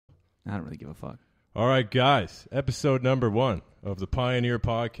I don't really give a fuck. All right, guys. Episode number 1 of the Pioneer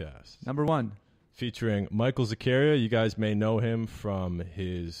Podcast. Number 1. Featuring Michael Zaccaria. You guys may know him from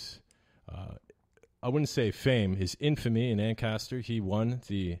his, I wouldn't say fame, his infamy in Ancaster. He won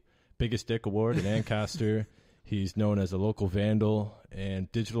the Biggest Dick Award in Ancaster. He's known as a local vandal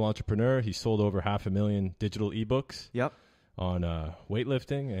and digital entrepreneur. He sold over 500,000 digital ebooks. Yep. On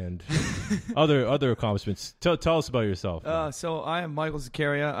weightlifting and other accomplishments. Tell us about yourself. So I am Michael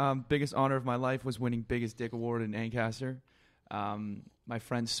Zaccaria. Biggest honor of my life was winning Biggest Dick Award in Ancaster. My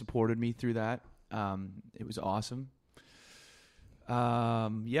friends supported me through that. It was awesome.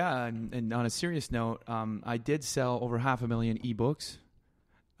 And on a serious note, I did sell over 500,000 ebooks.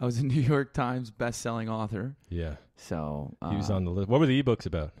 I was a New York Times best-selling author. Yeah. So he was on the list. What were the ebooks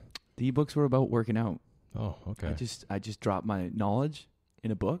about? The ebooks were about working out. Oh, okay. I just dropped my knowledge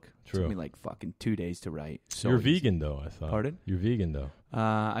in a book. True. It took me like fucking 2 days to write. So you're easy. vegan, though, I thought. Pardon? You're vegan, though.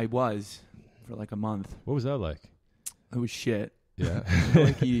 I was for like a month. What was that like? It was shit. Yeah. I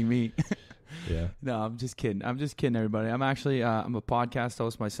like eating meat. Yeah. No, I'm just kidding. I'm just kidding, everybody. I'm actually I'm a podcast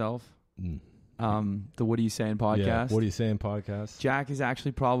host myself. The What Are You Saying podcast. Yeah. What Are You Saying podcast. Jack is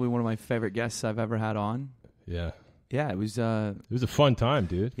actually probably one of my favorite guests I've ever had on. Yeah. Yeah, it was a fun time,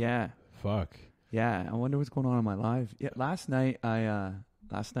 dude. Yeah. Fuck. Yeah, I wonder what's going on in my life. Yeah, last night I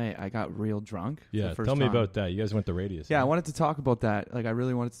got real drunk. Yeah, for the tell first me time. about that. You guys went to Radius. Yeah, I wanted to talk about that. Like, I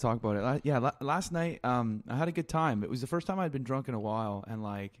really wanted to talk about it. Last night I had a good time. It was the first time I'd been drunk in a while, and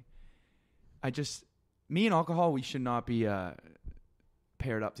like, me and alcohol, we should not be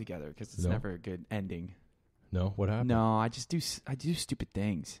paired up together because it's never a good ending. No, what happened? No, I do stupid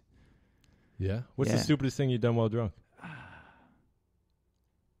things. Yeah, what's the stupidest thing you've done while drunk?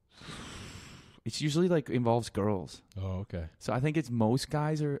 It's usually like involves girls. Oh, okay. So I think it's most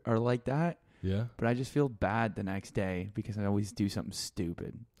guys are like that. Yeah. But I just feel bad the next day because I always do something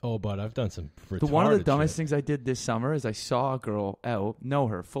stupid. Oh, but I've done some retarded One of the dumbest shit. things I did this summer is I saw a girl out,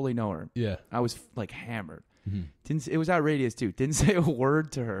 fully know her. Yeah. I was like hammered. Mm-hmm. It was at Radius too. Didn't say a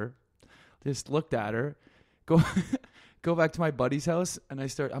word to her. Just looked at her. Go back to my buddy's house and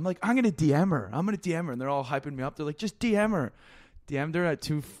I'm like, I'm gonna DM her. And they're all hyping me up. They're like, just DM her. DM'd her at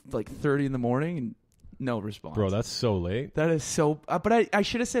 2:30 in the morning and no response. Bro, that's so late. That is so. But I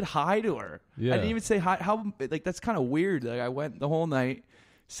should have said hi to her. Yeah. I didn't even say hi. How like that's kind of weird. Like I went the whole night,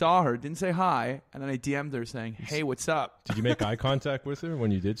 saw her, didn't say hi, and then I DM'd her saying, "Hey, what's up?" Did you make eye contact with her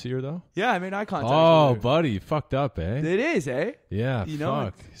when you did see her though? Yeah, I made eye contact. Oh, with her. buddy, you fucked up, eh? It is, eh? Yeah. You know,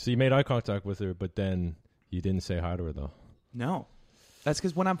 fuck. So you made eye contact with her, but then you didn't say hi to her though. No, that's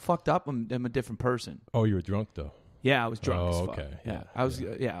because when I'm fucked up, I'm a different person. Oh, you were drunk though. Yeah, I was drunk. Oh, as fuck. okay. Yeah, I was.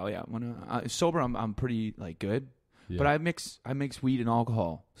 Yeah. When sober, I'm pretty like good. Yeah. But I mix weed and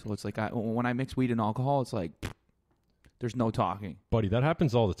alcohol, so it's like when I mix weed and alcohol, it's like there's no talking. Buddy, that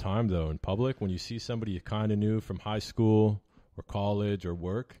happens all the time though in public when you see somebody you kind of knew from high school or college or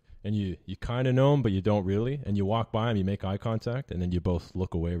work, and you kind of know them but you don't really, and you walk by them, you make eye contact, and then you both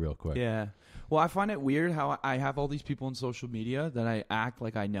look away real quick. Yeah. Well, I find it weird how I have all these people on social media that I act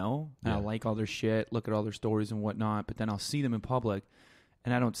like I know, and I like all their shit, look at all their stories and whatnot, but then I'll see them in public,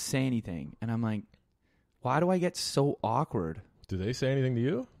 and I don't say anything, and I'm like, why do I get so awkward? Do they say anything to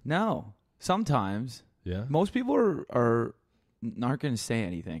you? No. Sometimes. Yeah. Most people are not going to say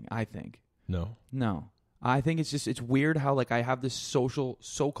anything, I think. No. I think it's weird how like I have this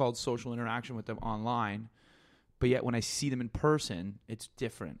so-called social interaction with them online, but yet when I see them in person, it's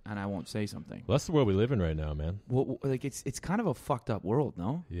different, and I won't say something. Well, that's the world we live in right now, man. Well, like it's kind of a fucked up world,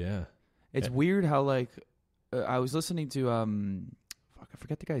 no? Yeah. It's weird how like I was listening to I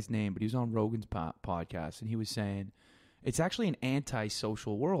forget the guy's name, but he was on Rogan's podcast, and he was saying it's actually an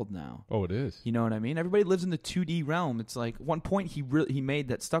anti-social world now. Oh, it is. You know what I mean? Everybody lives in the 2D realm. It's like one point he made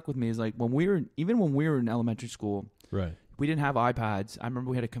that stuck with me is like when we were in elementary school, right? We didn't have iPads. I remember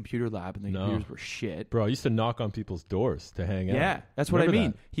we had a computer lab, and the computers were shit. Bro, I used to knock on people's doors to hang out. Yeah, that's what I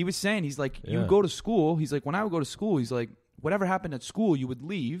mean. He was saying, he's like, you go to school. He's like, when I would go to school, he's like, whatever happened at school, you would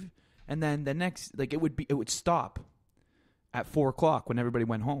leave, and then the next, like, it would stop at 4:00 when everybody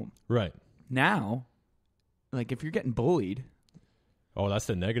went home. Right. Now, like, if you're getting bullied, oh, that's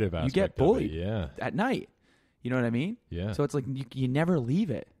the negative aspect. You get bullied. Yeah. At night. You know what I mean? Yeah. So it's like you never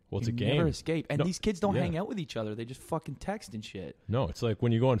leave it. Well, it's you a game. Never escape. And these kids don't hang out with each other. They just fucking text and shit. No, it's like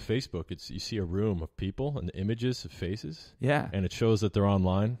when you go on Facebook, you see a room of people and images of faces. Yeah. And it shows that they're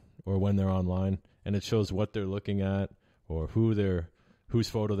online or when they're online, and it shows what they're looking at or whose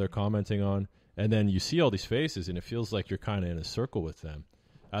photo they're commenting on. And then you see all these faces, and it feels like you're kind of in a circle with them.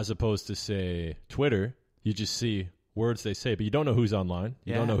 As opposed to, say, Twitter, you just see words they say, but you don't know who's online.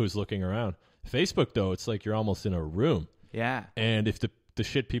 You don't know who's looking around. Facebook, though, it's like you're almost in a room. Yeah. And if the the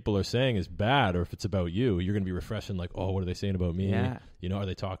shit people are saying is bad or if it's about you, you're going to be refreshing like, oh, what are they saying about me? Yeah. You know, are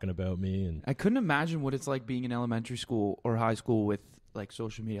they talking about me? And I couldn't imagine what it's like being in elementary school or high school with like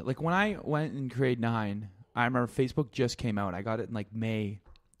social media. Like when I went in grade 9, I remember Facebook just came out. I got it in like May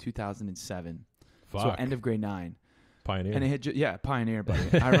 2007. fuck. So end of grade 9. Pioneer. And it had pioneer,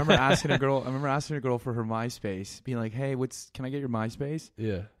 buddy. I remember asking a girl for her MySpace, being like, "Hey, can I get your MySpace?"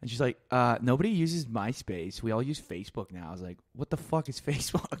 Yeah. And she's like, "Nobody uses MySpace. We all use Facebook now." I was like, "What the fuck is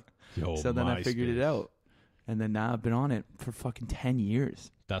Facebook?" Yo, So then I figured it MySpace. out. And then now I've been on it for fucking 10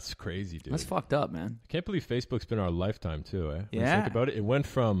 years. That's crazy, dude. That's fucked up, man. I can't believe Facebook's been our lifetime too, eh? When you Yeah. think about it, it went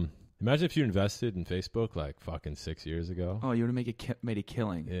from, imagine if you invested in Facebook like fucking 6 years ago. Oh, you would have made a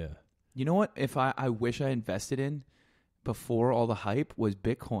killing. Yeah. You know what? If I wish I invested in before all the hype was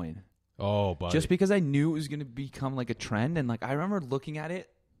Bitcoin. Oh, buddy. Just because I knew it was going to become like a trend. And like I remember looking at it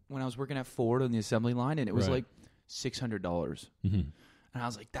when I was working at Ford on the assembly line, and it was Right. like $600. Mm-hmm. And I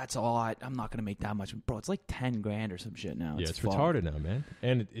was like, that's all I'm not going to make that much. Bro, it's like 10 grand or some shit now. Yeah, it's fucked. retarded now, man.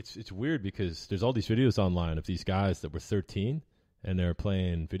 And it's weird because there's all these videos online of these guys that were 13 and they're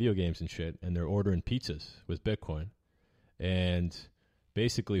playing video games and shit and they're ordering pizzas with Bitcoin. And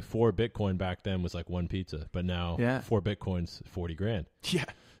basically 4 Bitcoin back then was like 1 pizza, but now 4 Bitcoins, 40 grand. Yeah.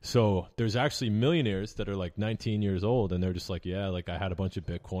 So there's actually millionaires that are like 19 years old and they're just like, yeah, like I had a bunch of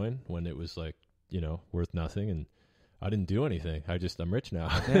Bitcoin when it was like, you know, worth nothing and I didn't do anything. I'm rich now.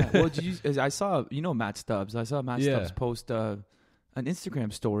 Yeah. Well, I saw, Matt Stubbs. I saw Matt Yeah. Stubbs post an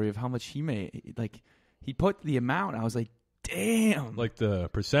Instagram story of how much he made. Like, he put the amount. I was like, damn. Like the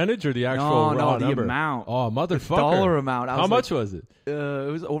percentage or the actual raw the number? amount. Oh, motherfucker. Dollar amount. How much was it? It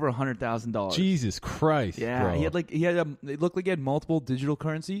was over $100,000. Jesus Christ. Yeah. Bro. It looked like he had multiple digital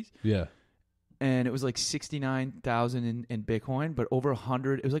currencies. Yeah. And it was like 69,000 in Bitcoin, but over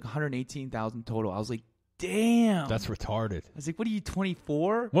 100. It was like 118,000 total. I was like, damn. That's retarded. I was like, what are you,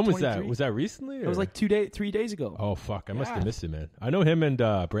 24? When was 23? that? Was that recently? Or? It was like 3 days ago. Oh, fuck. I must have Yeah. missed it, man. I know him and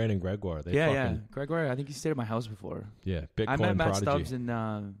Brandon Gregoire. They Yeah. Gregory, I think he stayed at my house before. Yeah, Bitcoin I met Matt prodigy. Stubbs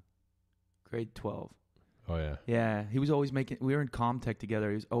in grade 12. Oh, yeah. Yeah, he was always we were in Comtech together.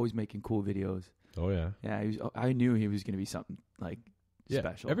 He was always making cool videos. Oh, yeah. Yeah, I knew he was going to be something like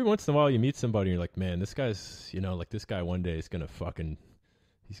special. Every once in a while you meet somebody and you're like, man, this guy's, like this guy one day is going to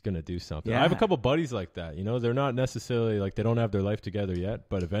he's going to do something. Yeah. I have a couple buddies like that. They're not necessarily like they don't have their life together yet,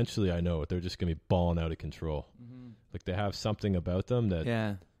 but eventually I know they're just going to be balling out of control. Mm-hmm. Like they have something about them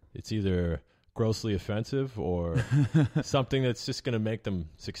that it's either grossly offensive or something that's just going to make them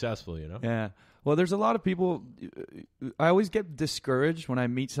successful, Yeah. Well, there's a lot of people. I always get discouraged when I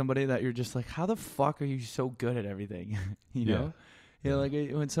meet somebody that you're just like, how the fuck are you so good at everything? you know? Yeah, like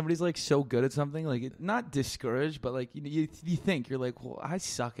when somebody's like so good at something, like not discouraged, but like you think you're like, well, I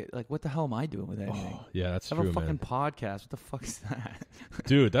suck at like what the hell am I doing with anything? Oh, yeah, that's I have true, a fucking man. podcast. What the fuck is that?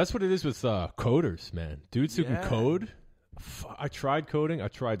 Dude, that's what it is with coders, man. Dudes who can Yeah. code. I tried coding. I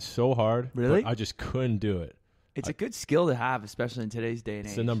tried so hard. Really? But I just couldn't do it. It's a good skill to have, especially in today's day and age.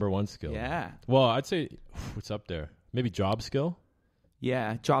 It's the number one skill. Yeah. Well, I'd say what's up there? Maybe job skill.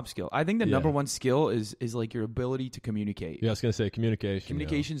 Yeah, job skill. I think the number one skill is like your ability to communicate. Yeah, I was gonna say communication.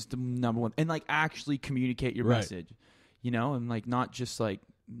 Communication's the number one, and like actually communicate your message. And like not just like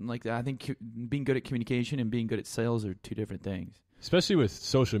I think being good at communication and being good at sales are two different things. Especially with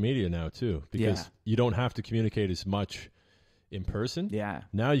social media now too, because you don't have to communicate as much in person. Yeah.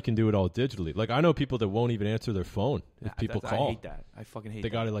 Now you can do it all digitally. Like I know people that won't even answer their phone if people call. I hate that. I fucking hate They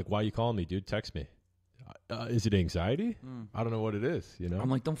that. got it like, why are you calling me, dude? Text me. Is it anxiety? I don't know what it is, I'm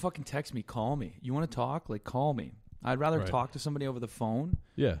like, don't fucking text me. Call me. You want to talk? Like, call me. I'd rather talk to somebody over the phone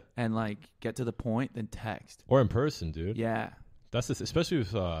and like get to the point than text. Or in person, dude. Yeah. That's this, especially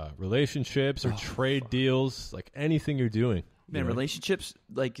with relationships or trade deals, like anything you're doing. Man, relationships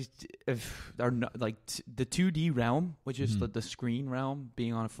like are not, like the 2D realm, which is the screen realm,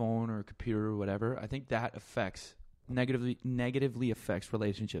 being on a phone or a computer or whatever. I think that negatively affects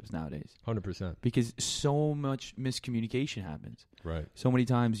relationships nowadays. 100%. Because so much miscommunication happens. Right. So many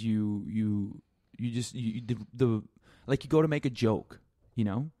times you go to make a joke,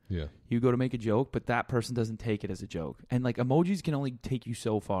 Yeah. You go to make a joke, but that person doesn't take it as a joke. And like emojis can only take you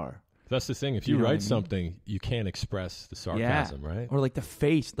so far. That's the thing. If you write something, you can't express the sarcasm, right? Or like the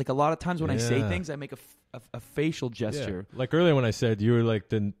face. Like a lot of times when I say things, I make a facial gesture. Yeah. Like earlier when I said you were like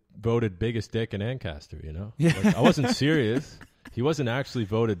the voted biggest dick in Ancaster, Yeah. Like, I wasn't serious. He wasn't actually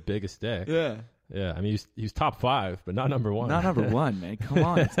voted biggest dick. Yeah. Yeah, I mean, he's top 5, but not number 1. Not number 1, man. Come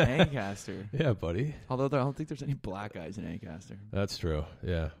on, it's Ancaster. Yeah, buddy. Although I don't think there's any black guys in Ancaster. That's true,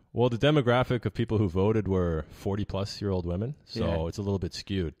 yeah. Well, the demographic of people who voted were 40-plus-year-old women, so it's a little bit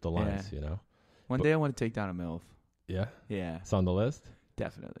skewed, the lines, One day I want to take down a MILF. Yeah? Yeah. It's on the list?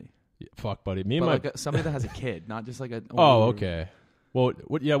 Definitely. Yeah, fuck, buddy. Me and But my like somebody that has a kid, not just like a. oh, okay. Well,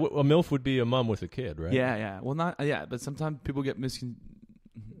 what? Yeah, a MILF would be a mom with a kid, right? Yeah, yeah. Well, not yeah, but sometimes people get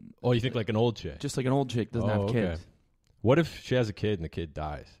Oh, you think like an old chick? just like an old chick doesn't have kids. Okay. What if she has a kid and the kid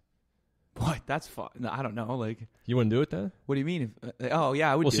dies? What? That's fun. No, I don't know. Like, You wouldn't do it then? what do you mean? If, oh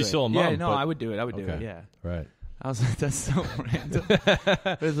yeah, I would. Well, do she's it. still a Yeah, mom, no, but- I would do it. I would do it. Okay. Yeah. Right. I was like, that's so random.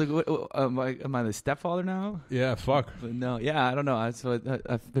 It's like, am I the stepfather now? Yeah, fuck. But no, yeah, I don't know.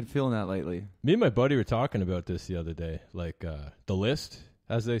 I've been feeling that lately. Me and my buddy were talking about this the other day. Like the list,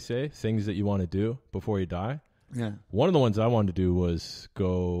 as they say, things that you want to do before you die. Yeah. One of the ones I wanted to do was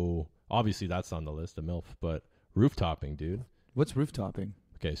go, obviously that's on the list, the MILF, but roof-topping, dude. What's roof-topping?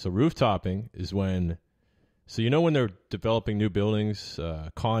 Okay, so roof-topping is when, so you know when they're developing new buildings,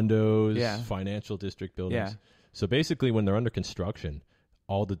 condos, Yeah. financial district buildings. Yeah. So basically when they're under construction,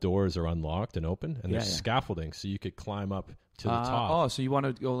 all the doors are unlocked and open, and Yeah, there's yeah. scaffolding so you could climb up to the top. Oh, so you want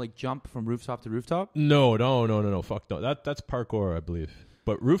to go like jump from rooftop to rooftop? No, fuck no. That's parkour, I believe.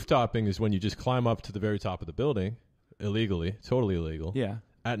 But roof-topping is when you just climb up to the very top of the building, illegally, totally illegal, Yeah.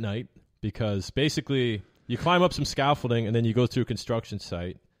 at night, because basically you climb up some scaffolding and then you go through a construction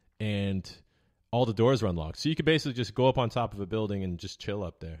site and all the doors are unlocked. So you could basically just go up on top of a building and just chill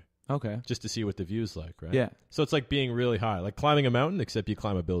up there Okay. just to see what the view's like, right? Yeah. So it's like being really high, like climbing a mountain, except you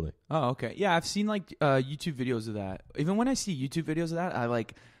climb a building. Oh, okay. Yeah, I've seen like YouTube videos of that. Even when I see YouTube videos of that, I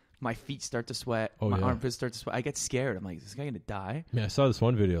like my feet start to sweat, Oh, my yeah. armpits start to sweat. I get scared. I'm like, is this guy gonna die? Man, I saw this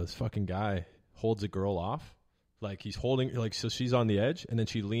one video. This fucking guy holds a girl off. Like he's holding, like, so she's on the edge and then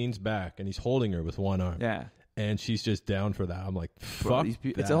she leans back and he's holding her with one arm. Yeah. And she's just down for that. I'm like, Bro, fuck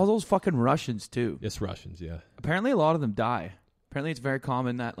it's that. all those fucking Russians too. It's Russians, yeah. Apparently, a lot of them die. Apparently, it's very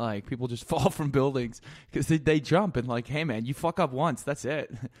common that like people just fall from buildings because they jump and like, hey man, you fuck up once, that's it.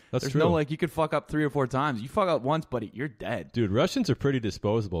 That's There's true. no like you could fuck up 3 or 4 times. You fuck up once, buddy, you're dead. Dude, Russians are pretty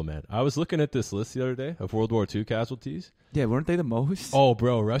disposable, man. I was looking at this list the other day of World War II casualties. Yeah, weren't they the most? Oh,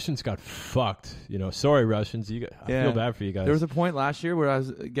 bro, Russians got fucked. You know, sorry, Russians. I Yeah. feel bad for you guys. There was a point last year where I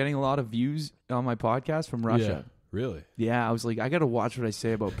was getting a lot of views on my podcast from Russia. Yeah, really? Yeah, I was like, I gotta watch what I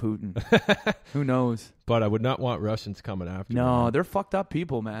say about Putin. Who knows? But I would not want Russians coming after me. No, man. they're fucked up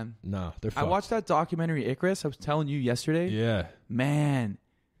people, man. No, they're I fucked. watched that documentary Icarus. I was telling you yesterday. Yeah. Man,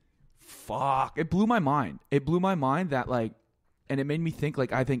 fuck. It blew my mind. It blew my mind that like, and it made me think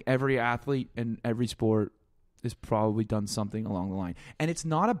like I think every athlete in every sport has probably done something along the line. And it's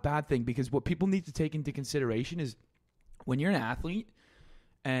not a bad thing because what people need to take into consideration is when you're an athlete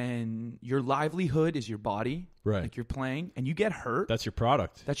and your livelihood is your body, Right. like you're playing and you get hurt, That's your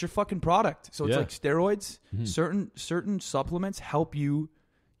product. that's your fucking product. So it's Yeah. like steroids, Mhm. certain supplements help you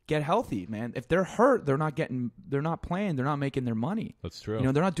get healthy, man. If they're hurt, they're not playing, they're not making their money. That's true. You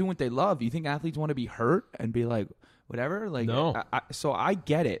know, they're not doing what they love. You think athletes want to be hurt and be like, whatever? Like, No. So I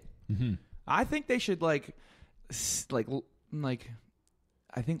get it. Mhm. I think they should like,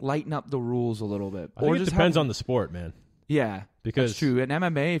 I think lighten up the rules a little bit. I think it just depends have- on the sport, man. Yeah, Because that's true. In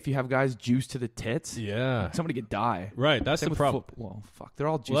MMA, if you have guys juiced to the tits, Yeah. somebody could die. Right. That's Same the with problem. Well, fuck, they're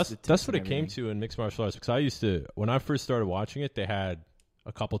all juiced Well, to the tits. that's what and it came everything. to in mixed martial arts because I used to, when I first started watching it, they had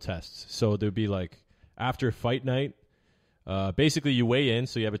a couple tests. So there'd be like after fight night, basically you weigh in.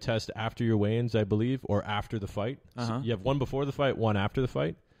 So you have a test after your weigh-ins, I believe, or after the fight. So Uh-huh. you have one before the fight, one after the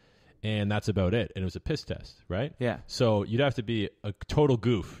fight. And that's about it. And it was a piss test, right? Yeah. So you'd have to be a total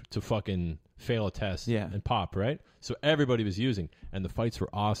goof to fucking fail a test Yeah. and pop, right? So everybody was using, and the fights were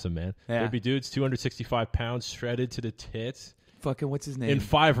awesome, man. Yeah. There'd be dudes 265 pounds shredded to the tits Fucking what's his name? in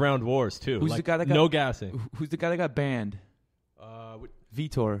 5-round wars too. Who's like, the guy that got- no gassing? Who's the guy that got banned?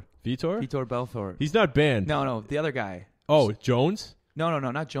 Vitor. Vitor? Vitor Belfort. He's not banned. No, the other guy. Oh, Jones? No,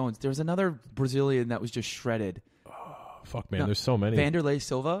 not Jones. There was another Brazilian that was just shredded. Fuck, man. No, There's so many. Vanderlei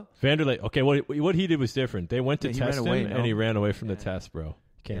Silva. Vanderlei. Okay, what he did was different. They went to Yeah, he ran test away, him, no? and he ran away from the Yeah. test, bro.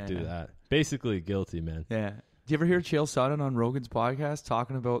 Can't Yeah. do that. Basically guilty, man. Yeah. Do you ever hear Chael Sonnen on Rogan's podcast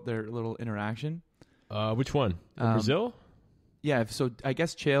talking about their little interaction? Which one? In Um, Brazil? Yeah, so I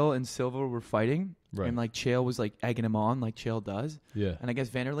guess Chael and Silva were fighting, Right. and like Chael was like egging him on, like Chael does, Yeah. and I guess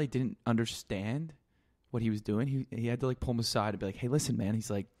Vanderlei didn't understand what he was doing. He had to like pull him aside and be like, "Hey, listen, man." He's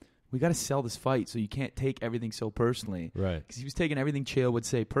like, "We got to sell this fight, so you can't take everything so personally." Right. Because he was taking everything Chael would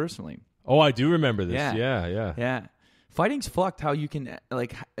say personally. Oh, I do remember this. Yeah. Yeah. Yeah, fighting's fucked. How you can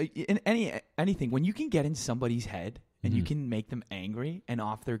like in anything when you can get in somebody's head and you Mhm. can make them angry and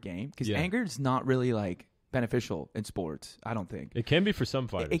off their game because Yeah. anger is not really like beneficial in sports. I don't think. It can be for some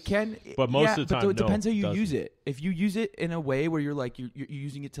fighters. It can, But most yeah, of the but time, it depends no, how you doesn't. use it. If you use it in a way where you're like you're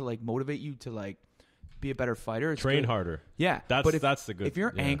using it to like motivate you to like be a better fighter, it's Train good. harder. Yeah, That's but that's the good. if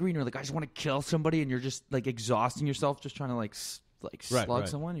you're yeah. angry and you're like, I just want to kill somebody, and you're just like exhausting yourself, just trying to like like Right, slug right.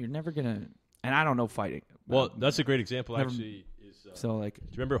 someone, you're never gonna. And I don't know fighting. Well, that's a great example, Never- actually. So like, Do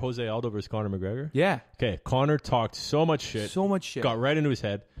you remember Jose Aldo versus Conor McGregor? yeah, Okay, Conor talked so much shit. so much shit. Got right into his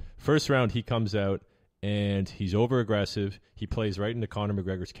head. First round, he comes out, and he's over-aggressive. He plays right into Conor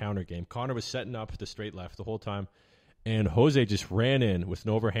McGregor's counter game. Conor was setting up the straight left the whole time, and Jose just ran in with an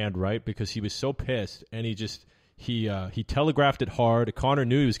overhand right because he was so pissed, and he telegraphed it hard. Conor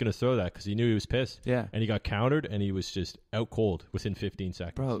knew he was going to throw that because he knew he was pissed. Yeah. And he got countered, and he was just out cold within 15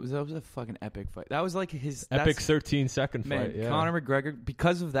 seconds. Bro, that was a fucking epic fight. That was like his Epic that's- 13-second man, fight. Yeah. Conor McGregor,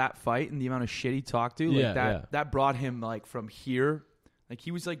 because of that fight and the amount of shit he talked to, like Yeah, that brought him like from here, like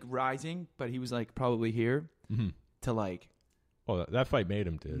he was like rising, but he was like probably here to like Oh, that fight made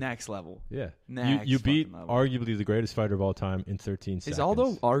him, dude. next level. Yeah. Next You beat fucking level. arguably the greatest fighter of all time in 13 seconds. Is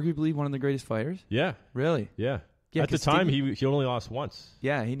Aldo arguably one of the greatest fighters? Yeah. Really? Yeah. Yeah, At the 'cause time, Stevie- he only lost once.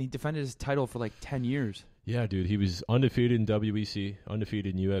 Yeah, he defended his title for like 10 years. Yeah, dude. He was undefeated in WEC,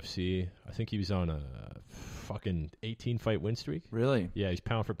 undefeated in UFC. I think he was on a fucking 18-fight win streak. Really? Yeah, he's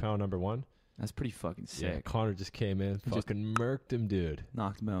pound for pound number one. That's pretty fucking sick. Yeah, Conor just came in, Just- fucking murked him, dude.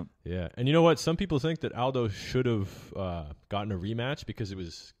 Knocked him out. Yeah. And you know what? Some people think that Aldo should have gotten a rematch because it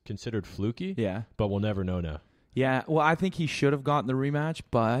was considered fluky, Yeah. but we'll never know now. Yeah, well, I think he should have gotten the rematch,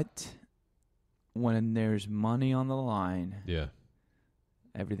 but when there's money on the line, Yeah.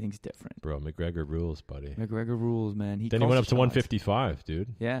 everything's different. Bro, McGregor rules, buddy. McGregor rules, man. Then he calls went up the to shots. 155,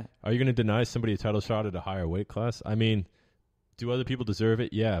 dude. Yeah. Are you going to deny somebody a title shot at a higher weight class? I mean, do other people deserve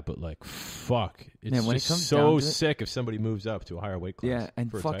it? Yeah, but like, fuck. It's Man, when it just comes so down to it- sick if somebody moves up to a higher weight class. Yeah,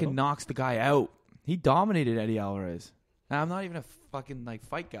 and for a fucking title. knocks the guy out. He dominated Eddie Alvarez. Now, I'm not even a fucking like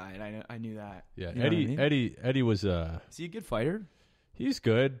fight guy, and I knew that. Yeah, You know what I mean? Eddie was Is he a good fighter? he's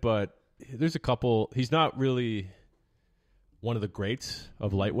good, but there's a couple. He's not really one of the greats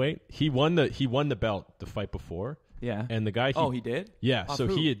of lightweight. He won the belt the fight before, Yeah. and the guy. He did? Yeah, Off so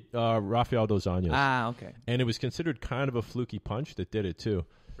who? he had Rafael dos Anjos. Ah, okay. And it was considered kind of a fluky punch that did it too.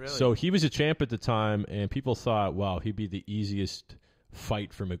 Really? So he was a champ at the time, and people thought, wow, he'd be the easiest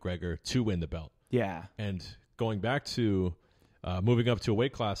fight for McGregor to win the belt. Yeah. And going back to moving up to a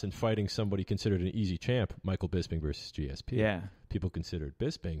weight class and fighting somebody considered an easy champ, Michael Bisping versus GSP. Yeah. People considered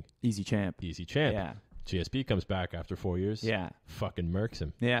Bisping Easy champ. easy champ. Yeah. GSP comes back after 4 years. Yeah. Fucking murks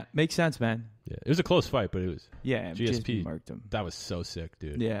him. Yeah. Makes sense, man. Yeah. It was a close fight, but it was Yeah. GSP. marked him. that was so sick,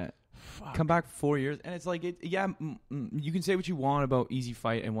 dude. Yeah. Fuck. Come back 4 years, and it's like, you can say what you want about easy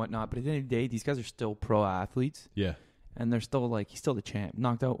fight and whatnot, but at the end of the day, these guys are still pro athletes, Yeah. and they're still like, he's still the champ.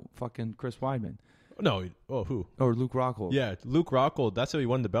 Knocked out fucking Chris Weidman No. Who? or Luke Rockhold. Yeah, Luke Rockhold. That's how he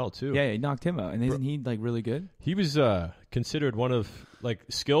won the belt too. Yeah, he knocked him out, and isn't he like really good? He was considered one of, like,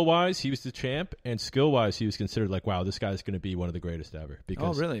 skill-wise, he was the champ, and skill-wise, he was considered like, wow, this guy's going to be one of the greatest ever.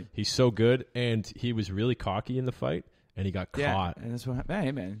 Because really? he's so good, and he was really cocky in the fight, and he got Yeah, caught. and that's what.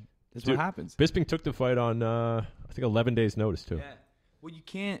 Hey, man, that's Dude, what happens. Bisping took the fight on, I think, 11 days' notice too. Yeah. Well,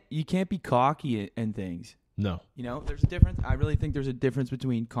 you can't be cocky and things. No. You know, there's a difference. I really think there's a difference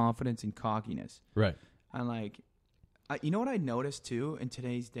between confidence and cockiness. Right. And like, you know what I noticed too in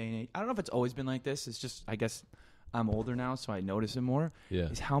today's day and age? I don't know if it's always been like this. It's just, I guess I'm older now, so I notice it more. Yeah.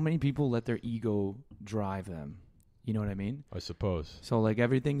 Is how many people let their ego drive them. You know what I mean? I suppose. So like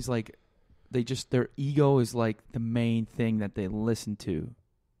everything's like, their ego is like the main thing that they listen to.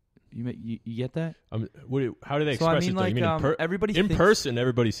 You get that? How do they So I express mean, it? Though? like, You mean everybody in thinks- person,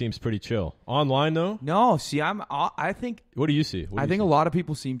 everybody seems pretty chill. Online, though, No, see, I think what do you see? I think a lot of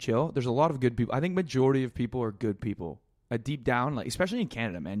people seem chill. There's a lot of good people. I think majority of people are good people. Deep down, like especially in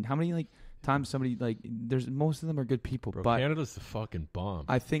Canada, man. How many like times somebody like there's most of them are good people, Bro, but Canada's the fucking bomb.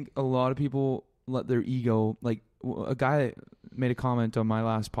 I think a lot of people let their ego. Like a guy made a comment on my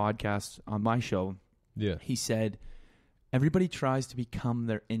last podcast on my show. Yeah. He said, "Everybody tries to become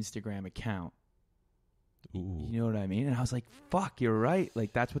their Instagram account." Ooh. You know what I mean? And I was like, "Fuck, you're right.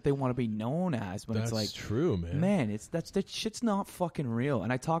 Like that's what they want to be known as." But That's it's like, true, man. man, that shit's not fucking real.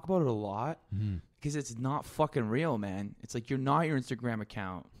 And I talk about it a lot. Mhm. Because it's not fucking real, man. It's like you're not your Instagram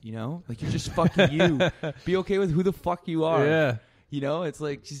account, you know? Like you're just fucking you. Be okay with who the fuck you are. Yeah. You know? It's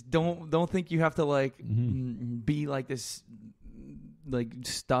like just don't think you have to like Mhm. be like this like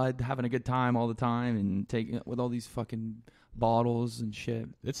stud having a good time all the time and taking it with all these fucking bottles and shit.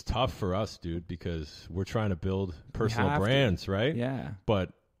 It's tough for us, dude, because we're trying to build personal have to. brands, right? Yeah.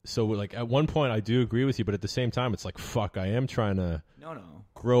 But so like at one point I do agree with you, but at the same time it's like, fuck, I am trying to No.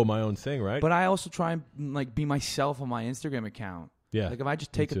 grow my own thing, right? But I also try and like be myself on my Instagram account. yeah. Like if I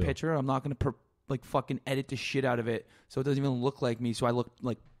just take a too. picture, I'm not going to like fucking edit the shit out of it so it doesn't even look like me, so I look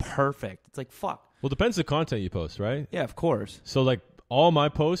like perfect. It's like fuck. Well, depends the content you post, right? Yeah, of course. So like all my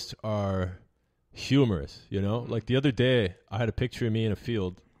posts are humorous, you know? Like the other day, I had a picture of me in a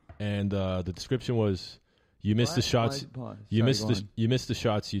field, and the description was, "You missed the shots. You missed the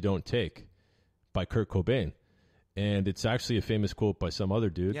shots you don't take," by Kurt Cobain. And it's actually a famous quote by some other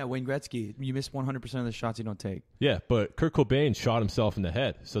dude. Yeah, Wayne Gretzky. You miss 100% of the shots you don't take. Yeah, but Kurt Cobain shot himself in the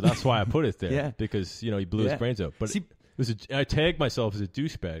head, so that's why I put it there. Yeah. Because, you know, he blew his brains out. But See, I tagged myself as a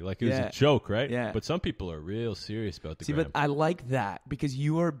douchebag, like it was a joke, right? Yeah. But some people are real serious about the See, gram. but I like that because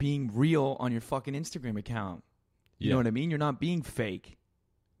you are being real on your fucking Instagram account. You know what I mean? You're not being fake.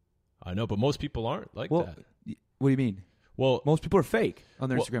 I know, but most people aren't like that. What do you mean? Well, most people are fake on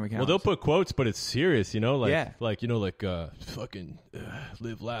their Instagram accounts. Well, they'll put quotes, but it's serious, you know, like fucking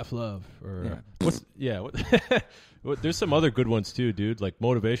live, laugh, love, or yeah. There's some other good ones too, dude. Like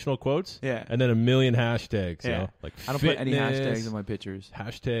motivational quotes, and then a million hashtags. You know? Like I don't put any hashtags in my pictures.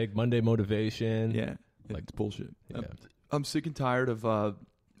 Hashtag Monday motivation. Yeah, it's bullshit. Yeah. I'm sick and tired of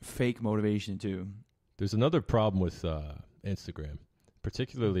fake motivation too. There's another problem with Instagram.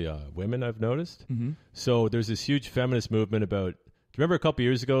 Particularly women, I've noticed. Mm-hmm. So there's this huge feminist movement about. Do you remember a couple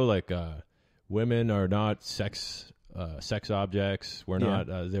years ago, like women are not sex objects. We're not.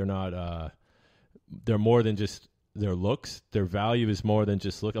 They're not. They're more than just their looks. Their value is more than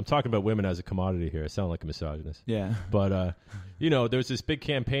just look. I'm talking about women as a commodity here. I sound like a misogynist. Yeah. But you know, there's this big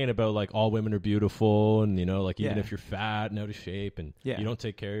campaign about like all women are beautiful, and you know, like even if you're fat and out of shape and you don't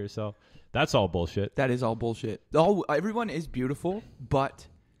take care of yourself. That's all bullshit. That is all bullshit. Everyone is beautiful, but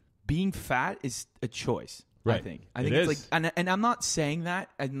being fat is a choice. Right. I think it's like, and I'm not saying that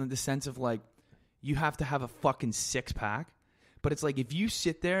in the sense of like you have to have a fucking six pack, but it's like if you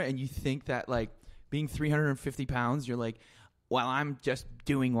sit there and you think that like being 350 pounds, you're like, well, I'm just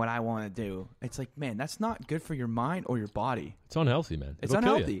doing what I want to do. It's like, man, that's not good for your mind or your body. It's unhealthy, man. It's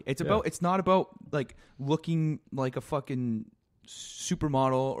unhealthy. It's not about like looking like a fucking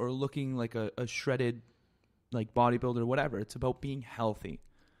supermodel or looking like a shredded like bodybuilder or whatever. It's about being healthy.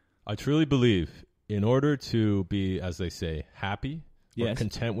 I truly believe in order to be, as they say, happy or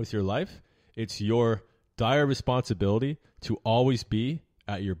content with your life, it's your dire responsibility to always be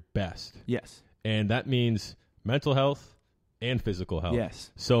at your best. Yes. And that means mental health and physical health.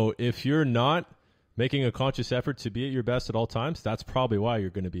 Yes. So if you're not making a conscious effort to be at your best at all times, that's probably why you're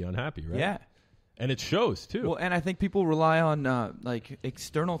going to be unhappy, right? Yeah. And it shows too. Well, and I think people rely on like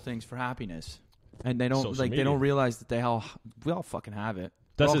external things for happiness, and they don't they don't realize that we all fucking have it.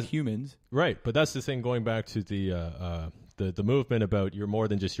 We're all humans, right? But that's the thing. Going back to the movement about you're more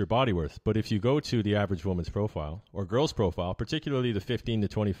than just your body worth. But if you go to the average woman's profile or girl's profile, particularly the 15 to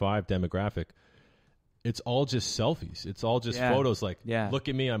 25 demographic, it's all just selfies. It's all just photos like, look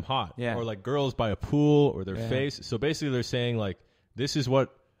at me, I'm hot, or like girls by a pool or their face. So basically, they're saying like, this is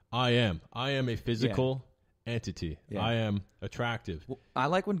what I am. I am a physical entity. I am attractive. Well, I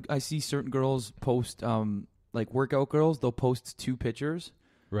like when I see certain girls post, like workout girls, they'll post two pictures.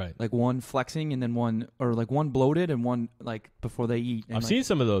 Right. Like one flexing and then one bloated and one like before they eat. And I've seen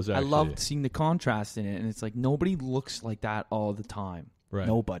some of those actually. I love seeing the contrast in it. And it's like nobody looks like that all the time. Right.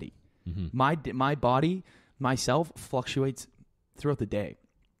 Nobody. Mm-hmm. My body, myself fluctuates throughout the day.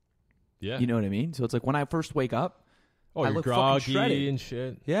 Yeah. You know what I mean? So it's like when I first wake up, oh, you're groggy and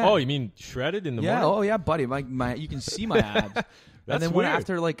shit. Yeah. Oh, you mean shredded in the morning? Oh yeah, buddy. My you can see my abs. That's and then weird.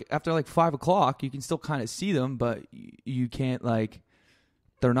 after 5:00, you can still kind of see them, but you can't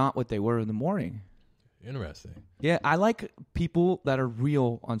they're not what they were in the morning. Interesting. Yeah, I like people that are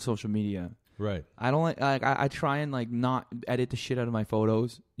real on social media. Right. I don't like I try and not edit the shit out of my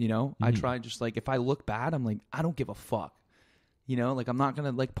photos, you know? I try and just if I look bad, I'm like, I don't give a fuck. You know, I'm not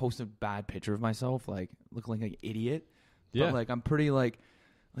going to post a bad picture of myself looking like an idiot. Yeah. But I'm pretty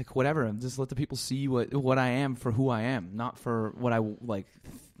whatever. I'm just let the people see what I am for who I am, not for what I like.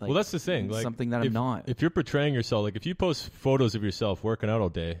 Well, that's the thing. Something that I'm not. If you're portraying yourself, if you post photos of yourself working out all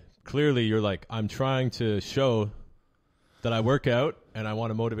day, clearly you're like, I'm trying to show that I work out and I want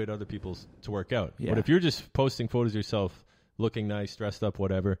to motivate other people to work out. Yeah. But if you're just posting photos of yourself looking nice, dressed up,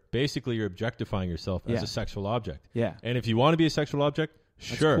 whatever, basically you're objectifying yourself as a sexual object. Yeah. And if you want to be a sexual object,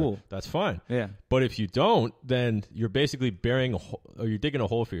 sure, cool. That's fine. Yeah. But if you don't, then you're basically burying or you're digging a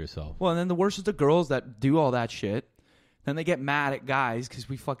hole for yourself. Well, and then the worst is the girls that do all that shit. Then they get mad at guys because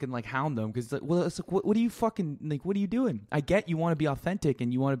we fucking hound them because it's what are you fucking what are you doing? I get you want to be authentic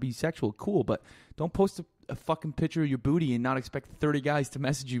and you want to be sexual, cool, but don't post a fucking picture of your booty and not expect 30 guys to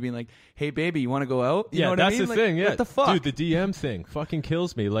message you being like, hey baby, you want to go out? You know what that's I mean? The thing. Yeah, what the fuck, dude? The DM thing fucking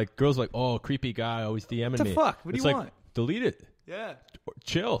kills me. Girls oh, creepy guy always DMing me. What the fuck? What do you want? Delete it. Yeah.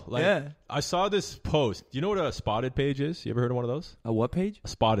 Chill. I saw this post. Do you know what a spotted page is? You ever heard of one of those? A what page? A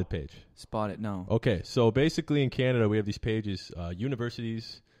spotted page. Spotted, no. Okay, so basically in Canada we have these pages,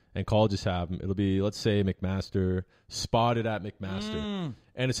 universities and colleges have them. It'll be, let's say, McMaster, spotted at McMaster.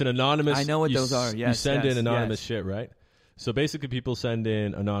 And it's an anonymous. I know what those are. Yes, you send yes, in anonymous yes. shit, right? So basically people send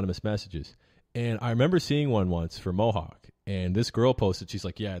in anonymous messages. And I remember seeing one once for Mohawk. And this girl posted, she's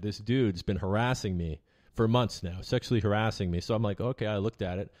like, yeah, this dude's been harassing me for months now, sexually harassing me. So I'm like, okay, I looked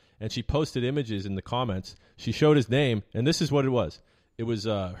at it. And she posted images in the comments. She showed his name. And this is what it was. It was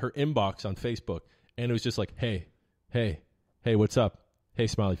her inbox on Facebook. And it was just like, hey, what's up? Hey,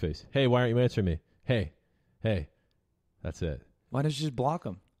 smiley face. Hey, why aren't you answering me? Hey. That's it. Why don't you just block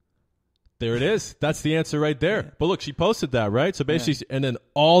them? There it is. That's the answer right there. Yeah. But look, she posted that, right? So basically, and then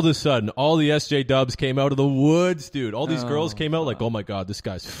all of a sudden, all the SJ dubs came out of the woods, dude. All these girls came out like, oh my God, this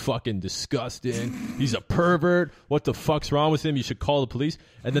guy's fucking disgusting. He's a pervert. What the fuck's wrong with him? You should call the police.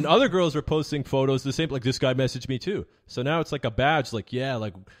 And then other girls were posting photos the same, like this guy messaged me too. So now it's like a badge, like, yeah,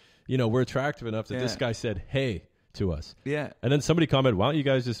 like, you know, we're attractive enough that this guy said, hey, to us. Yeah. And then somebody commented, why don't you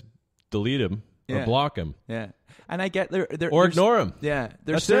guys just delete him or block him? Yeah. And I get there or ignore him. Yeah.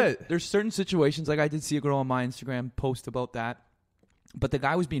 That's it. There's certain situations, like I did see a girl on my Instagram post about that, but the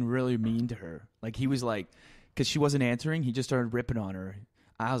guy was being really mean to her. Like he was like, because she wasn't answering, he just started ripping on her.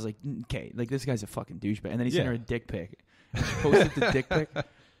 I was like, okay, like this guy's a fucking douchebag. And then he sent her a dick pic. She posted the dick pic.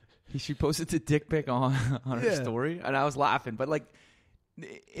 She posted the dick pic on her story, and I was laughing. But like,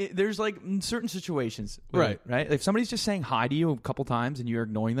 there's like certain situations, right? If somebody's just saying hi to you a couple times and you're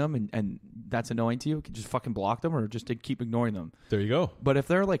ignoring them, and that's annoying to you, you can just fucking block them or just to keep ignoring them. There you go. But if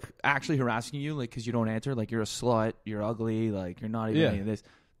they're like actually harassing you, like because you don't answer, like you're a slut, you're ugly, like you're not even any of this,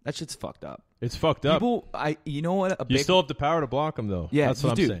 that shit's fucked up. It's fucked up. People, you know what? You still have the power to block them, though. Yeah, that's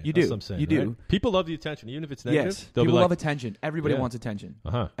what I'm saying. You do. That's what I'm saying, you do. Right? People love the attention, even if it's negative. Yes, They'll people be like, love attention. Everybody wants attention.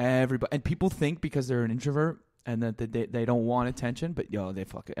 Everybody, and people think because they're an introvert and that they don't want attention, but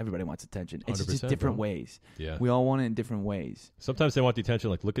everybody wants attention. It's just different ways. Yeah, we all want it in different ways. Sometimes they want the attention.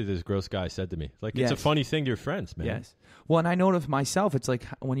 Like, look at this gross guy said to me. Like, it's a funny thing to your friends, man. Yes. Well, and I noticed myself. It's like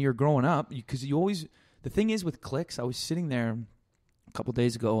when you're growing up, because you always. The thing is with clicks, I was sitting there a couple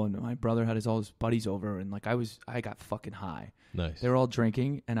days ago, and my brother had all his buddies over, and like I got fucking high. Nice. They were all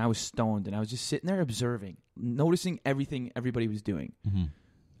drinking, and I was stoned, and I was just sitting there observing, noticing everything everybody was doing.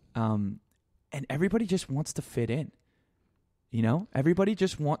 Mm-hmm. And everybody just wants to fit in. You know, everybody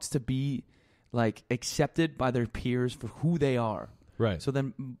just wants to be like accepted by their peers for who they are. Right. So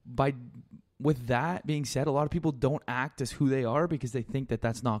then, with that being said, a lot of people don't act as who they are because they think that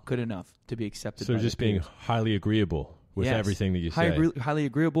that's not good enough to be accepted. So by they're just their being peers. highly agreeable with everything that you say. Highly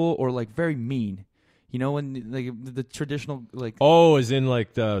agreeable, or like very mean. You know, and like the traditional like. Oh, as in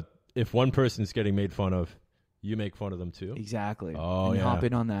like if one person's getting made fun of, you make fun of them too. Exactly. Oh, and you yeah. hop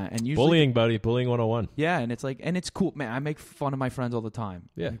in on that, and usually bullying, buddy, bullying 101. Yeah, and it's like, and it's cool, man. I make fun of my friends all the time.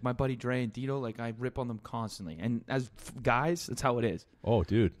 Yeah, like my buddy Dre and Dito, like I rip on them constantly, and as guys, that's how it is. Oh,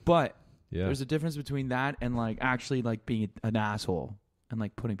 dude. But there's a difference between that and like actually like being an asshole and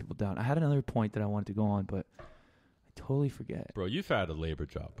like putting people down. I had another point that I wanted to go on, but I totally forget. Bro, you've had a labor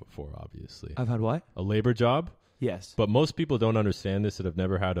job before, obviously. I've had what? A labor job? Yes. But most people don't understand this that have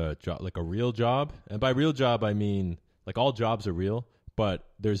never had a job, like a real job. And by real job, I mean, like all jobs are real, but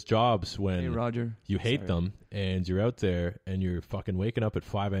there's jobs when you hate them and you're out there and you're fucking waking up at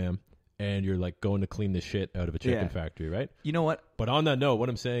 5 a.m. and you're like going to clean the shit out of a chicken factory, right? You know what? But on that note, what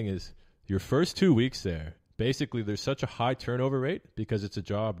I'm saying is your first 2 weeks there, basically there's such a high turnover rate because it's a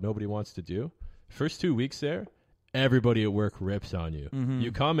job nobody wants to do. First 2 weeks there, everybody at work rips on you. Mm-hmm.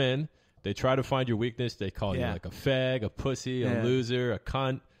 You come in, they try to find your weakness. They call you like a fag, a pussy, a loser, a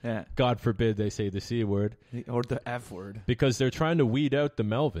cunt. Yeah. God forbid they say the C word. Or the F word. Because they're trying to weed out the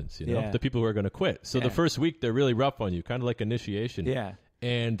Melvins, you know, the people who are going to quit. So the first week, they're really rough on you, kind of like initiation. Yeah.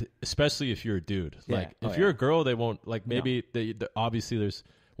 And especially if you're a dude. Like, if you're a girl, they won't, like, maybe, they obviously there's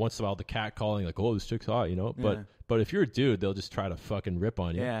once in a while the cat calling, like, oh, this chick's hot, you know. But if you're a dude, they'll just try to fucking rip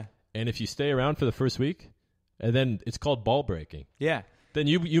on you. Yeah. And if you stay around for the first week, and then it's called ball breaking. Yeah. Then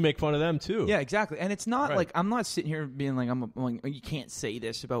you make fun of them too. Yeah, exactly. And it's not like I'm not sitting here being like I'm like you can't say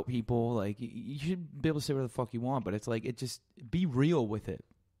this about people. Like you should be able to say whatever the fuck you want, but it's like it just be real with it.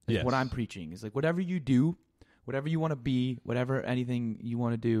 Is what I'm preaching. Is like whatever you do, whatever you want to be, whatever anything you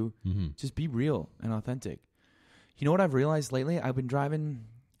want to do, just be real and authentic. You know what I've realized lately? I've been driving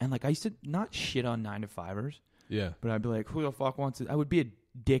and like I used to not shit on 9-to-5ers. Yeah. But I'd be like, who the fuck wants it? I would be a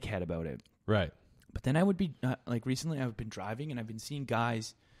dickhead about it. Right. But then I would be, like recently I've been driving and I've been seeing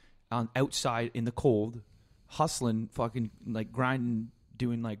guys outside in the cold, hustling, fucking like grinding,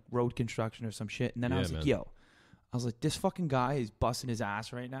 doing like road construction or some shit. And then I was like, this fucking guy is busting his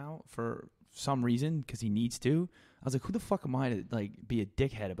ass right now for some reason because he needs to. I was like, who the fuck am I to like be a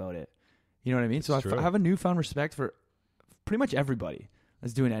dickhead about it? You know what I mean? So I have a newfound respect for pretty much everybody.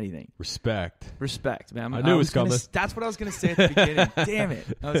 That's doing anything. Respect, man. I knew it was coming. That's what I was gonna say at the beginning. Damn it!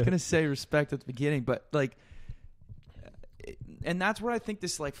 I was gonna say respect at the beginning, but like, and that's where I think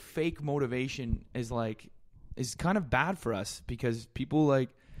this like fake motivation is kind of bad for us because people like.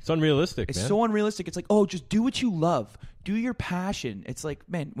 It's unrealistic, It's man. so unrealistic. It's like, oh, just do what you love. Do your passion. It's like,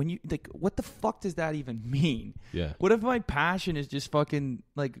 man, when you like, what the fuck does that even mean? Yeah. What if my passion is just fucking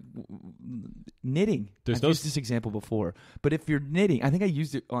like knitting? I've used this example before, but if you're knitting, I think I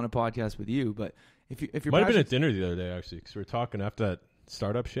used it on a podcast with you. But if you're might have been at dinner the other day actually, because we were talking after that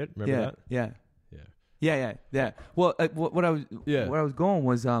startup shit. Remember that? Yeah. Well, what I was going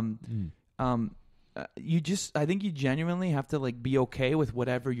was I think you genuinely have to like be okay with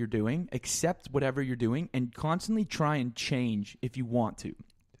whatever you're doing, accept whatever you're doing, and constantly try and change if you want to.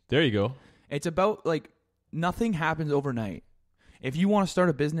 There you go. It's about like nothing happens overnight. If you want to start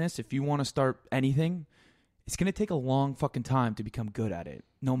a business, if you want to start anything, it's going to take a long fucking time to become good at it,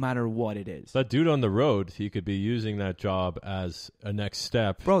 no matter what it is. That dude on the road, he could be using that job as a next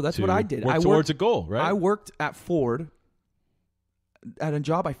step. Bro, that's what I did. Work towards a goal, right? I worked at Ford at a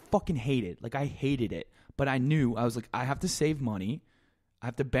job I fucking hated. Like, I hated it. But I was like, I have to save money. I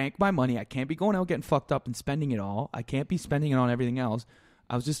have to bank my money. I can't be going out getting fucked up and spending it all. I can't be spending it on everything else.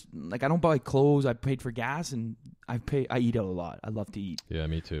 I was just like, I don't buy clothes. I paid for gas and I eat out a lot. I love to eat. Yeah,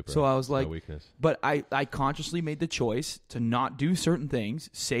 me too, bro. So I was like, my weakness. But I consciously made the choice to not do certain things,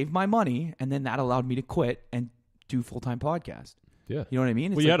 save my money, and then that allowed me to quit and do full-time podcast. Yeah. You know what I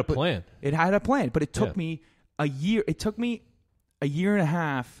mean? Well, you had a plan. It had a plan, but it took me a year. It took me a year and a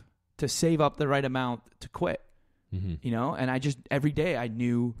half to save up the right amount to quit. Mm-hmm. You know, and I just every day I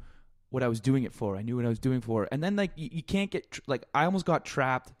knew what I was doing it for. I knew what I was doing for. And then like you can't get like I almost got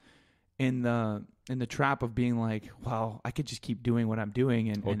trapped in the trap of being like, well, I could just keep doing what I'm doing.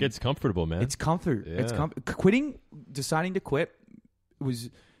 And it gets comfortable, man. It's comfort. Yeah. Deciding to quit was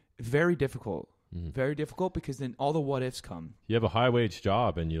very difficult. Mm-hmm. Very difficult because then all the what ifs come. You have a high wage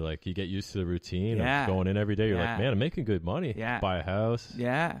job and you get used to the routine of going in every day. You're like, man, I'm making good money. Yeah. Buy a house.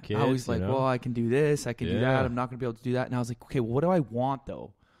 Yeah. Kids, I was like, well, I can do this. I can do that. I'm not going to be able to do that. And I was like, okay, well, what do I want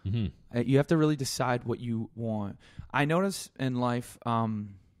though? Mm-hmm. You have to really decide what you want. I notice in life,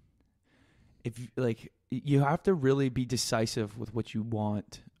 if you have to really be decisive with what you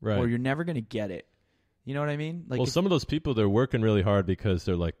want, right, or you're never going to get it. You know what I mean? Like, well, some of those people, they're working really hard because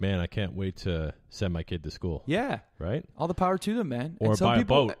they're like, man, I can't wait to send my kid to school. Yeah. Right? All the power to them, man. Or buy a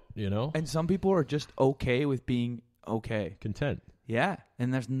boat, you know? And some people are just okay with being okay. Content. Yeah.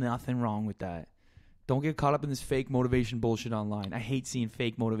 And there's nothing wrong with that. Don't get caught up in this fake motivation bullshit online. I hate seeing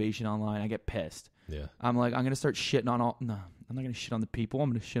fake motivation online. I get pissed. Yeah. I'm like, I'm going to start shitting on no, I'm not going to shit on the people. I'm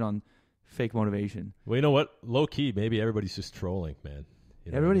going to shit on fake motivation. Well, you know what? Low key, maybe everybody's just trolling, man.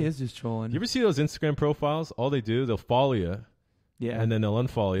 You know Everybody is just trolling. You ever see those Instagram profiles? All they do, they'll follow you. Yeah. And then they'll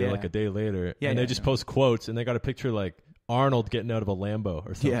unfollow you like a day later. Yeah, and they just post quotes and they got a picture like Arnold getting out of a Lambo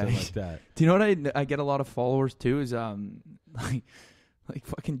or something like that. Do you know what I get a lot of followers too is like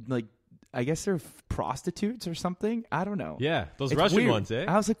fucking like I guess they're prostitutes or something. I don't know. Yeah, those It's Russian weird. ones, eh?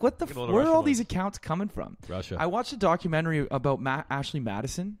 I was like, what the where are all these accounts coming from? Russia. I watched a documentary about Ashley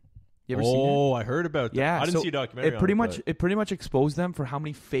Madison. You ever seen it? Oh, I heard about that. Yeah, I didn't see a documentary. It pretty much exposed them for how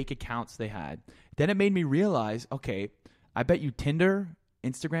many fake accounts they had. Then it made me realize, okay, I bet you Tinder,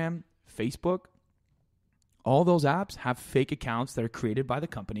 Instagram, Facebook, all those apps have fake accounts that are created by the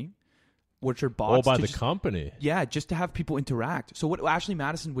company, which are bots. Oh, by the company. Yeah, just to have people interact. So what Ashley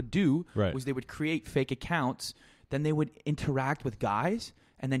Madison would do Right. was they would create fake accounts, then they would interact with guys,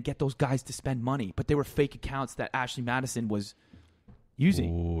 and then get those guys to spend money. But they were fake accounts that Ashley Madison was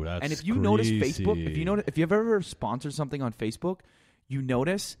using. Ooh, that's and if you greasy. notice Facebook, if you've ever sponsored something on Facebook, you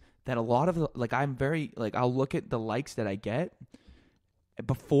notice that a lot of I'll look at the likes that I get.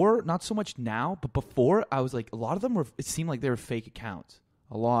 Before, not so much now, but before I was like, a lot of them it seemed like they were fake accounts.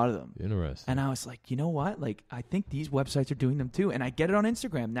 A lot of them. Interesting. And I was like, you know what? Like, I think these websites are doing them too. And I get it on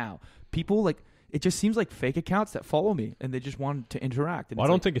Instagram now. People it just seems like fake accounts that follow me and they just want to interact. And I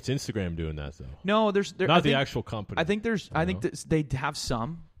don't think it's Instagram doing that though. No, there's not the actual company. I think they have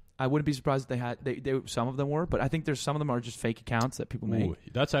some. I wouldn't be surprised if they some of them were, but I think there's some of them are just fake accounts that people make. Ooh,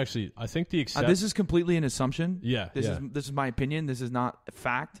 that's actually, I think the this is completely an assumption. Yeah, this is my opinion. This is not a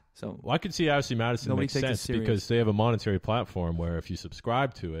fact. So I could see Ashley Madison makes sense because they have a monetary platform where if you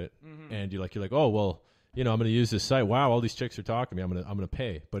subscribe to it and you're like, oh well, you know, I'm going to use this site. Wow, all these chicks are talking to me. I'm going to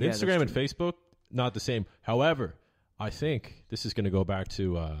pay. But Instagram and Facebook, not the same. However, I think this is going to go back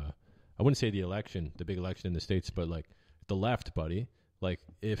to I wouldn't say the big election in the States, but like the left, buddy. Like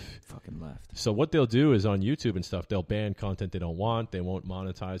if fucking left. So what they'll do is on YouTube and stuff, they'll ban content they don't want. They won't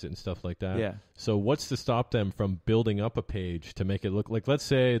monetize it and stuff like that. Yeah. So what's to stop them from building up a page to make it look like, let's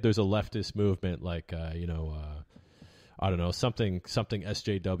say there's a leftist movement like, I don't know, something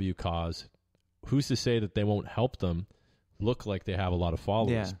SJW cause. Who's to say that they won't help them look like they have a lot of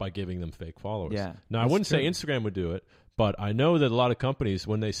followers by giving them fake followers? Yeah. Now, I wouldn't say Instagram would do it, but I know that a lot of companies,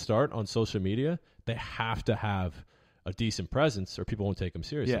 when they start on social media, they have to have a decent presence or people won't take them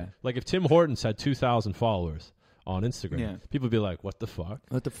seriously. Yeah. Like if Tim Hortons had 2,000 followers on Instagram, people would be like, what the fuck?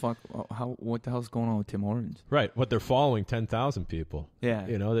 What the fuck? What the hell's going on with Tim Hortons? Right. But they're following 10,000 people. Yeah.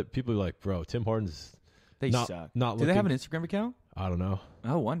 You know, that people are like, bro, Tim Hortons. They suck. Do they have an Instagram account? I don't know.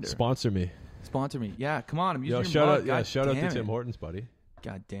 I wonder. Sponsor me. Sponsor me. Yeah, come on. I'm using your shout mug. out, yeah, shout out to Tim Hortons, buddy.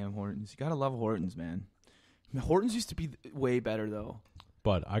 God damn Hortons. You gotta love Hortons, man. Hortons used to be way better though.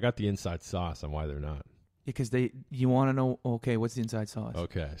 But I got the inside sauce on why they're not. Because you want to know, okay, what's the inside sauce?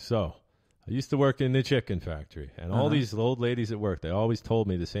 Okay, so I used to work in the chicken factory, and all these old ladies at work, they always told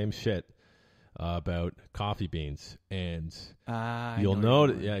me the same shit about coffee beans. And you'll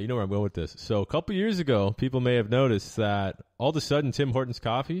notice, you know where I'm going with this. So a couple years ago, people may have noticed that all of a sudden Tim Hortons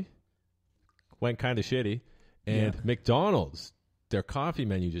coffee went kind of shitty, and McDonald's, their coffee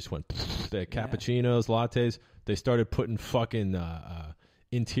menu just went, they had cappuccinos, lattes. They started putting fucking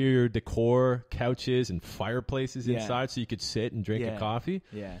interior decor, couches, and fireplaces inside so you could sit and drink a coffee.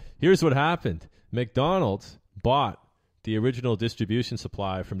 Yeah. Here's what happened. McDonald's bought the original distribution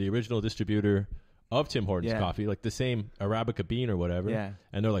supply from the original distributor of Tim Hortons coffee, like the same Arabica bean or whatever. Yeah.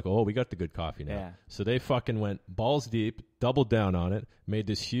 And they're like, oh, we got the good coffee now. Yeah. So they fucking went balls deep, doubled down on it, made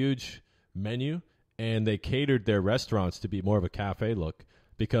this huge menu, and they catered their restaurants to be more of a cafe look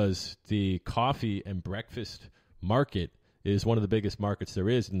because the coffee and breakfast market is one of the biggest markets there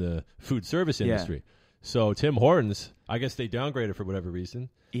is in the food service industry. So Tim Hortons, I guess they downgraded for whatever reason.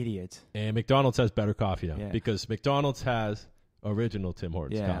 Idiots. And McDonald's has better coffee now because McDonald's has original Tim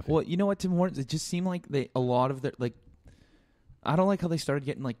Hortons coffee. Well, you know what, Tim Hortons, it just seemed like a lot of their, like, I don't like how they started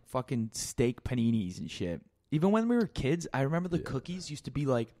getting, like, fucking steak paninis and shit. Even when we were kids, I remember the cookies used to be,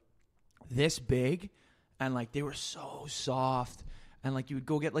 like, this big, and, like, they were so soft. And, like, you would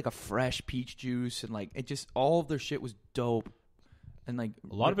go get, like, a fresh peach juice, and, like, it just, all of their shit was dope. And, like,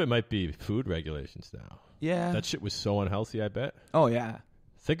 a lot of it might be food regulations now. Yeah. That shit was so unhealthy, I bet. Oh, yeah.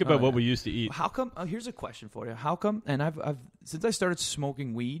 Think about what we used to eat. How come, here's a question for you. How come, and I've since I started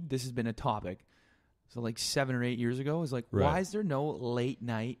smoking weed, this has been a topic. So, like, 7 or 8 years ago, is like, why is there no late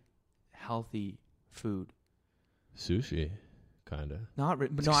night healthy food? Sushi. Kind of. Not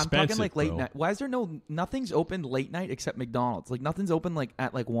but no, I'm talking like late night. Why is there nothing's open late night except McDonald's? Like nothing's open like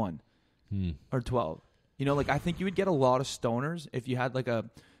at like 1 or 12. You know, like I think you would get a lot of stoners if you had like a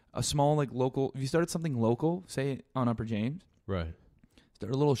small like local. If you started something local, say on Upper James, right?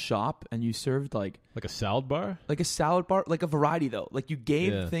 Start a little shop and you served like a salad bar, like a variety though. Like you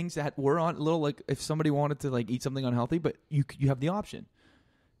gave things that were on a little like if somebody wanted to like eat something unhealthy, but you have the option.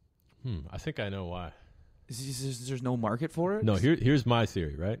 I think I know why. There's no market for it? No, here's my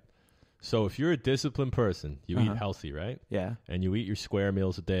theory, right? So if you're a disciplined person, you eat healthy, right? Yeah. And you eat your square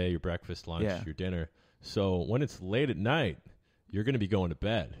meals a day, your breakfast, lunch, your dinner. So when it's late at night, you're going to be going to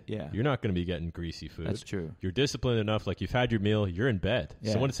bed. Yeah. You're not going to be getting greasy food. That's true. You're disciplined enough, like you've had your meal, you're in bed.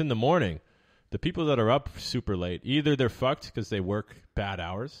 Yeah. So when it's in the morning, the people that are up super late, either they're fucked because they work bad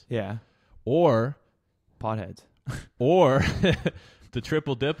hours. Yeah. Or potheads. Or the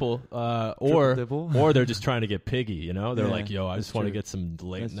triple dipple, or they're just trying to get piggy, you know? They're like, yo, I just want to get some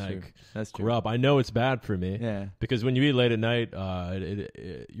late night grub. I know it's bad for me. Yeah. Because when you eat late at night,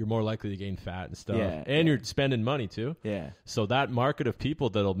 you're more likely to gain fat and stuff. Yeah, and you're spending money too. Yeah. So that market of people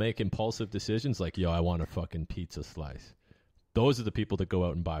that'll make impulsive decisions like, yo, I want a fucking pizza slice. Those are the people that go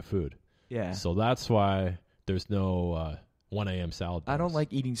out and buy food. Yeah. So that's why there's no 1 a.m. salad bars. I don't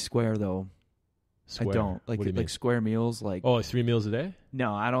like eating square though. Square. I don't like square meals. Like 3 meals a day?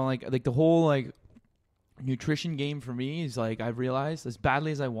 No, I don't like the whole like nutrition game for me is like I've realized as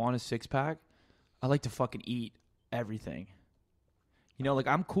badly as I want a 6-pack, I like to fucking eat everything. You know, like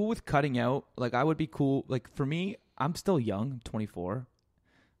I'm cool with cutting out. Like I would be cool. Like for me, I'm still young. I'm 24,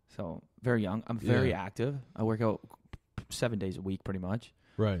 so very young. I'm very active. I work out 7 days a week, pretty much.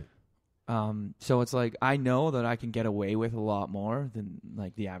 Right. So it's like I know that I can get away with a lot more than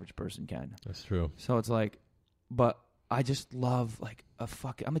like the average person can. That's true. So it's like, but I just love like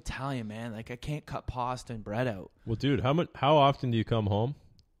I'm Italian, man. Like I can't cut pasta and bread out. Well, dude, how often do you come home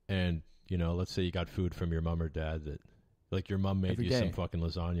and, you know, let's say you got food from your mom or dad that like your mom made you some fucking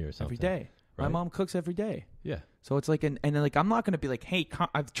lasagna or something. Every day. My right? mom cooks every day. Yeah. So it's like, and then like, I'm not going to be like, hey,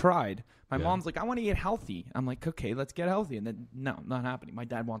 I've tried. My Yeah. mom's like, I want to eat healthy. I'm like, okay, let's get healthy. And then, no, not happening. My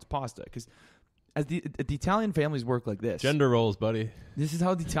dad wants pasta. Because as the Italian families work like this. Gender roles, buddy. This is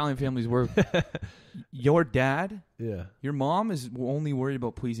how the Italian families work. Your dad, Yeah. your mom is only worried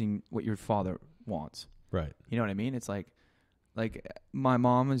about pleasing what your father wants. Right. You know what I mean? It's like my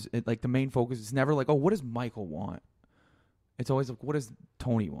mom is, like, the main focus is never like, oh, what does Michael want? It's always like, what does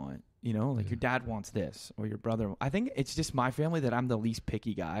Tony want? You know, like your dad wants this or your brother. I think it's just my family that I'm the least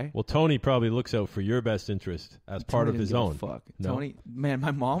picky guy. Well, Tony probably looks out for your best interest as part of his own. Fuck. No? Tony, man, my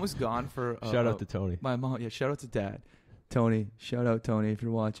mom was gone for. Shout out to Tony. My mom, yeah, shout out to Dad. Tony, shout out Tony if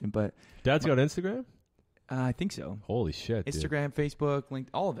you're watching. But Dad's got Instagram? I think so. Holy shit, dude. Instagram, Facebook, LinkedIn,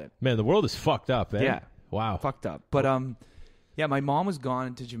 all of it. Man, the world is fucked up, eh? Yeah. Wow. Fucked up. But yeah, my mom was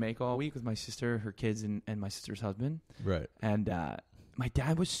gone to Jamaica all week with my sister, her kids, and my sister's husband. Right. And my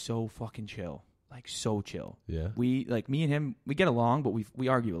dad was so fucking chill. Like, so chill. Yeah. We, like, me and him, we get along, but we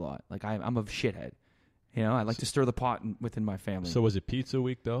argue a lot. Like, I'm a shithead. You know, I like to stir the pot within my family. So was it pizza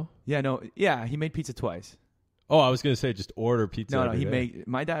week, though? Yeah, no. Yeah, he made pizza twice. Oh, I was going to say just order pizza. No, every he day. made,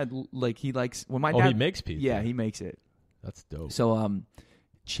 my dad, like, he likes, when my dad. Oh, he makes pizza? Yeah, he makes it. That's dope. So,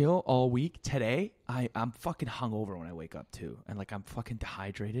 chill all week. Today, I'm fucking hungover when I wake up, too. And, like, I'm fucking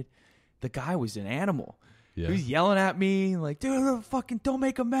dehydrated. The guy was an animal. Yeah. He was yelling at me, like, dude, fucking don't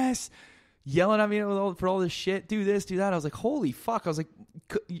make a mess. Yelling at me for all this shit. Do this, do that. I was like, holy fuck. I was like,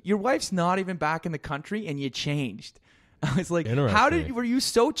 your wife's not even back in the country and you changed. I was like, were you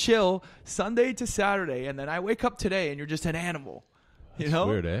so chill Sunday to Saturday? And then I wake up today and you're just an animal. You That's know?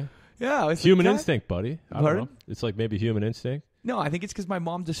 weird, eh? Yeah. It's human instinct, buddy. I Pardon? don't know. It's like maybe human instinct. No, I think it's because my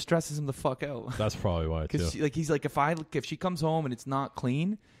mom just stresses him the fuck out. That's probably why, too. Because he's like, if she comes home and it's not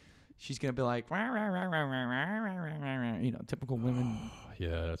clean, she's going to be like, rah, rah, rah, rah, rah, rah, rah, rah, rah. You know, typical women.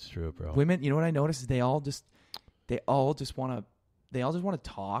 Yeah, that's true, bro. Women, you know what I noticed is they all just want to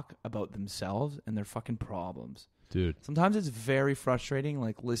talk about themselves and their fucking problems. Dude. Sometimes it's very frustrating,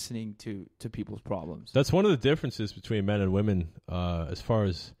 like, listening to people's problems. That's one of the differences between men and women as far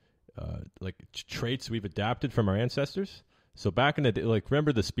as like traits we've adapted from our ancestors. So back in the day, like,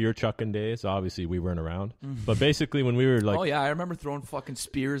 remember the spear chucking days? Obviously, we weren't around. But basically, when we were like... Oh, yeah, I remember throwing fucking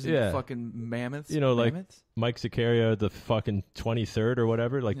spears at fucking mammoths. You know, like mammoths? Mike Zaccaria, the fucking 23rd or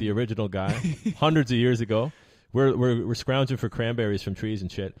whatever, like the original guy, hundreds of years ago. We're scrounging for cranberries from trees and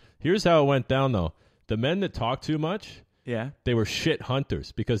shit. Here's how it went down, though. The men that talk too much, they were shit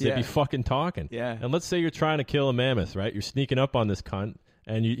hunters because they'd be fucking talking. Yeah. And let's say you're trying to kill a mammoth, right? You're sneaking up on this cunt.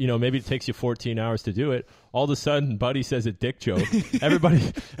 And you know, maybe it takes you 14 hours to do it. All of a sudden, Buddy says a dick joke.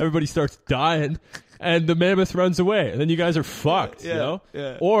 Everybody starts dying, and the mammoth runs away. And then you guys are fucked, you know?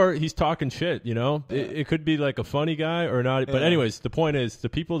 Yeah. Or he's talking shit, you know? Yeah. It could be like a funny guy or not. But anyways, the point is, the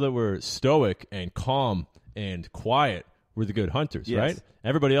people that were stoic and calm and quiet were the good hunters, right?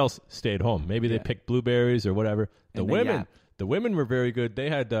 Everybody else stayed home. Maybe they picked blueberries or whatever. The women were very good. They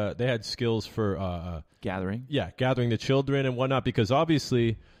had skills for gathering. Yeah, gathering the children and whatnot, because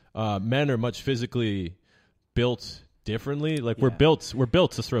obviously men are much physically built differently. Like we're built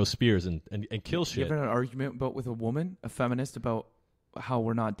to throw spears and kill shit. You ever had an argument with a woman, a feminist, about how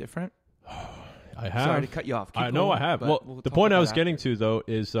we're not different? I have. Sorry to cut you off. I know I have. Well, the point I was getting to, though,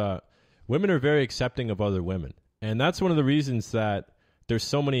 is women are very accepting of other women. And that's one of the reasons that there's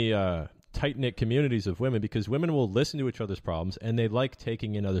so many tight-knit communities of women, because women will listen to each other's problems and they like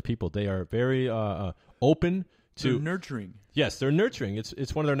taking in other people. They are very open to... They're nurturing. Yes, they're nurturing.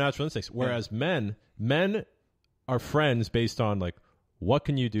 It's one of their natural instincts. Whereas men are friends based on, like, what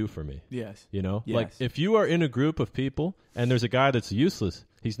can you do for me? Yes. You know? Yes. Like, if you are in a group of people and there's a guy that's useless,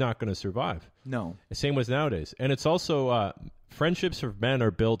 he's not going to survive. No. Same as nowadays. And it's also... friendships for men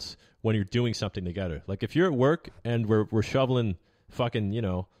are built when you're doing something together. Like, if you're at work and we're shoveling fucking, you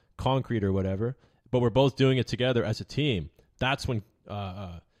know, concrete or whatever, but we're both doing it together as a team, that's when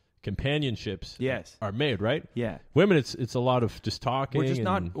companionships are made, right? Yeah. Women, it's a lot of just talking.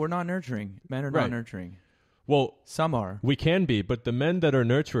 We're not nurturing. Men are not nurturing. Well, some are. We can be, but the men that are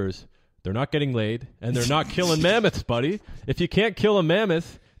nurturers, they're not getting laid and they're not killing mammoths, buddy. If you can't kill a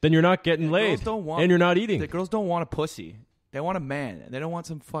mammoth, then you're not getting laid and you're not eating. The girls don't want a pussy. They want a man. They don't want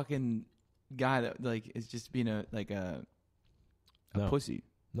some fucking guy that, like, is just being a pussy.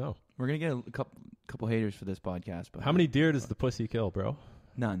 No. We're gonna get a couple haters for this podcast. But how many deer does the pussy kill, bro?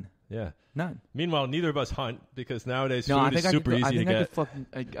 None. Yeah. None. Meanwhile, neither of us hunt because nowadays food is super easy to get.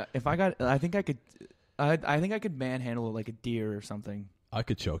 I think I could manhandle like a deer or something. I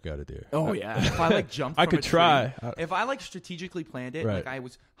could choke out a deer. Oh yeah. If I like jumped I from could a try. Tree, if I like strategically planned it, like I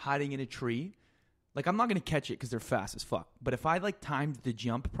was hiding in a tree, like I'm not gonna catch it because they're fast as fuck. But if I like timed the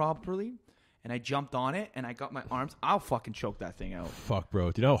jump properly and I jumped on it and I got my arms, I'll fucking choke that thing out. Fuck,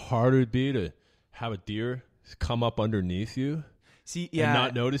 bro. Do you know how hard it would be to have a deer come up underneath you? See, yeah. And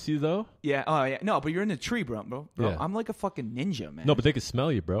not notice you, though? Yeah. Oh, yeah. No, but you're in the tree, bro. Yeah. I'm like a fucking ninja, man. No, but they can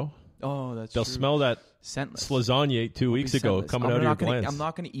smell you, bro. Oh, that's They'll true. smell that Scentless. lasagna you ate 2 weeks ago Scentless. coming out of your glands. I'm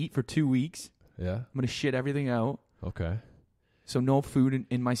not going to eat for 2 weeks. Yeah. I'm going to shit everything out. Okay. So no food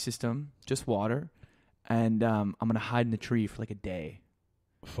in my system, just water. And I'm going to hide in the tree for like a day.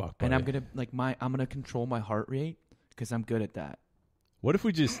 Fuck, buddy. And I'm going to I'm going to control my heart rate because I'm good at that. What if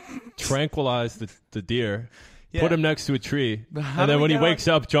we just tranquilize the deer, Yeah. put him next to a tree, How and do then we when he get wakes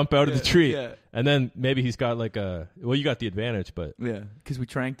up, jump out of the tree. Yeah. And then maybe he's got like you got the advantage, but Yeah, because we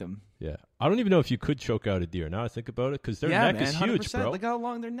tranked him. yeah. I don't even know if you could choke out a deer. Now I think about it, because their neck is huge, 100%. bro. Look how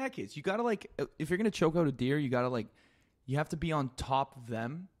long their neck is. You got to like, if you're going to choke out a deer, you got to like, you have to be on top of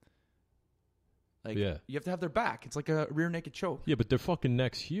them. Like, Yeah. you have to have their back. It's like a rear naked choke. Yeah, but their fucking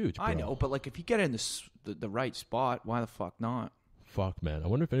neck's huge, bro. I know, but like if you get it in the right spot, why the fuck not? Fuck, man. I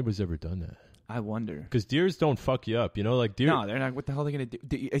wonder if anybody's ever done that. I wonder. Because deers don't fuck you up. You know, like deer. No, they're not. What the hell are they going to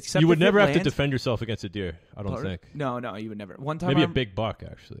do? Except You would if it never have to lands- defend yourself against a deer, I don't think. No, you would never. One time, Maybe a big buck,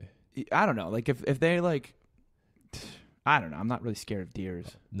 actually. I don't know. Like if they like, I don't know. I'm not really scared of deers.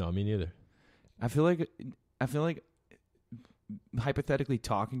 No, me neither. I feel like hypothetically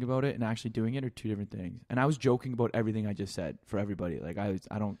talking about it and actually doing it are two different things. And I was joking about everything I just said for everybody. Like I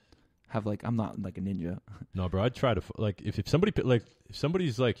don't have like, I'm not like a ninja. No, bro, I'd try to, like, if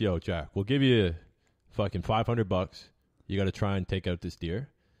somebody's like, yo, Jack, we'll give you fucking $500. You got to try and take out this deer.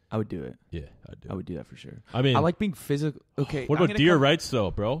 I would do it. Yeah, I'd do it. I would do that for sure. I mean, I like being physical. Okay. what I'm about gonna deer come- rights, though,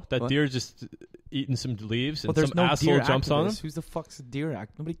 bro? That What? deer just eating some leaves Well, and there's some no asshole deer jumps on him? activists. Who's the fuck's a deer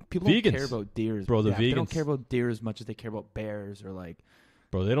act? People Vegans. don't care about deers. Bro, the They don't vegans. care about deer as much as they care about bears or like.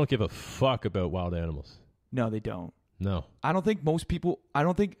 Bro, they don't give a fuck about wild animals. No, they don't. No. I don't think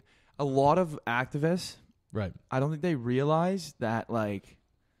a lot of activists, Right. I don't think they realize that like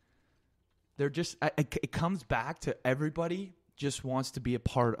they're just it comes back to everybody just wants to be a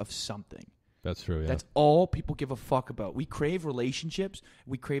part of something. That's true, yeah. That's all people give a fuck about. We crave relationships,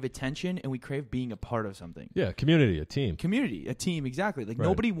 we crave attention, and we crave being a part of something. Yeah, community, a team. Community, a team, exactly. Like Right.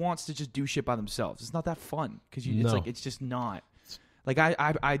 nobody wants to just do shit by themselves. It's not that fun because No. it's like it's just not. Like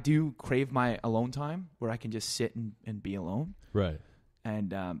I do crave my alone time where I can just sit and be alone. Right.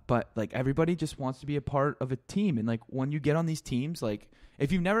 And but like everybody just wants to be a part of a team, and like when you get on these teams, like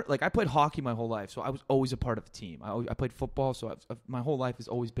if you've never, like I played hockey my whole life, so I was always a part of a team. I played football, so my whole life has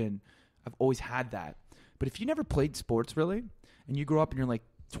always been, I've always had that. But if you never played sports really, and you grow up and you're like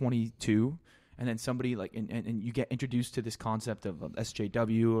 22, and then somebody like and you get introduced to this concept of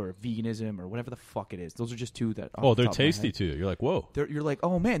SJW or veganism or whatever the fuck it is, those are just two that. Oh, they're tasty too. You're like, whoa. You're like,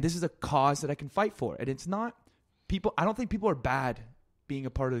 oh man, this is a cause that I can fight for, and it's not people. I don't think people are bad being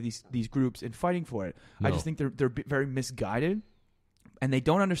a part of these groups and fighting for it. No. I just think they're very misguided, and they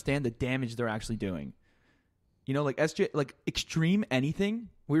don't understand the damage they're actually doing. You know, like extreme anything.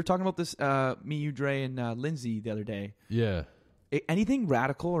 We were talking about this, me, you, Dre, and Lindsay the other day. Yeah. Anything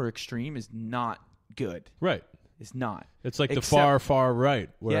radical or extreme is not good. Right. It's not. It's like Except- the far right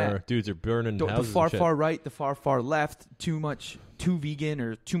where Yeah. dudes are burning The houses far and shit. far right, the far left, too vegan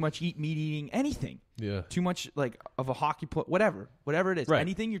or too much meat eating, anything. Yeah. Too much like of a hockey play, whatever it is. Right.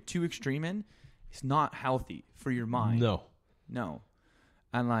 Anything you're too extreme in, it's not healthy for your mind. No.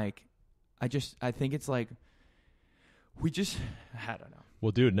 And like, I think it's like, I don't know.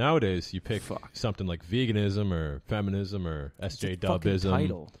 Well, dude, nowadays you pick something like veganism or feminism or SJWism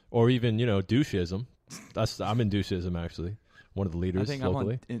title. or even, doucheism. I'm in doucheism, actually. One of the leaders I think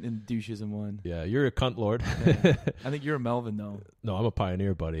locally. I'm in doucheism one. Yeah, you're a cunt lord. Yeah. I think you're a Melvin though. No, I'm a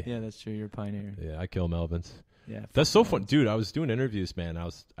pioneer, buddy. Yeah, that's true. You're a pioneer. Yeah, I kill Melvins. Yeah, That's so fun. Dude, I was doing interviews, man. I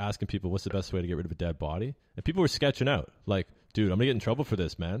was asking people what's the best way to get rid of a dead body. And people were sketching out. Like, dude, I'm going to get in trouble for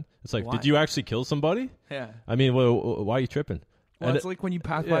this, man. It's like, Why? did you actually kill somebody? Yeah. I mean, why are you tripping? Well, And it's like when you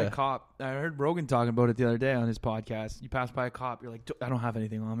pass by a cop. I heard Rogan talking about it the other day on his podcast. You pass by a cop, you're like, I don't have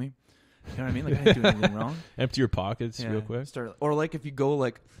anything on me. You know what I mean? Like, I didn't do anything wrong. Empty your pockets real quick. Or like if you go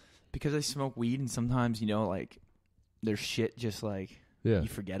like, because I smoke weed and sometimes, like there's shit just like, Yeah. you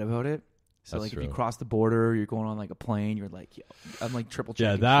forget about it. So That's like true. if you cross the border, you're going on like a plane, you're like, yo, I'm like triple checking.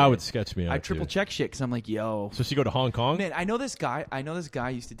 Yeah, that shit. would sketch me out. I triple check shit because I'm like, yo. So she go to Hong Kong? Man, I know this guy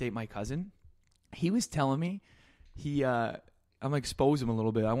used to date my cousin. He was telling me, I'm gonna expose him a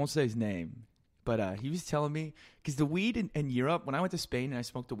little bit. I won't say his name, but he was telling me because the weed in Europe. When I went to Spain and I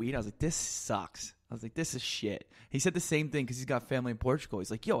smoked the weed, I was like, this sucks. I was like, this is shit. He said the same thing because he's got family in Portugal.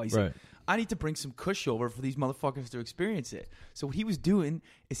 He's like, yo, like, I need to bring some kush over for these motherfuckers to experience it. So what he was doing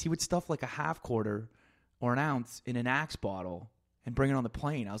is he would stuff like a half quarter or an ounce in an Axe bottle and bring it on the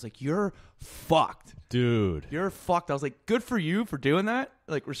plane. I was like, you're fucked. Dude. You're fucked. I was like, good for you for doing that.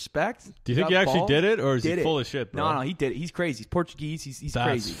 Like, respect. Do you think he actually did it, or is he full of shit, bro? No, he did it. He's crazy. He's Portuguese. He's That's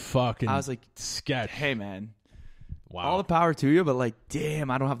crazy. Fucking I was like, sketch. hey, man. Wow. All the power to you, but like, damn,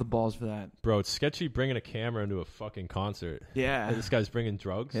 I don't have the balls for that. Bro, it's sketchy bringing a camera into a fucking concert. Yeah. Hey, this guy's bringing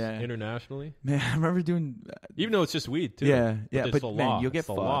drugs internationally. Man, I remember doing... Even though it's just weed, too. Yeah, but but the man, law. you'll get it's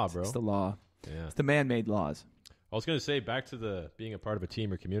the fucked. law, bro. It's the law. Yeah. It's the man-made laws. I was going to say, back to the being a part of a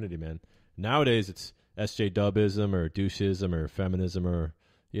team or community, man. Nowadays, it's SJWism or doucheism or feminism or,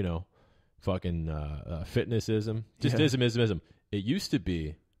 you know, fucking fitnessism. Just ism. It used to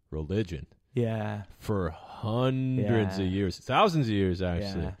be religion. Yeah. For hundreds of years. Thousands of years,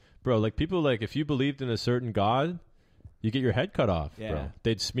 actually. Yeah. Bro, like, people, like, if you believed in a certain god, you get your head cut off, bro.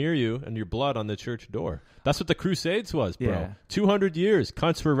 They'd smear you and your blood on the church door. That's what the Crusades was, bro. Yeah. 200 years.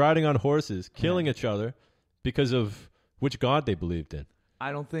 Cunts were riding on horses, killing each other because of which god they believed in.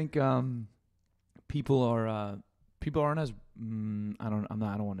 I don't think people aren't as I don't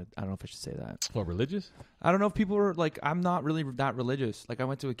know if I should say that. What, religious? I don't know if people are like, I'm not really that religious. Like, I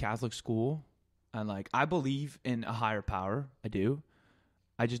went to a Catholic school, and like, I believe in a higher power. I do.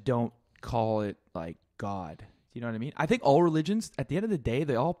 I just don't call it like God. Do you know what I mean? I think all religions, at the end of the day,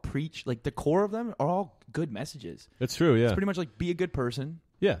 they all preach, like, the core of them are all good messages. It's true, yeah. It's pretty much like, be a good person.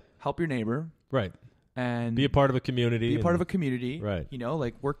 Yeah. Help your neighbor. Right. And be a part of a community. Be a part of a community. Right. You know,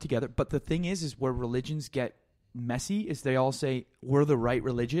 like, work together. But the thing is where religions get messy is they all say we're the right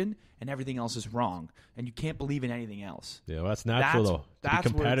religion and everything else is wrong, and you can't believe in anything else. Yeah, well, that's natural though. To be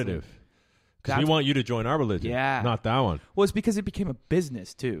competitive, because we want you to join our religion, not that one. Well, it's because it became a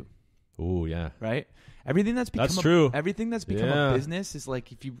business too. Oh yeah, right. Everything that's become true. Everything that's become a business is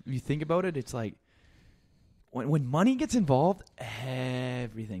like, if you think about it, it's like when money gets involved,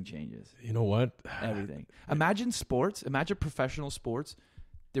 everything changes. You know what? Everything. Imagine sports. Imagine professional sports.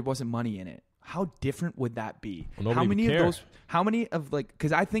 There wasn't money in it. How different would that be? Well, how many of like,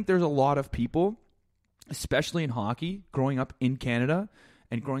 because I think there's a lot of people, especially in hockey, growing up in Canada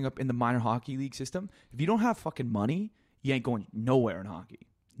and growing up in the minor hockey league system. If you don't have fucking money, you ain't going nowhere in hockey.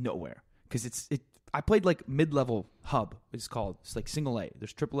 Nowhere. Because I played like mid-level hub, it's called. It's like single A.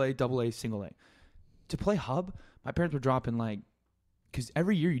 There's AAA, AA, single A. To play hub, my parents were dropping like, because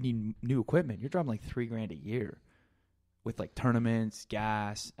every year you need new equipment. You're dropping like $3,000 a year. With like tournaments,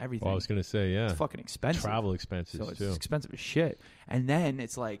 gas, everything. Well, I was gonna say, yeah, it's fucking expensive. Travel expenses so it's too. expensive as shit. And then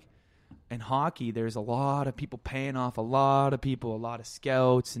it's like, in hockey, there's a lot of people paying off a lot of people, a lot of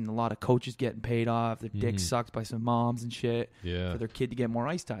scouts, and a lot of coaches getting paid off. Their dick sucked by some moms and shit for their kid to get more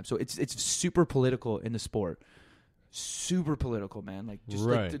ice time. So it's super political in the sport. Super political, man. Like, just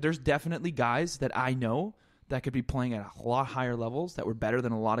like, there's definitely guys that I know that could be playing at a lot higher levels that were better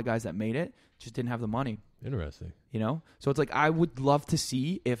than a lot of guys that made it, just didn't have the money. Interesting. You know? So it's like, I would love to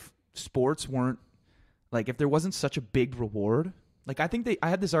see if sports weren't, like, if there wasn't such a big reward. Like, I think I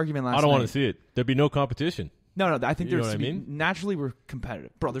had this argument last night. I don't want to see it. There'd be no competition. No, I think there's, naturally we're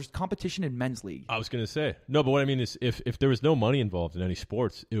competitive. Bro, there's competition in men's league. I was going to say. No, but what I mean is if there was no money involved in any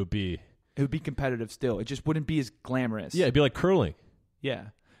sports, it would be competitive still. It just wouldn't be as glamorous. Yeah, it'd be like curling. Yeah.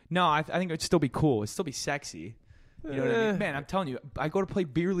 No, I think it'd still be cool. It'd still be sexy. You know what I mean? Man, I'm telling you, I go to play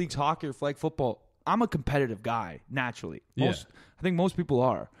beer leagues, hockey, or flag football. I'm a competitive guy, naturally. I think most people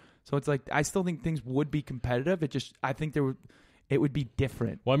are. So it's like, I still think things would be competitive. I think it would be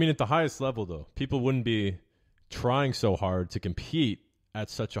different. Well, I mean, at the highest level, though, people wouldn't be trying so hard to compete at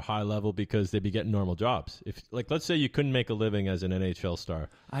such a high level because they'd be getting normal jobs. If, like, let's say you couldn't make a living as an NHL star.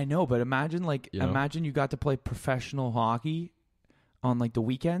 I know, but imagine you got to play professional hockey on like the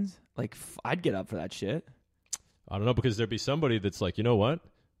weekends. Like, I'd get up for that shit. I don't know, because there'd be somebody that's like, you know what?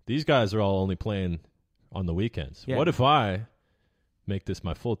 These guys are all only playing on the weekends. Yeah. What if I make this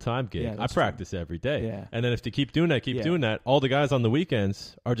my full-time gig? I practice every day. Yeah. And then if they keep doing that, all the guys on the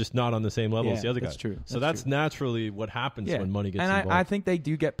weekends are just not on the same level as the other guys. True. So that's naturally what happens when money gets involved. And I think they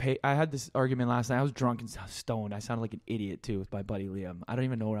do get paid. I had this argument last night. I was drunk and stoned. I sounded like an idiot, too, with my buddy Liam. I don't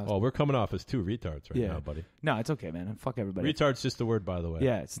even know where I was. Oh, we're coming off as two retards now, buddy. No, it's okay, man. Fuck everybody. Retard's just the word, by the way.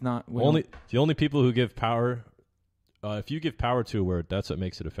 Yeah, it's not. The only people who give power... if you give power to a word, that's what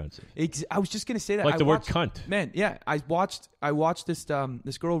makes it offensive. I was just gonna say that. Like the word cunt. Man, yeah. I watched this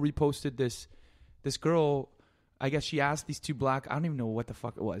this girl reposted this girl, I guess she asked these two black, I don't even know what the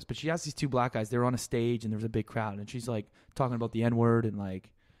fuck it was, but she asked these two black guys, they were on a stage and there was a big crowd, and she's like talking about the N-word, and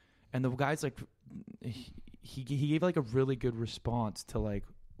the guy's like, he gave like a really good response to like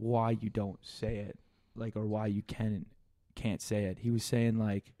why you don't say it, like, or why you can't say it. He was saying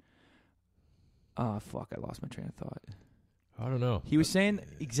like, fuck, I lost my train of thought. I don't know. He was saying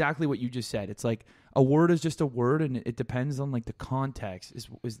exactly what you just said. It's like a word is just a word, and it depends on like the context is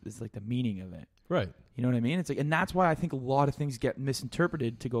like the meaning of it. Right. You know what I mean? It's like, and that's why I think a lot of things get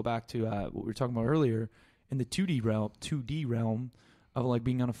misinterpreted. To go back to what we were talking about earlier in the 2D realm of like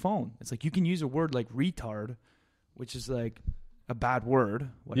being on a phone. It's like you can use a word like retard, which is like a bad word,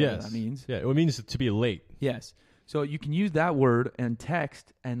 whatever that means. Yeah, it means to be late. Yes. So you can use that word and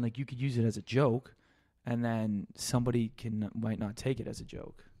text, and like you could use it as a joke, and then somebody might not take it as a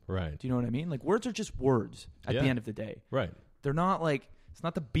joke. Right. Do you know what I mean? Like words are just words at the end of the day. Right. They're not like, it's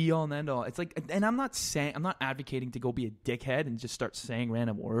not the be all and end all. It's like, and I'm not advocating to go be a dickhead and just start saying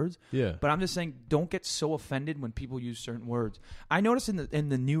random words. Yeah. But I'm just saying, don't get so offended when people use certain words. I notice in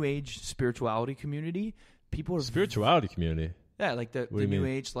the new age spirituality community, people are community. Yeah, like the new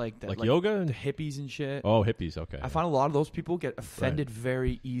age, like yoga and the hippies and shit. Oh, hippies. Okay. I find a lot of those people get offended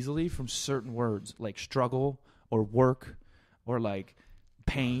very easily from certain words, like struggle or work or like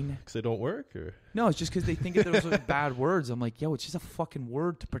pain. Because they don't work, or no, it's just because they think those are bad words. I'm like, yo, it's just a fucking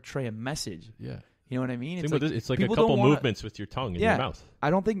word to portray a message. Yeah. You know what I mean? It's like a couple movements with your tongue in your mouth. I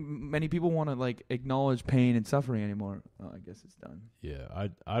don't think many people want to like acknowledge pain and suffering anymore. Oh, I guess it's done. Yeah,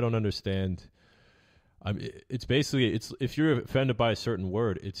 I don't understand. It's basically if you're offended by a certain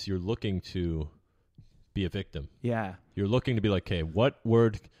word, it's you're looking to be a victim. Yeah. You're looking to be like, okay, what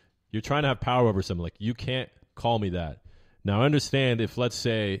word? You're trying to have power over something. Like, you can't call me that. Now, I understand if, let's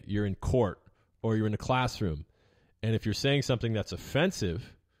say, you're in court or you're in a classroom, and if you're saying something that's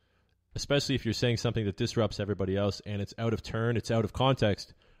offensive, especially if you're saying something that disrupts everybody else and it's out of turn, it's out of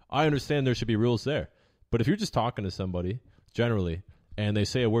context, I understand there should be rules there. But if you're just talking to somebody, generally, and they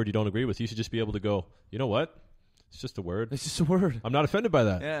say a word you don't agree with, you should just be able to go, you know what? It's just a word. It's just a word. I'm not offended by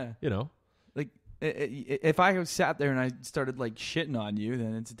that. Yeah. You know? Like, if I sat there and I started, like, shitting on you,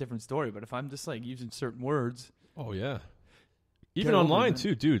 then it's a different story. But if I'm just, like, using certain words. Oh, yeah. Even online,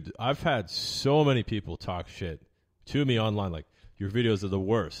 too. Dude, I've had so many people talk shit to me online. Like, your videos are the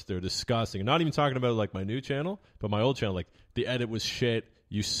worst. They're disgusting. I'm not even talking about, like, my new channel, but my old channel. Like, the edit was shit.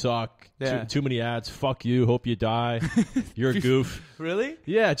 You suck. Yeah. Too many ads. Fuck you. Hope you die. You're a goof. Really?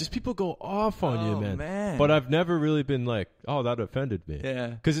 Yeah, just people go off on you, man. But I've never really been like, oh, that offended me. Yeah.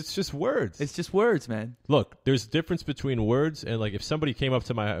 Because it's just words. It's just words, man. Look, there's a difference between words and, like, if somebody came up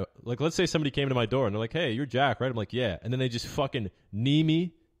to my, like, let's say somebody came to my door and they're like, hey, you're Jack, right? I'm like, yeah. And then they just fucking knee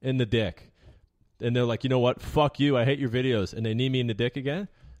me in the dick. And they're like, you know what? Fuck you. I hate your videos. And they knee me in the dick again.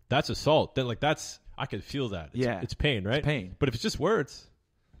 That's assault. Then, like, I could feel that. It's pain, right? It's pain. But if it's just words.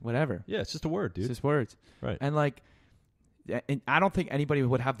 Whatever. Yeah, it's just a word, dude. It's just words. Right. And, like, and I don't think anybody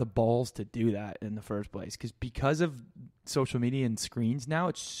would have the balls to do that in the first place. Because of social media and screens now,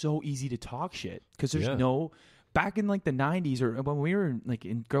 it's so easy to talk shit. Because there's back in, like, the 90s or when we were, like,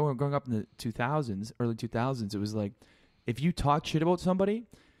 growing up in the 2000s, early 2000s, it was like, if you talk shit about somebody,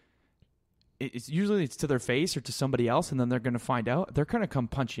 it's usually to their face or to somebody else, and then they're going to find out. They're going to come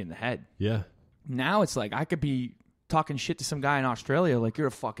punch you in the head. Yeah. Now it's like, I could be talking shit to some guy in Australia, like, you're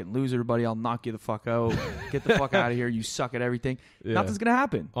a fucking loser, buddy. I'll knock you the fuck out. Get the fuck out of here. You suck at everything. Yeah. Nothing's gonna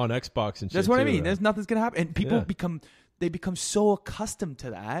happen on Xbox and shit. That's what I mean. Right? There's nothing's gonna happen, and people become so accustomed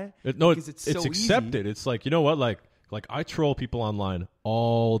to that. It's so accepted. Easy. It's like, you know what? Like I troll people online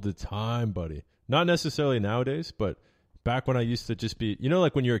all the time, buddy. Not necessarily nowadays, but back when I used to just be, you know,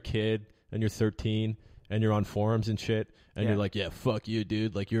 like when you're a kid and you're 13 and you're on forums and shit. And you're like, yeah, fuck you,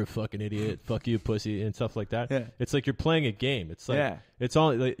 dude. Like, you're a fucking idiot. Fuck you, pussy, and stuff like that. Yeah. It's like you're playing a game. It's like, it's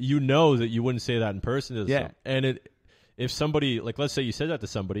all, like, you know that you wouldn't say that in person. And if somebody, like, let's say you said that to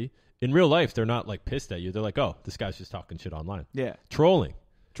somebody, in real life, they're not, like, pissed at you. They're like, oh, this guy's just talking shit online. Yeah. Trolling.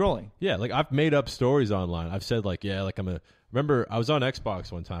 Yeah, like, I've made up stories online. I've said, like, yeah, like, remember, I was on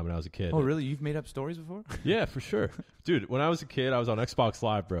Xbox one time when I was a kid. Oh, really? You've made up stories before? Yeah, for sure. Dude, when I was a kid, I was on Xbox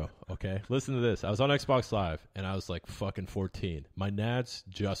Live, bro. Okay? Listen to this. I was on Xbox Live, and I was like fucking 14. My nads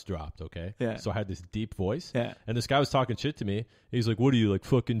just dropped, okay? Yeah. So I had this deep voice. Yeah. And this guy was talking shit to me. He's like, what are you, like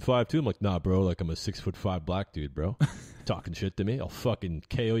fucking 5'2"? I'm like, nah, bro. Like, I'm a 6'5" black dude, bro. Talking shit to me. I'll fucking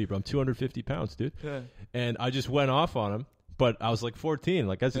KO you, bro. I'm 250 pounds, dude. Yeah. And I just went off on him, but I was like 14,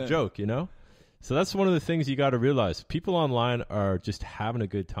 like, as a joke, you know? So that's one of the things you got to realize. People online are just having a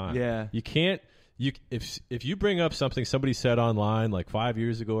good time. Yeah. You can't, if you bring up something somebody said online like 5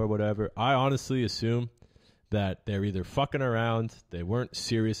 years ago or whatever, I honestly assume that they're either fucking around, they weren't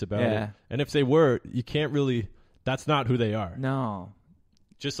serious about it. And if they were, you can't really, that's not who they are. No.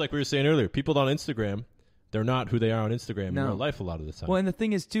 Just like we were saying earlier, people on Instagram, they're not who they are on Instagram in real life a lot of the time. Well, and the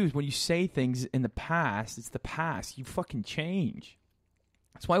thing is, too, is when you say things in the past, it's the past. You fucking change.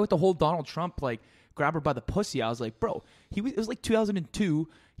 That's why with the whole Donald Trump, like, grab her by the pussy, I was like, bro, it was like 2002.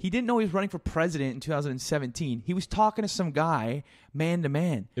 He didn't know he was running for president in 2017. He was talking to some guy man to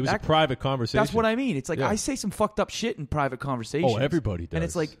man. It was a private conversation. That's what I mean. It's like I say some fucked up shit in private conversations. Oh, everybody does. And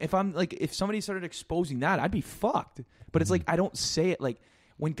it's like if somebody started exposing that, I'd be fucked. But it's like I don't say it like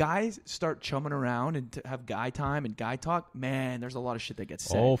when guys start chumming around and to have guy time and guy talk, man, there's a lot of shit that gets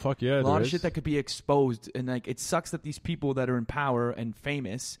said. Oh, fuck yeah. A lot of shit that could be exposed. And like it sucks that these people that are in power and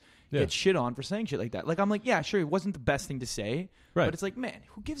famous get shit on for saying shit like that. Like I'm like, yeah, sure, it wasn't the best thing to say. Right. But it's like, man,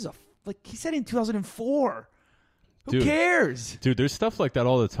 who gives a like he said in 2004. Who cares? Dude, there's stuff like that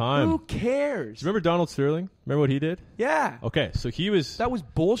all the time. Who cares? Do you remember Donald Sterling? Remember what he did? Yeah. Okay, so he was... That was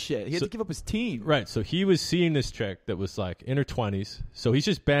bullshit. He had to give up his team. Right, so he was seeing this chick that was like in her 20s. So he's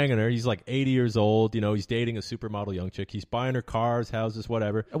just banging her. He's like 80 years old. You know, he's dating a supermodel young chick. He's buying her cars, houses,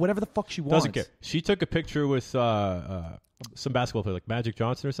 whatever. Whatever the fuck she wants. Doesn't care. She took a picture with some basketball player, like Magic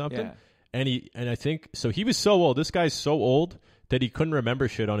Johnson or something. Yeah. And I think... So he was so old. This guy's so old that he couldn't remember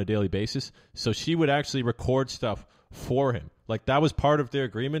shit on a daily basis. So she would actually record stuff for him. Like that was part of their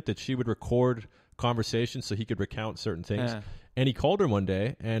agreement, that she would record conversations so he could recount certain things. And he called her one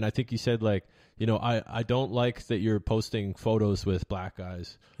day, and I think he said like, you know, I don't like that you're posting photos with black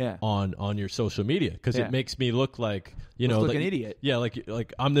guys on your social media because it makes me look like, you know, like an idiot. Yeah,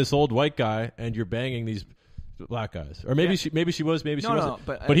 like I'm this old white guy and you're banging these black guys. Or maybe she was, maybe she wasn't.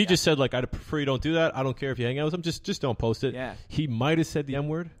 But he just said like, I'd prefer you don't do that. I don't care if you hang out with them. Just don't post it. Yeah. He might have said the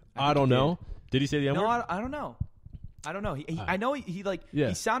M-word. I don't know. Did he say the M-word? No, I don't know. I don't know. I know he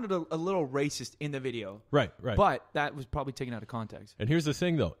sounded a little racist in the video. Right. But that was probably taken out of context. And here's the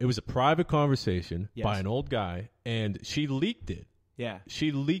thing, though. It was a private conversation by an old guy, and she leaked it. Yeah.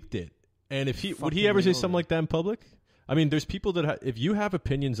 She leaked it. And would he ever say something like that in public? I mean, there's people that if you have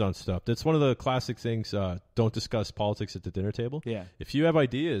opinions on stuff, that's one of the classic things, don't discuss politics at the dinner table. Yeah. If you have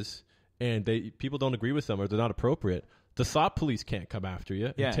ideas and people don't agree with them or they're not appropriate, the thought police can't come after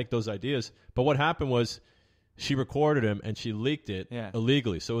you and take those ideas. But what happened was, she recorded him and she leaked it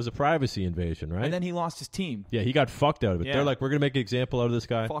illegally. So it was a privacy invasion, right? And then he lost his team. Yeah, he got fucked out of it. Yeah. They're like, we're going to make an example out of this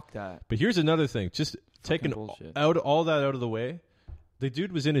guy. Fuck that. But here's another thing. Just taking all that out of the way, the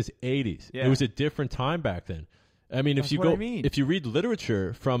dude was in his 80s. Yeah. It was a different time back then. I mean, if you read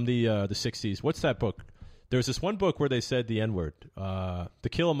literature from the 60s, what's that book? There's this one book where they said the N-word, To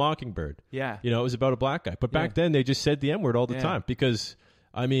Kill a Mockingbird. Yeah. You know, it was about a black guy. But back then, they just said the N-word all the time because...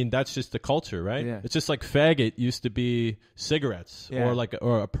 I mean, that's just the culture, right? Yeah. It's just like faggot used to be cigarettes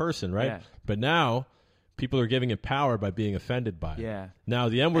or a person, right? Yeah. But now people are giving it power by being offended by it. Yeah. Now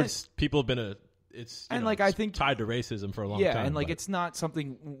the N-words, people have been I think tied to racism for a long time. Yeah, and like it's not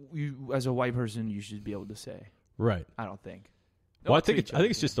something you as a white person you should be able to say. Right. I don't think. Well, I think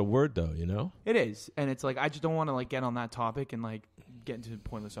it's just a word, though. You know. It is, and it's like I just don't want to like get on that topic and like get into a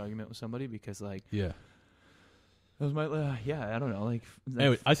pointless argument with somebody because like That was my I don't know. Like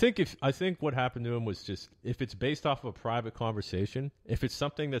anyway, I think what happened to him was just if it's based off of a private conversation, if it's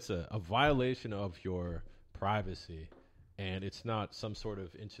something that's a violation of your privacy, and it's not some sort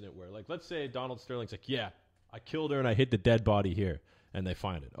of incident where, like, let's say Donald Sterling's like, yeah, I killed her and I hid the dead body here, and they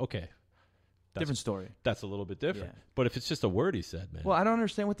find it. Okay. Different story. That's a little bit different. Yeah. But if it's just a word he said, man. Well, I don't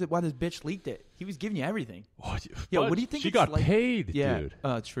understand why this bitch leaked it. He was giving you everything. What do you think? She got paid, dude.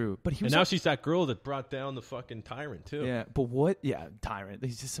 True. But he was now she's that girl that brought down the fucking tyrant, too. Yeah, but what? Yeah, tyrant.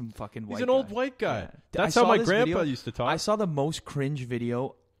 He's just some fucking white guy. He's an old white guy. Yeah. That's how my grandpa used to talk. I saw the most cringe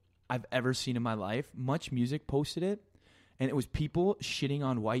video I've ever seen in my life. Much Music posted it, and it was people shitting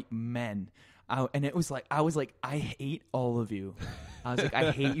on white men. And it was like, I was like, I hate all of you. I was like,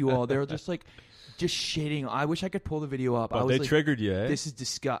 I hate you all. They were just shitting. I wish I could pull the video up. But they triggered you, eh? This is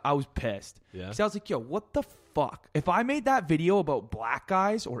disgusting. I was pissed. Yeah. Because I was like, yo, what the fuck? If I made that video about black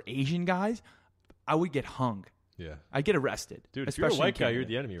guys or Asian guys, I would get hung. Yeah. I'd get arrested. Dude, if you're a white guy, you're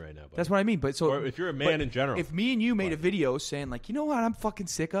the enemy right now. Buddy. That's what I mean. Or if you're a man in general. If me and you made a video saying, like, you know what I'm fucking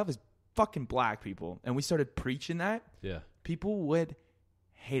sick of is fucking black people, and we started preaching that, people would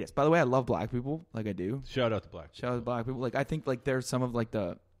hate us. By the way, I love black people, like I do. Shout out to black people. Shout out to black people. Like I think like there's some of like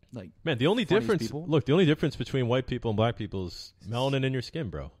the man, the only difference between white people and black people is melanin in your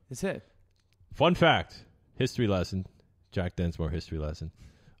skin, bro. That's it. Fun fact, history lesson, Jack Densmore history lesson.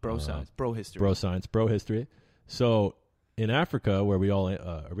 Bro science, bro history. Bro science, bro history. So in Africa, where we all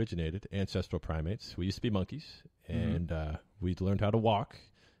originated, ancestral primates, we used to be monkeys, and we learned how to walk.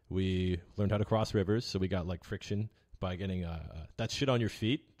 We learned how to cross rivers, so we got like friction by getting that shit on your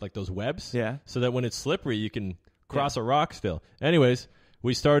feet, like those webs. Yeah. So that when it's slippery, you can cross a rock still. Anyways,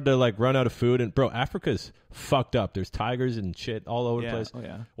 we started to like run out of food, and bro, Africa's fucked up. There's tigers and shit all over the place. Oh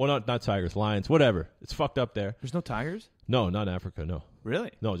yeah. Well, not tigers, lions, whatever. It's fucked up there. There's no tigers? No, not in Africa. No.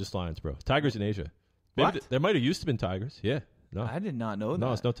 Really? No, just lions, bro. Tigers in Asia. Maybe there might have used to been tigers. Yeah. No. I did not know that.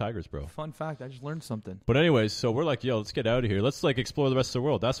 No, it's no tigers, bro. Fun fact. I just learned something. But anyways, so we're like, yo, let's get out of here. Let's like explore the rest of the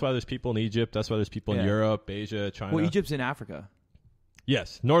world. That's why there's people in Egypt. That's why there's people in Europe, Asia, China. Well, Egypt's in Africa.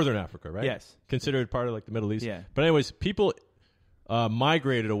 Yes, Northern Africa, right? Yes. Considered part of like the Middle East. Yeah. But anyways, people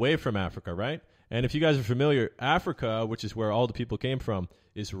migrated away from Africa, right? And if you guys are familiar, Africa, which is where all the people came from,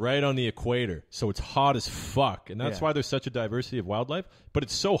 is right on the equator. So it's hot as fuck. And that's why there's such a diversity of wildlife. But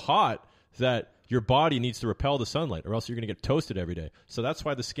it's so hot that your body needs to repel the sunlight or else you're going to get toasted every day. So that's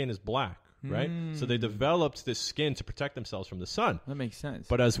why the skin is black, right? So they developed this skin to protect themselves from the sun. That makes sense.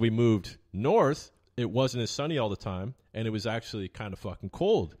 But as we moved north, it wasn't as sunny all the time, and it was actually kind of fucking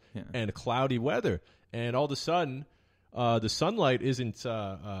cold and cloudy weather. And all of a sudden, the sunlight isn't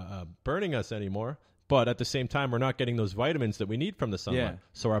burning us anymore, but at the same time, we're not getting those vitamins that we need from the sunlight. Yeah.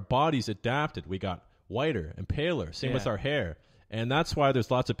 So our bodies adapted. We got whiter and paler. Same with our hair. And that's why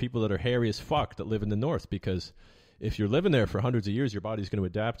there's lots of people that are hairy as fuck that live in the north, because if you're living there for hundreds of years, your body's going to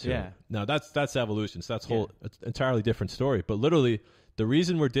adapt to it. Now, that's evolution. So that's it's an entirely different story. But literally, the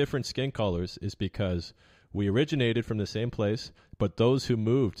reason we're different skin colors is because we originated from the same place, but those who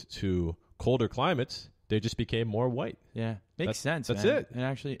moved to colder climates, they just became more white. Yeah. Makes sense, That's man. it. It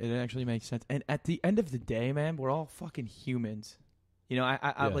actually makes sense. And at the end of the day, man, we're all fucking humans. You know,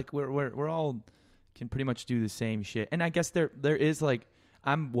 I like we're all can pretty much do the same shit. And I guess there is like,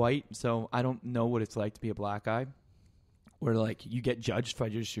 I'm white, so I don't know what it's like to be a black guy, where like you get judged by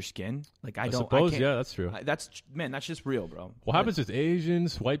just your skin. Like I suppose, yeah, that's true. That's just real, bro. What happens with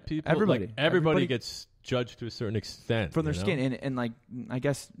Asians, white people? Everybody gets judged to a certain extent from their skin, and like I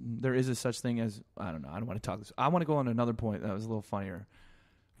guess there is a such thing as, I don't know. I don't want to talk this. I want to go on another point that was a little funnier.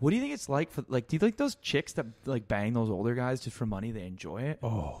 What do you think it's like for like? Do you think those chicks that like bang those older guys just for money, they enjoy it?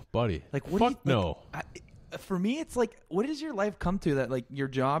 Oh, buddy, like what? Fuck no. For me, it's like, what does your life come to that? Like your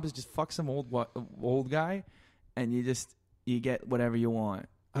job is just fuck some old guy, and you get whatever you want.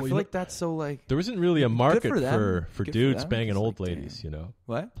 I feel like that's so like there isn't really a market for dudes banging old like, ladies. damn. You know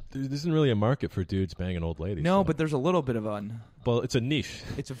what? There isn't really a market for dudes banging old ladies. No, but there's a little bit of one. Well, it's a niche.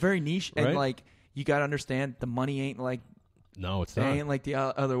 It's a very niche, and like you got to understand the money ain't like. No, it's not. Ain't like the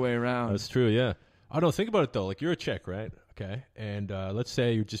other way around. That's true, yeah. I don't think about it, though. Like, you're a chick, right? Okay. And let's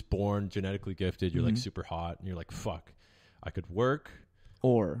say you're just born genetically gifted. You're, like, super hot. And you're like, fuck, I could work.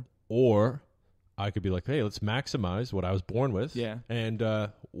 Or I could be like, hey, let's maximize what I was born with. Yeah. And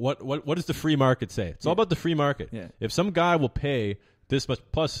what does the free market say? It's all about the free market. Yeah. If some guy will pay this much,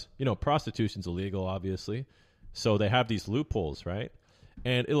 plus, you know, prostitution's illegal, obviously. So they have these loopholes, right?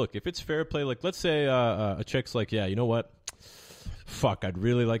 And look, if it's fair play, like, let's say a chick's like, yeah, you know what? Fuck, I'd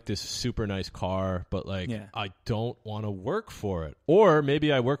really like this super nice car, but like I don't want to work for it. Or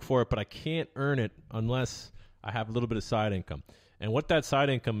maybe I work for it, but I can't earn it unless I have a little bit of side income. And what that side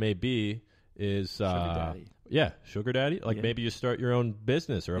income may be is sugar daddy. Yeah, sugar daddy. Like maybe you start your own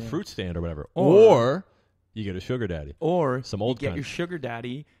business or a fruit stand or whatever. Or you get a sugar daddy. Or some old you get your sugar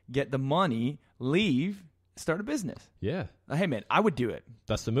daddy, get the money, leave, start a business. Yeah. Hey man, I would do it.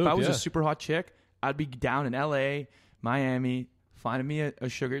 That's the move. If I was a super hot chick, I'd be down in LA, Miami, finding me a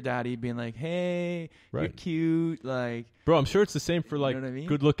sugar daddy, being like, "Hey, you're cute." Like, bro, I'm sure it's the same for like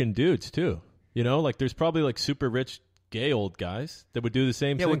good-looking dudes too. You know, like there's probably like super rich gay old guys that would do the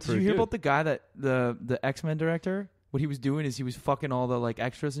same thing. Yeah, did you hear about the guy that the X-Men director? What he was doing is he was fucking all the like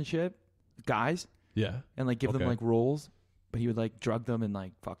extras and shit, guys. Yeah, and like give them like roles, but he would like drug them and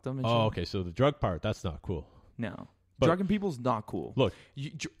like fuck them. And shit. Okay, so the drug part, that's not cool. No. But drugging people's not cool. Look,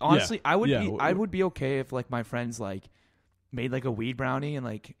 honestly, I would be okay if like my friends like made like a weed brownie and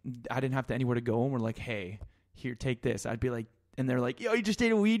like I didn't have to anywhere to go and we're like, hey, here, take this. I'd be like, and they're like, yo, you just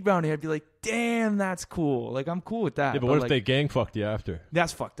ate a weed brownie. I'd be like, damn, that's cool. Like I'm cool with that. Yeah, but what if they gang fucked you after?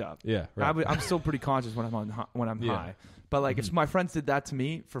 That's fucked up. Yeah, right. I'm still pretty conscious when I'm high. But like if my friends did that to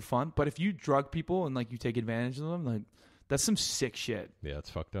me for fun, but if you drug people and like you take advantage of them, like that's some sick shit. Yeah, it's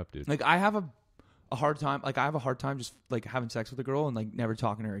fucked up, dude. Like I have a hard time. Like I have a hard time just like having sex with a girl and like never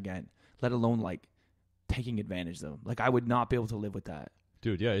talking to her again, let alone like taking advantage of them. Like I would not be able to live with that.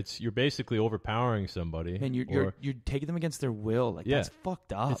 Dude, yeah, you're basically overpowering somebody. And you're taking them against their will. Like that's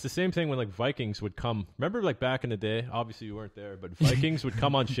fucked up. It's the same thing when like Vikings would come. Remember like back in the day, obviously you weren't there, but Vikings would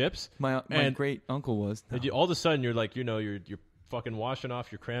come on ships. My great uncle was. No. And all of a sudden you're like, you know, you're fucking washing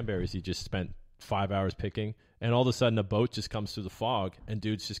off your cranberries you just spent 5 hours picking, and all of a sudden a boat just comes through the fog and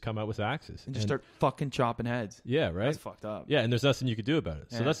dudes just come out with axes and just start fucking chopping heads. Yeah, right? That's fucked up. Yeah, and there's nothing you could do about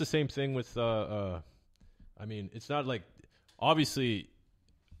it. So that's the same thing with I mean, it's not like obviously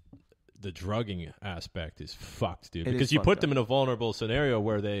the drugging aspect is fucked, dude, because you put them in a vulnerable scenario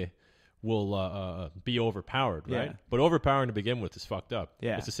where will be overpowered, right? Yeah. But overpowering to begin with is fucked up.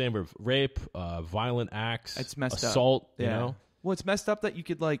 Yeah. It's the same with rape, violent acts, It's messed assault, up. you know? Well, it's messed up that you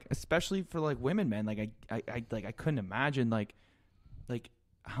could like, especially for like women, man. Like I couldn't imagine like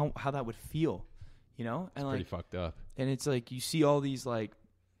how that would feel, you know? And Pretty like fucked up. And it's like you see all these like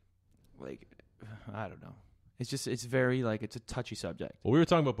I don't know. It's very like it's a touchy subject. Well, we were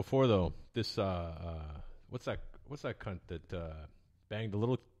talking about before though. This what's that cunt that banged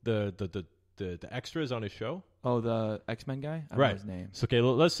the extras on his show? Oh, the X-Men guy? I don't know his name. So okay,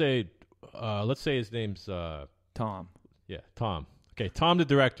 let's say his name's Tom. Yeah, Tom. Okay, Tom the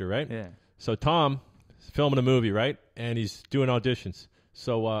director, right? Yeah. So Tom is filming a movie, right? And he's doing auditions.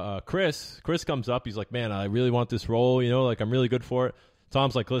 So Chris comes up. He's like, man, I really want this role. You know, like I'm really good for it.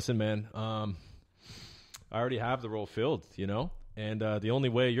 Tom's like, listen, man, I already have the role filled, you know? And the only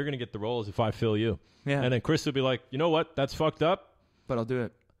way you're going to get the role is if I fill you. Yeah. And then Chris will be like, you know what? That's fucked up. But I'll do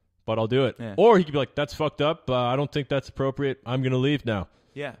it. But I'll do it. Yeah. Or he could be like, that's fucked up. I don't think that's appropriate. I'm going to leave now.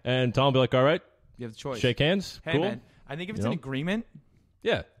 Yeah. And Tom will be like, all right. You have the choice. Shake hands. Hey, cool. man. I think if it's an agreement,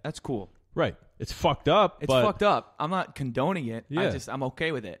 yeah, that's cool. Right. It's fucked up. It's fucked up. I'm not condoning it. Yeah. I'm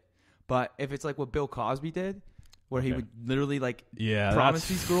okay with it. But if it's like what Bill Cosby did, where he would literally like promise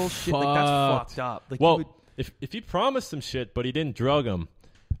these girls shit, like that's fucked up. Like, well, if he promised them shit, but he didn't drug them,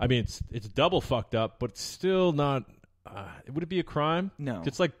 I mean, it's double fucked up, but it's still not. Would it be a crime? No.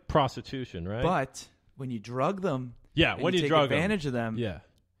 It's like prostitution, right? But when you drug them, when you take drug advantage of them,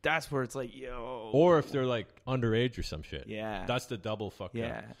 that's where it's like, yo. Or if they're like underage or some shit, that's the double fucked up.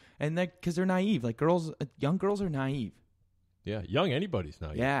 Yeah, and because they're naive, like young girls are naive. Yeah, young anybody's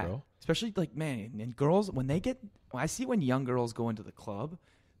naive, bro. Especially like man, and girls when I see when young girls go into the club,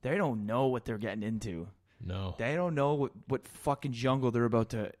 they don't know what they're getting into. No, they don't know what fucking jungle they're about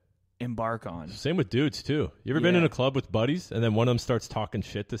to embark on. Same with dudes too. You ever been in a club with buddies and then one of them starts talking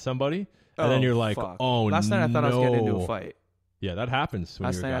shit to somebody, and then you're like, fuck. oh, Last night I thought I was getting into a fight. Yeah, that happens when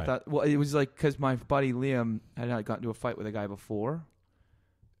Last you're a night guy. I thought, well, it was like because my buddy Liam had gotten into a fight with a guy before.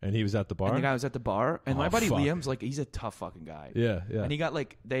 And he was at the bar? And the guy was at the bar. And my buddy fuck. Liam's like, he's a tough fucking guy. Yeah, yeah. And he got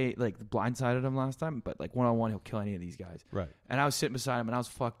they blindsided him last time, but like one-on-one, he'll kill any of these guys. Right. And I was sitting beside him and I was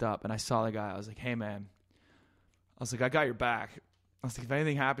fucked up and I saw the guy. I was like, hey, man. I was like, I got your back. I was like, if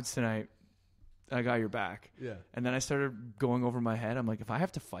anything happens tonight, I got your back. Yeah. And then I started going over my head. I'm like, if I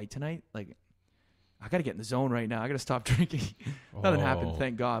have to fight tonight, like, I got to get in the zone right now. I got to stop drinking. Nothing happened,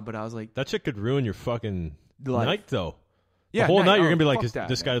 thank God. But I was like, that shit could ruin your fucking night, though. Yeah, the whole night you're gonna be like, that,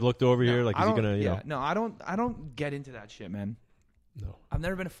 this guy looked over here. Like, is he gonna? No, I don't get into that shit, man. No, I've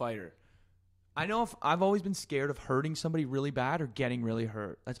never been a fighter. I know if I've always been scared of hurting somebody really bad or getting really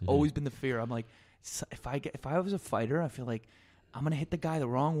hurt. That's always been the fear. I'm like, if I was a fighter, I feel like I'm gonna hit the guy the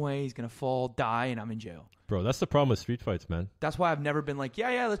wrong way. He's gonna fall, die, and I'm in jail. Bro, that's the problem with street fights, man. That's why I've never been like,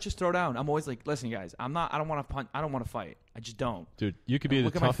 yeah, let's just throw down. I'm always like, listen, guys, I don't want to punch. I don't want to fight. I just don't. Dude, you could be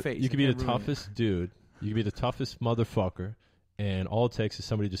the toughest. You could be the toughest dude. You could be the toughest motherfucker. And all it takes is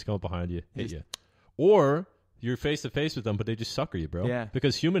somebody just come up behind you, hit you. Or you're face to face with them, but they just sucker you, bro. Yeah.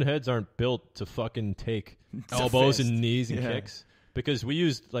 Because human heads aren't built to fucking take elbows and knees and kicks. Because we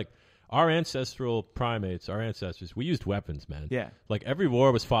used, like, our ancestral primates, our ancestors, we used weapons, man. Yeah. Like, every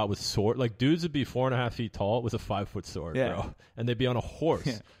war was fought with sword. Like, dudes would be 4.5 feet tall with a 5-foot sword, bro. And they'd be on a horse.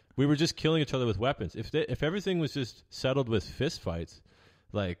 Yeah. We were just killing each other with weapons. If everything was just settled with fist fights,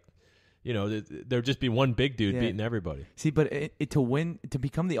 like, you know, there'd just be one big dude beating everybody. See, but to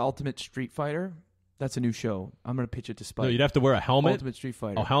become the ultimate street fighter, that's a new show. I'm gonna pitch it to Spike. No, you'd have to wear a helmet, Ultimate Street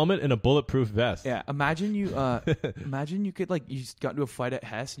Fighter, a helmet, and a bulletproof vest. Yeah, imagine you could like you just got into a fight at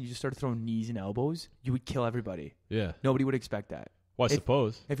Hess and you just started throwing knees and elbows. You would kill everybody. Yeah, nobody would expect that. Well, I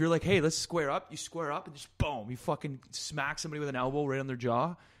suppose if you're like, hey, let's square up, you square up and just boom, you fucking smack somebody with an elbow right on their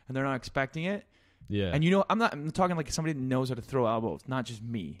jaw, and they're not expecting it. Yeah. And you know, I'm talking like somebody that knows how to throw elbows, not just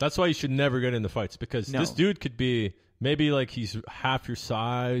me. That's why you should never get into fights because this dude could be maybe like he's half your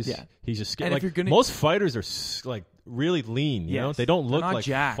size. Yeah. He's just scared. Like, most fighters are like really lean, you know? They don't look like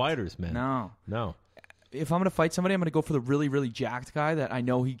jacked. Fighters, man. No. If I'm going to fight somebody, I'm going to go for the really, really jacked guy that I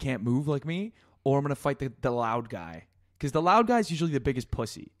know he can't move like me, or I'm going to fight the loud guy. Because the loud guy is usually the biggest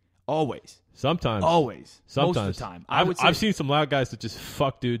pussy. Always. Sometimes. Most of the time. I've seen some loud guys that just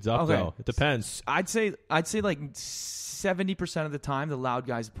fuck dudes up, though. It depends. I'd say like 70% of the time, the loud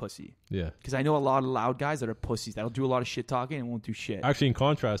guy's a pussy. Yeah. Because I know a lot of loud guys that are pussies. That'll do a lot of shit talking and won't do shit. Actually, in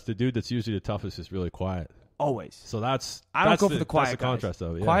contrast, the dude that's usually the toughest is really quiet. Always. So I don't go for the quiet that's the contrast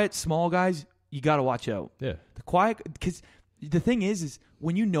of it. Yeah. Quiet, small guys, you got to watch out. Yeah. The quiet, because the thing is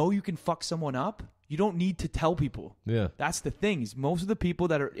when you know you can fuck someone up, you don't need to tell people. Yeah. That's the thing. Most of the people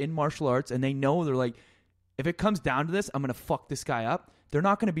that are in martial arts and they know they're like, if it comes down to this, I'm going to fuck this guy up. they're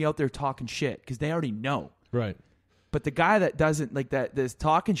not going to be out there talking shit because they already know. Right. But the guy that doesn't like that's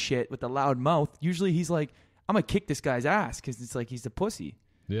talking shit with the loud mouth, usually he's like, I'm gonna kick this guy's ass because it's like he's a pussy.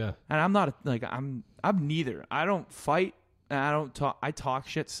 Yeah. And I'm not like I'm neither. I don't fight and I don't talk. I talk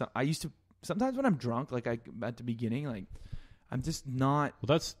shit. So I used to sometimes when I'm drunk, like at the beginning, like I'm just not. Well,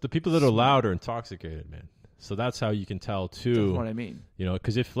 that's the people that are loud are intoxicated, man. So that's how you can tell too. That's what I mean. You know,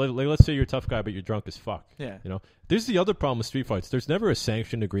 because if let's say you're a tough guy but you're drunk as fuck. Yeah. You know, there's the other problem with street fights. There's never a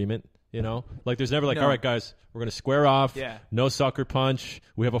sanctioned agreement. You know, like there's never like, No. all right, guys, we're gonna square off. Yeah. No sucker punch.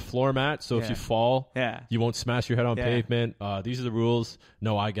 We have a floor mat, so if you fall, Yeah. you won't smash your head on Yeah. pavement. These are the rules.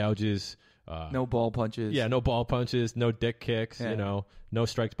 No eye gouges. No ball punches. Yeah, no ball punches. No dick kicks. Yeah. You know, no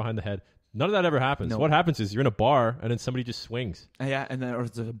strikes behind the head. None of that ever happens. No. What happens is you're in a bar and then somebody just swings. Yeah, and then or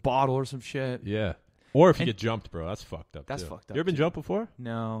it's a bottle or some shit. Yeah. Or if you get jumped, bro, that's fucked up. That's too. fucked up, You ever been too. jumped before?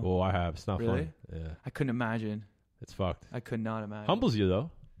 No. Oh, I have. It's not Really? fun. Yeah, I couldn't imagine. it's fucked. I could not imagine. Humbles you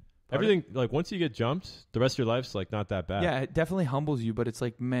though. Pardon? Everything like once you get jumped, the rest of your life's like not that bad. Yeah, it definitely humbles you, but it's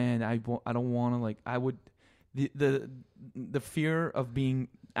like, man, I don't want to like. I would the fear of being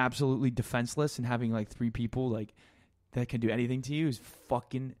absolutely defenseless and having like three people like that can do anything to you is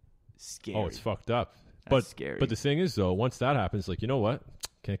fucking scary. Oh, it's fucked up. That's scary. But the thing is though, once that happens, like you know what,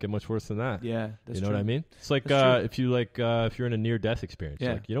 can't get much worse than that. Yeah, that's you know true. what I mean? It's like That's if you're in a near death experience,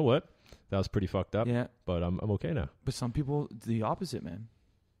 Yeah. like you know what, that was pretty fucked up. Yeah, But I'm okay now. but some people the opposite, man.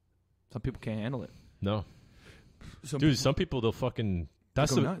 Some people can't handle it. No, Some dude, people, some people they'll fucking.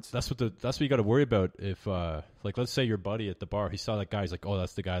 That's go the, nuts. that's what you got to worry about if like let's say your buddy at the bar he saw that guy, he's like, oh,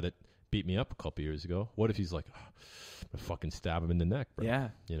 that's the guy that beat me up a couple years ago. What if he's like, oh, I'm gonna fucking stab him in the neck, bro? Yeah,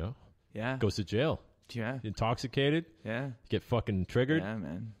 You know, yeah, goes to jail, yeah, intoxicated, yeah, get fucking triggered. yeah,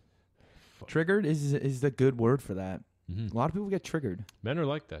 man. Fuck. Triggered is the good word for that. Mhm. A lot of people get triggered. Men are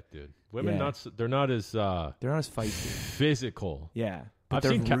like that, dude. Women Yeah. they're not as They're not as feisty. physical. Yeah, but I've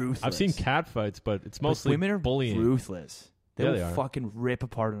they're seen ruthless. I've seen cat fights, but it's But mostly women are bullying. ruthless. They Yeah, will they are. fucking rip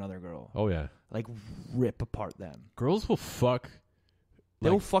apart another girl. Oh yeah, Like rip apart them. girls will fuck. They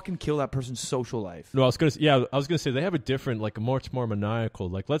Like- will fucking kill that person's social life. No, I was gonna say they have a different, like a much more maniacal.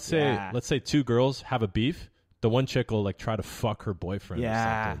 Like let's say two girls have a beef. The one chick will like try to fuck her boyfriend. Or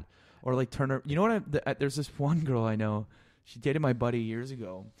Yeah. something. Or like turn her. You know what? There's this one girl I know. She dated my buddy years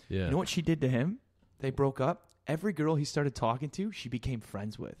ago. Yeah. You know what she did to him? They broke up. Every girl he started talking to, she became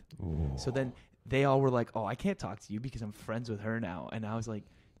friends with. Ooh. So then they all were like, "Oh, I can't talk to you because I'm friends with her now." And I was like,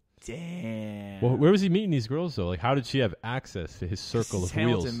 "Damn." Well, where was he meeting these girls though? Like, how did she have access to his circle It's of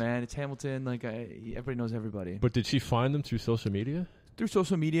Hamilton, wheels? man. It's Hamilton. Like everybody knows everybody But did she find them through social media? through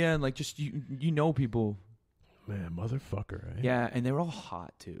social media and like just you know people. Man, motherfucker, right? Yeah, and they were all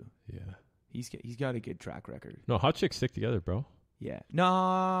hot too. Yeah. He's got a good track record. No, hot chicks stick together, bro. Yeah.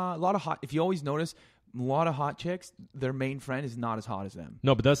 Nah, a lot of hot. If you always notice, a lot of hot chicks, their main friend is not as hot as them.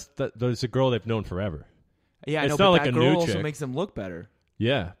 No, but that's a girl they've known forever. Yeah, I It's know, not but like that a girl new also chick. makes them look better.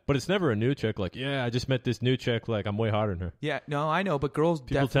 Yeah, but it's never a new chick. Like, yeah, I just met this new chick. Like, I'm way hotter than her. Yeah, no, I know, but girls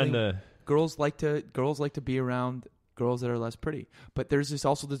People definitely tend to. girls like to be around girls that are less pretty. But there's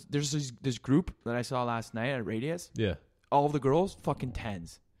this group that I saw last night at Radius. Yeah, All of the girls fucking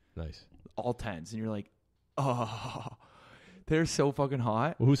 10s. nice. All 10s, and you're like, "Oh, they're so fucking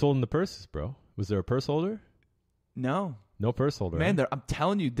hot." Well, who's holding the purses, bro? Was there a purse holder? No. No purse holder. Man, eh? I'm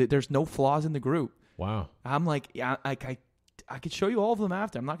telling you that there's no flaws in the group. Wow. I'm like, yeah, I could show you all of them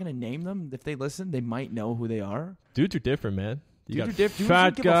after. I'm not going to name them. If they listen, they might know who they are. Dudes are different, man. You Dudes got are different. Dudes fat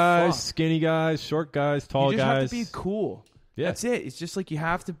don't give a guys, fuck. skinny guys, short guys, tall you just guys. have to be cool. Yeah. That's it. It's just like you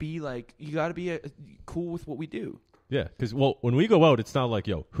have to be like, you got to be cool with what we do. Yeah, because when we go out, it's not like,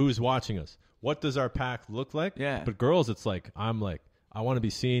 yo, who's watching us? What does our pack look like? Yeah. But girls, it's like, I want to be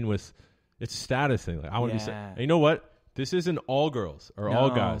seen with, it's a status thing. Like, I want to be seen. Yeah. And you know what? This isn't all girls or all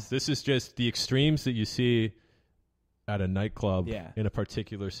No. guys. This is just the extremes that you see at a nightclub Yeah. in a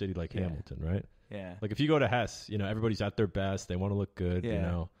particular city like Yeah. Hamilton, right? Yeah. Like if you go to Hess, everybody's at their best. They want to look good,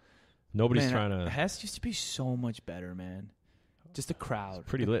 Yeah. Nobody's Man, trying to. Hess used to be so much better, man. Just the crowd.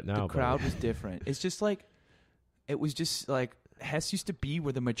 Pretty lit now. The crowd buddy. was different. It's just like, it was just like, Hess used to be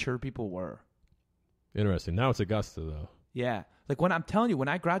where the mature people were. Interesting. Now it's Augusta, though. Yeah. Like when I'm telling you, when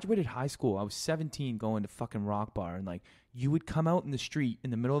I graduated high school, I was 17 going to fucking Rock Bar, and like you would come out in the street in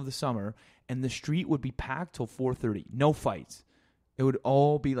the middle of the summer and the street would be packed till 4:30. No fights. It would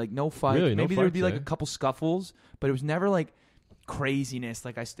all be like no fights. Really? No Maybe there would be fights, like eh? a couple scuffles, but it was never like craziness.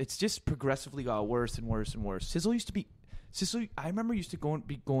 Like it's just progressively got worse and worse and worse. Sizzle, I remember used to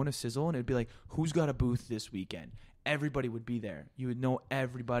be going to Sizzle and it'd be like, who's got a booth this weekend? Everybody would be there. You would know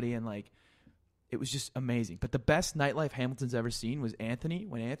everybody, and like it was just amazing. But the best nightlife Hamilton's ever seen was Anthony.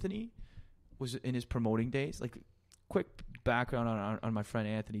 When Anthony was in his promoting days, like quick background on my friend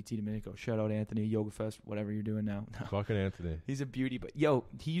Anthony T. Domenico. Shout out Anthony, Yoga Fest, whatever you're doing now. Fucking Anthony. He's a beauty. But, yo,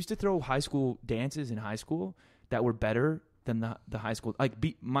 he used to throw high school dances in high school that were better than the high school. Like,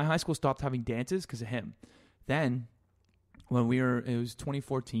 my high school stopped having dances because of him. Then, when it was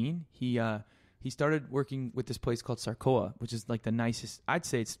 2014, he started working with this place called Zaccaria, which is like the nicest. I'd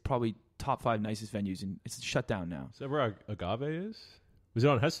say it's probably top 5 nicest venues, and it's shut down now. Is that where Agave is? Was it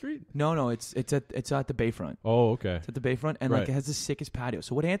on Hess Street? No, it's at the Bayfront. Oh, okay. It's at the Bayfront, and like it has the sickest patio.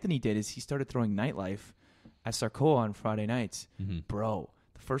 So what Anthony did is he started throwing nightlife at Zaccaria on Friday nights. Mm-hmm. Bro,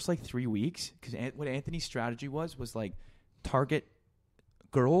 the first like 3 weeks, because what Anthony's strategy was like target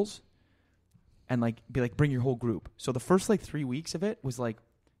girls and like be like bring your whole group. So the first like 3 weeks of it was like,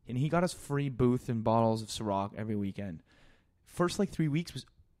 and he got us free booth and bottles of Ciroc every weekend. First like 3 weeks was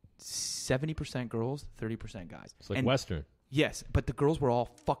 70% girls, 30% guys. It's like Western. Yes, but the girls were all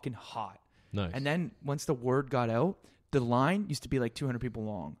fucking hot. Nice. And then once the word got out, the line used to be like 200 people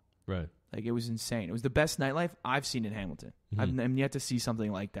long. Right. Like, it was insane. It was the best nightlife I've seen in Hamilton. Mm-hmm. I'm yet to see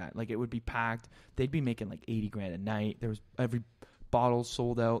something like that. Like, it would be packed. They'd be making like $80,000 a night. There was every bottle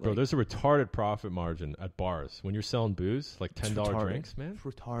sold out. Bro, like, there's a retarded profit margin at bars when you're selling booze, like $10 drinks, man. It's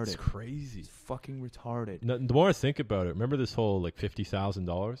retarded. It's crazy. It's fucking retarded. No, the more I think about it, remember this whole like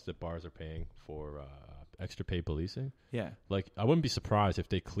 $50,000 that bars are paying for extra pay policing? Yeah. Like, I wouldn't be surprised if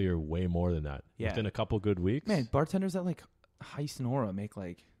they clear way more than that within a couple good weeks. Man, bartenders at like Heist and Aura make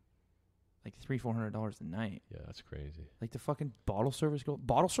like $300-$400 a night. Yeah, that's crazy. Like the fucking bottle service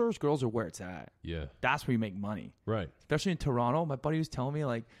girls are where it's at. Yeah. That's where you make money. Right. Especially in Toronto. My buddy was telling me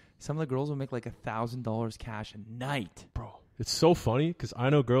like some of the girls will make like $1,000 cash a night. Bro, it's so funny because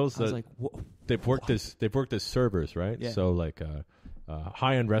I know girls that like, they've worked as servers, right? Yeah. So like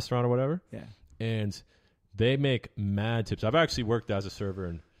high-end restaurant or whatever. Yeah. And they make mad tips. I've actually worked as a server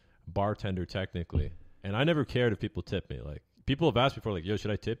and bartender technically, and I never cared if people tip me. Like, people have asked before, like, yo,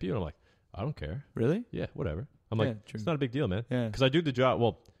 should I tip you? And I'm like, I don't care. Really? Yeah, whatever. I'm like, true. it's not a big deal, man. Yeah. Because I do the job.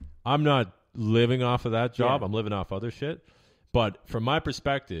 Well, I'm not living off of that job. Yeah. I'm living off other shit. But from my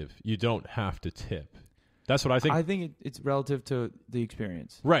perspective, you don't have to tip. That's what I think. I think it's relative to the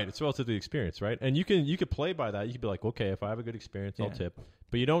experience. Right. It's relative to the experience, right? And you could play by that. You could be like, okay, if I have a good experience, I'll tip.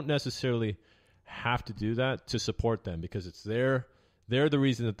 But you don't necessarily have to do that to support them because it's they're the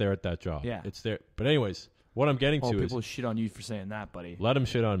reason that they're at that job. Yeah. It's their. But anyways, what I'm getting to is people shit on you for saying that, buddy. let them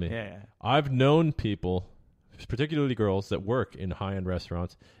shit on me. Yeah. I've known people, particularly girls, that work in high-end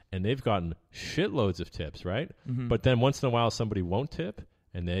restaurants, and they've gotten shitloads of tips, right? Mm-hmm. But then once in a while, somebody won't tip,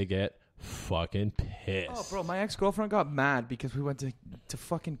 and they get fucking pissed. Oh, bro, my ex-girlfriend got mad because we went to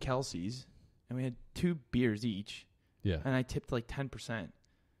fucking Kelsey's, and we had 2 beers each. Yeah. And I tipped like 10%.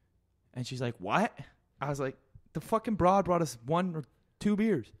 And she's like, what? I was like, the fucking broad brought us 1 or 2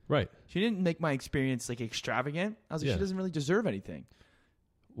 beers. Right. She didn't make my experience like extravagant. I was like, she doesn't really deserve anything.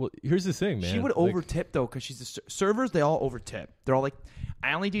 Well, here's the thing, man. She would over-tip, though, because she's servers, they all over-tip. They're all like,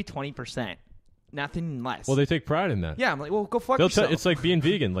 I only do 20%. Nothing less. Well, they take pride in that. Yeah, I'm like, well, go fuck yourself. It's like being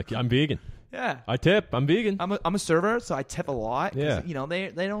vegan. Like, I'm vegan. Yeah. I tip. I'm vegan. I'm a server, so I tip a lot. Yeah. You know, they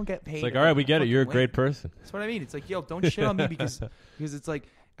don't get paid. It's like, all right, we get it. You're a great person. That's what I mean. It's like, yo, don't shit on me because it's like,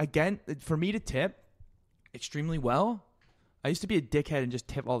 again, for me to tip extremely well, I used to be a dickhead and just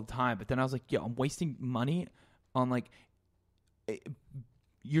tip all the time. But then I was like, yo, I'm wasting money on like,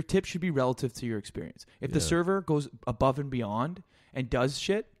 your tip should be relative to your experience. If the server goes above and beyond and does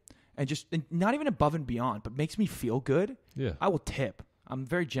shit and just not even above and beyond, but makes me feel good, I will tip. I'm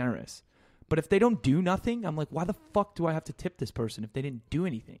very generous. But if they don't do nothing, I'm like, why the fuck do I have to tip this person if they didn't do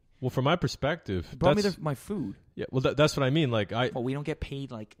anything? Well, from my perspective, They brought me my food. Yeah, well, that's what I mean. Like, we don't get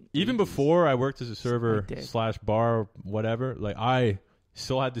paid like even before I worked as a server / bar, whatever. Like, I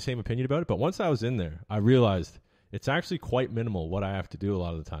still had the same opinion about it. But once I was in there, I realized it's actually quite minimal what I have to do a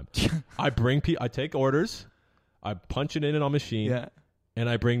lot of the time. I take orders, I punch it in a machine, and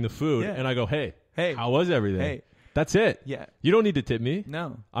I bring the food, and I go, hey, how was everything? Hey. That's it. Yeah. You don't need to tip me.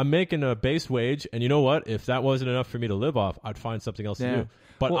 No. I'm making a base wage, and you know what? If that wasn't enough for me to live off, I'd find something else to do.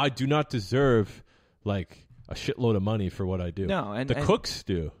 But I do not deserve, like, a shitload of money for what I do. No. And the cooks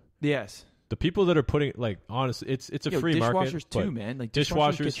do. Yes. The people that are putting, like, honestly, it's a free market. Dishwashers too, man. Like,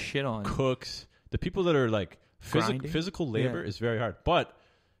 dishwashers get shit on. Cooks. The people that are, like, physical labor is very hard. But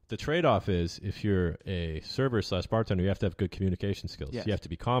the trade-off is if you're a server / bartender, you have to have good communication skills. Yes. You have to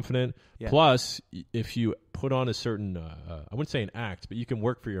be confident. Yeah. Plus, if you put on a certain, I wouldn't say an act, but you can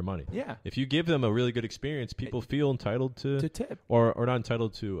work for your money. Yeah. If you give them a really good experience, people feel entitled to tip. Or not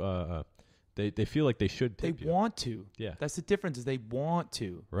entitled to, they feel like they should tip They you. want to. Yeah. That's the difference is they want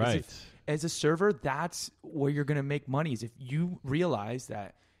to. Right. As a server, that's where you're going to make money is if you realize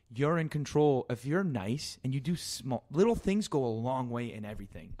that you're in control. If you're nice and you do little things go a long way in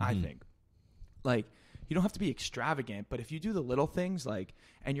everything, I think. Like, you don't have to be extravagant, but if you do the little things, like,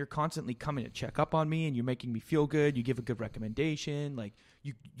 and you're constantly coming to check up on me and you're making me feel good, you give a good recommendation, like,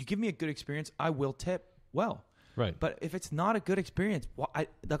 you give me a good experience, I will tip well. Right. But if it's not a good experience,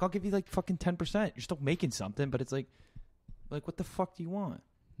 I'll give you like fucking 10%. You're still making something, but it's like what the fuck do you want?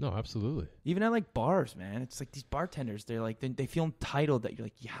 No, absolutely. Even at like bars, man, it's like these bartenders, they're like, they feel entitled that you're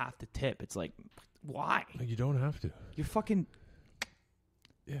like, you have to tip. It's like, why? Like, you don't have to. You're fucking.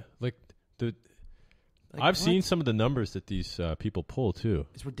 Yeah. Like I've seen some of the numbers that these people pull too.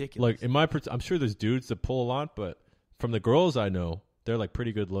 It's ridiculous. Like I'm sure there's dudes that pull a lot, but from the girls I know, they're like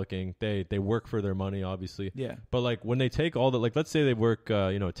pretty good looking. They work for their money, obviously. Yeah. But like when they take all the, like, let's say they work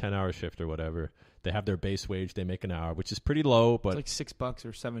a 10-hour shift or whatever. They have their base wage. They make an hour, which is pretty low, but it's like $6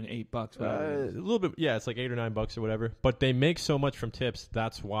 or $7, $8, whatever. A little bit. Yeah, it's like $8 or $9 or whatever. But they make so much from tips.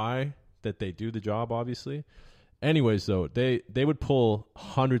 That's why that they do the job, obviously. Anyways, though, they would pull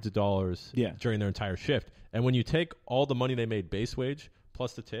hundreds of dollars during their entire shift. And when you take all the money they made base wage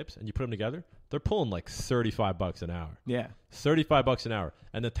plus the tips and you put them together, they're pulling like $35 an hour. Yeah. $35 an hour.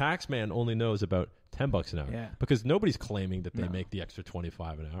 And the tax man only knows about $10 an hour. Yeah. Because nobody's claiming that they make the extra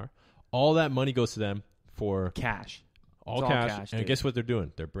 $25 an hour. All that money goes to them for cash. All cash. And guess what they're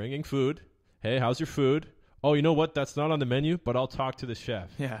doing? They're bringing food. Hey, how's your food? Oh, you know what? That's not on the menu, but I'll talk to the chef.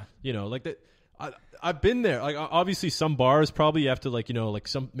 Yeah. You know, like that. I've been there. Like, obviously, some bars probably you have to, like, like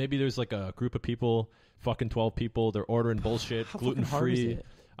maybe there's like a group of people, fucking 12 people. They're ordering bullshit, gluten free.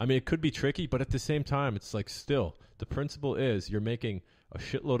 I mean, it could be tricky, but at the same time, it's like still the principle is you're making a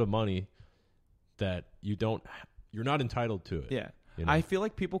shitload of money that you're not entitled to it. Yeah. You know? I feel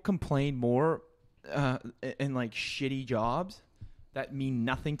like people complain more in like shitty jobs that mean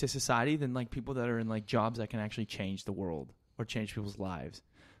nothing to society than like people that are in like jobs that can actually change the world or change people's lives.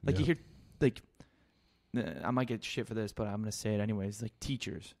 Like you hear, like, I might get shit for this, but I'm going to say it anyways. Like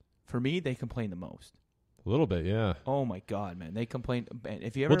teachers, for me, they complain the most. A little bit, yeah. Oh my God, man, they complain.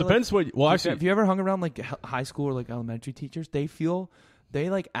 If you ever, depends what. Well, actually, if you ever hung around like high school or like elementary teachers, they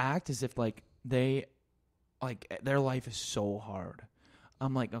like act as if like they. Like, their life is so hard.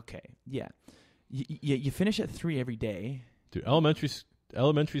 I'm like, okay, yeah. You finish at 3 every day. Dude,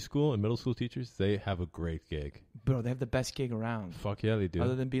 elementary school and middle school teachers, they have a great gig. Bro, they have the best gig around. Fuck yeah, they do.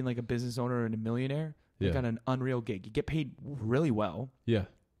 Other than being like a business owner and a millionaire, they got an unreal gig. You get paid really well. Yeah.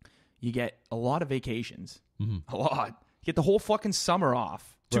 You get a lot of vacations. Mm-hmm. A lot. You get the whole fucking summer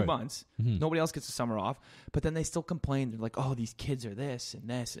off. 2 Right. months. Mm-hmm. Nobody else gets the summer off. But then they still complain. They're like, oh, these kids are this and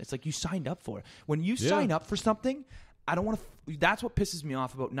this. It's like you signed up for it. When you sign up for something, I don't want to. That's what pisses me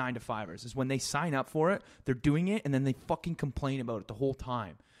off about 9-to-5ers is when they sign up for it, they're doing it, and then they fucking complain about it the whole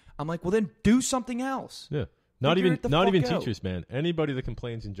time. I'm like, well, then do something else. Yeah. Not even out. teachers, man. Anybody that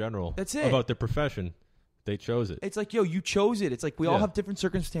complains in general about their profession, they chose it. It's like, yo, you chose it. It's like we all have different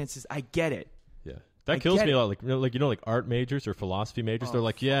circumstances. I get it. Yeah. That kills me a lot. Like art majors or philosophy majors. They're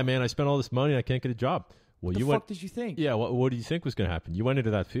like, yeah, man, I spent all this money and I can't get a job. Well, what the fuck did you think? Yeah, what do you think was going to happen? You went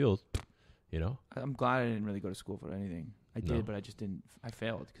into that field, you know? I'm glad I didn't really go to school for anything. I did, but I just didn't. I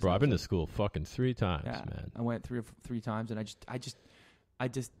failed. Bro, I've been to school fucking 3 times, yeah, man. I went 3 times, and I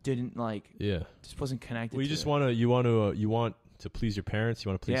just didn't like. Yeah. Just wasn't connected. Well, you want to please your parents. You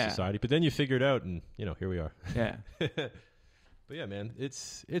want to please society, but then you figure it out, and here we are. Yeah. But yeah, man,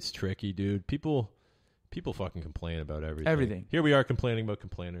 it's tricky, dude. People fucking complain about everything. Here we are complaining about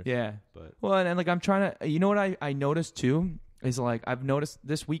complainers. Yeah. But well, and like I'm trying to. You know what I noticed too is like I've noticed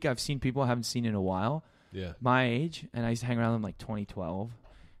this week I've seen people I haven't seen in a while. Yeah. My age, and I used to hang around them like 2012,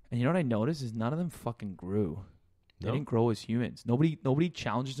 and you know what I noticed is none of them fucking grew. They didn't grow as humans. Nobody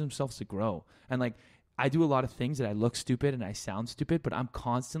challenges themselves to grow. And like I do a lot of things that I look stupid and I sound stupid, but I'm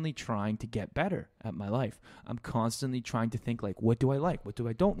constantly trying to get better at my life. I'm constantly trying to think like, what do I like? What do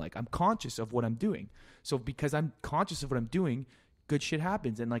I don't like? I'm conscious of what I'm doing. So because I'm conscious of what I'm doing, good shit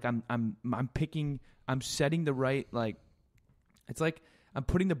happens. And like I'm setting the right, like, it's like I'm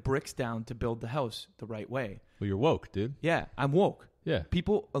putting the bricks down to build the house the right way. Well, you're woke, dude. Yeah, I'm woke. Yeah.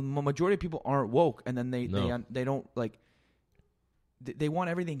 A majority of people aren't woke, and then they don't like. They want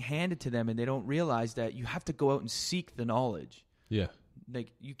everything handed to them, and they don't realize that you have to go out and seek the knowledge. Yeah.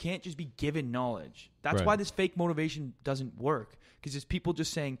 Like you can't just be given knowledge. That's why this fake motivation doesn't work, because it's people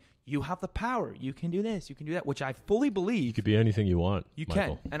just saying you have the power, you can do this, you can do that, which I fully believe. You could be anything you want. You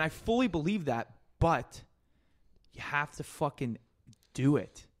Michael. can, and I fully believe that, but you have to fucking do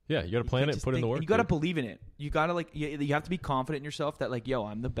it. Yeah, you got to plan it and put in the work. You got to believe in it. You got to like you have to be confident in yourself that like, yo,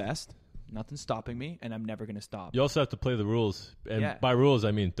 I'm the best. Nothing's stopping me, and I'm never going to stop. You also have to play the rules. And by rules,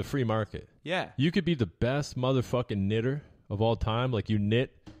 I mean the free market. Yeah. You could be the best motherfucking knitter of all time. Like, you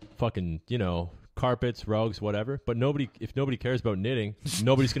knit fucking, carpets, rugs, whatever. But if nobody cares about knitting,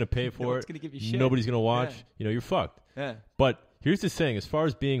 nobody's going to pay for it. Gonna give you shit. Nobody's going to watch. You're fucked. Yeah. But here's the thing. As far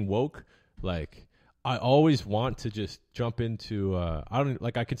as being woke, like, I always want to just jump into,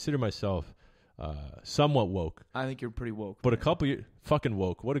 I consider myself somewhat woke. I think you're pretty woke. But man. a couple years, fucking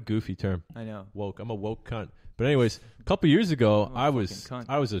woke. What a goofy term. I know. Woke. I'm a woke cunt. But anyways, a couple years ago, I was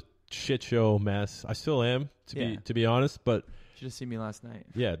a shit show mess. I still am, to be honest. But should have seen me last night.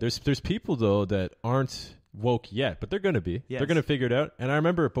 yeah, there's people though that aren't woke yet, but they're gonna be. Yes. They're gonna figure it out. And I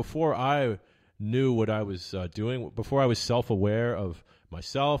remember before I knew what I was doing, before I was self-aware of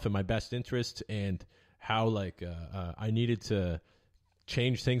myself and my best interests and how I needed to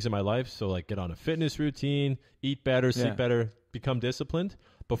change things in my life. So like get on a fitness routine, eat better, sleep better, become disciplined.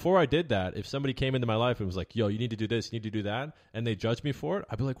 Before I did that, if somebody came into my life and was like, yo, you need to do this, you need to do that, and they judged me for it,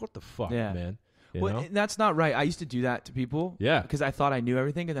 I'd be like, what the fuck, man? You know? That's not right. I used to do that to people. Yeah. Because I thought I knew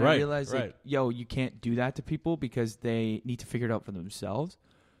everything, and then I realized, like, yo, you can't do that to people because they need to figure it out for themselves.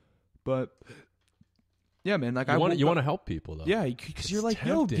 But yeah, man, like you want to help people though. Yeah, because you're like,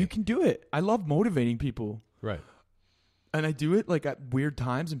 tempting. yo, you can do it. I love motivating people. Right. And I do it like at weird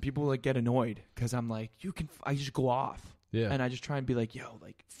times, and people like get annoyed because I'm like, I just go off. Yeah. And I just try and be like, yo,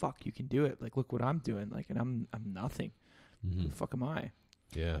 like, fuck, you can do it. Like, look what I'm doing. Like, and I'm nothing. Mm-hmm. Who the fuck am I?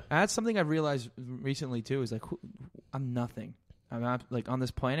 Yeah. And that's something I've realized recently too. Is like, I'm nothing. I'm not, like, on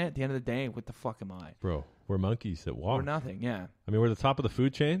this planet. At the end of the day, what the fuck am I? Bro, we're monkeys that walk. We're nothing. Yeah. I mean, we're the top of the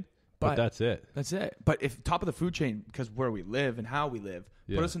food chain, but that's it. That's it. But if top of the food chain, because where we live and how we live,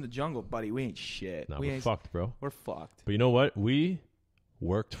 put us in the jungle, buddy. We ain't shit. No, we're fucked, bro. We're fucked. But you know what? We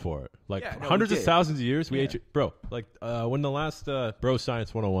worked for it. Like hundreds of thousands of years, we ate it. Bro, like when the last Bro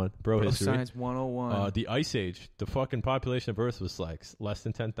Science 101, Bro History. Science 101. The Ice Age, the fucking population of Earth was like less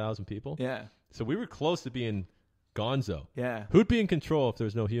than 10,000 people. Yeah. So we were close to being gonzo. Yeah. Who'd be in control if there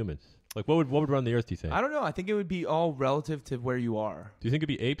was no humans? Like, what would run the Earth, do you think? I don't know. I think it would be all relative to where you are. Do you think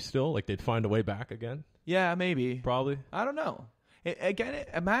it'd be apes still? Like, they'd find a way back again? Yeah, maybe. Probably. I don't know.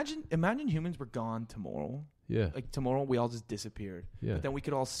 Imagine humans were gone tomorrow. Yeah. Like tomorrow we all just disappeared. Yeah. But then we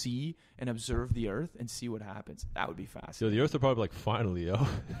could all see and observe the Earth and see what happens. That would be So fascinating. the Earth would probably be like, finally, yo.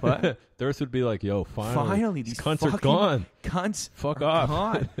 What? The Earth would be like, yo, finally. Finally, these cunts are fucking gone. Cunts Fuck are off.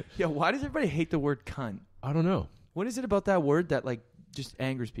 gone. Yeah, why does everybody hate the word cunt? I don't know. What is it about that word that like just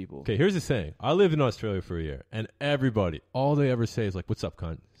angers people? Okay, here's the thing. I lived in Australia for a year, and everybody, all they ever say is like, what's up,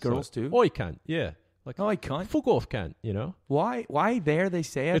 cunt? Girls too? Oi, cunt. Yeah. Like, Oh, I cunt. fuck off, cunt, you know? Why there they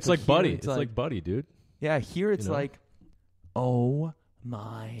say it? It's but like buddy. here It's like buddy, dude. yeah, here it's you know? like, oh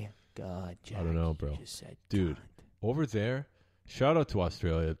my God, Jack, I don't know, bro. You just said Dude, cunt. over there, shout out to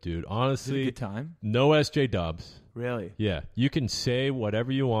Australia, dude. Is it a Honestly, good time? no SJ dubs. Really? Yeah, you can say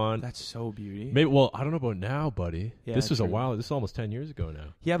whatever you want. That's so beauty. Maybe. Well, I don't know about now, buddy. Yeah, this was a true. while. This is almost 10 years ago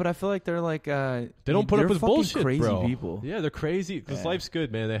now. Yeah, but I feel like they're like They don't put up with fucking bullshit, crazy bro. people. Yeah, they're crazy because Yeah. life's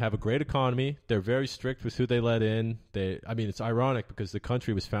good, man. They have a great economy. They're very strict with who they let in. I mean, it's ironic because the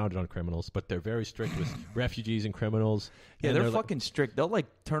country was founded on criminals, but they're very strict with refugees and criminals. Yeah, And they're like- fucking strict. They'll like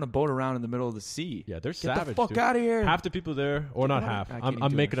turn a boat around in the middle of the sea. Yeah, they're Get savage. the fuck dude. out of here. Half the people there, or not What? half. I can't even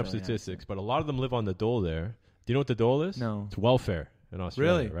I'm do making an up Australian statistics, but a lot of them live on the dole there. Do you know what the dole is? No. It's welfare in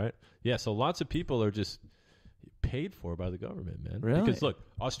Australia, Really? right? Yeah, so lots of people are just paid for by the government, man. Really? Because look,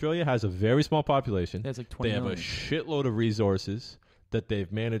 Australia has a very small population. Yeah, it's like 20 They have a million. shitload of resources that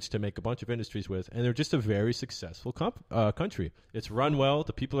they've managed to make a bunch of industries with, and they're just a very successful country. It's run well.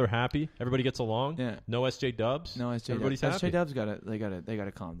 The people are happy. Everybody gets along. Yeah. No SJ dubs. No, SJ Everybody's Dubs. happy. SJ Dubs they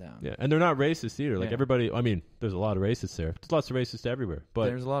gotta calm down. Yeah, and they're not racist either. Like Yeah. everybody, I mean, there's a lot of racists there. There's lots of racists everywhere, but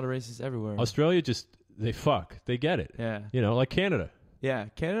There's a lot of racists everywhere. Australia they fuck. They get it. Yeah. You know, like Canada. Yeah.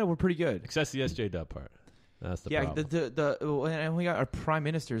 Canada, we're pretty good. Except the SJ dub part. That's the Yeah, problem. and we got our prime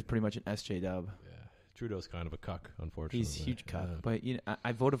minister is pretty much an SJ Dub. Yeah. Trudeau's kind of a cuck, unfortunately. He's a huge cuck. Yeah. But you know,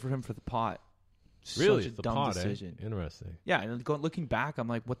 I voted for him for the pot. Really? Such a It's the dumb pot, decision. Interesting. Yeah, and looking back, I'm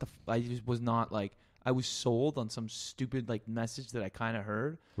like, what the? I just was not like, I was sold on some stupid like message that I kind of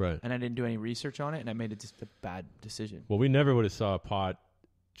heard, Right. and I didn't do any research on it, and I made it just a bad decision. Well, we never would have saw a pot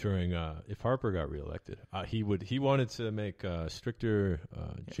during if Harper got reelected. He wanted to make stricter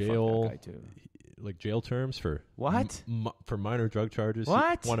jail Fuck that guy too. like jail terms for What? for minor drug charges.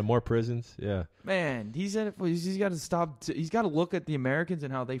 What? He wanted more prisons. Yeah. Man, he's got to stop. He's got to look at the Americans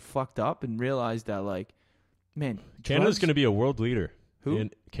and how they fucked up and realize that, like, man, Canada's going to be a world leader. Who?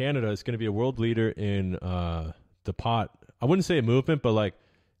 Canada is going to be a world leader in the pot. I wouldn't say a movement, but like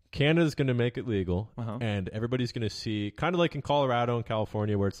Canada's going to make it legal, and everybody's going to see, kind of like in Colorado and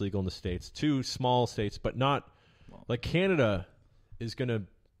California where it's legal in the States, two small states, but not like Canada is going to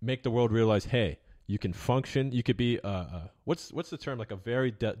make the world realize, hey, You can function. You could be what's the term? Like a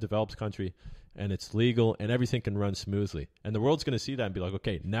very developed country, and it's legal, and everything can run smoothly. And the world's going to see that and be like,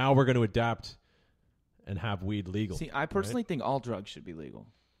 okay, now we're going to adapt and have weed legal. See, I personally think all drugs should be legal.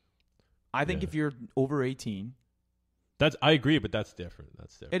 I think if you're over 18, I agree, but that's different.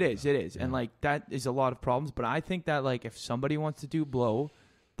 It is, Yeah. and like that is a lot of problems. But I think that like if somebody wants to do blow,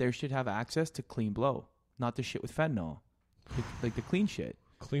 they should have access to clean blow, not the shit with fentanyl, like the clean shit.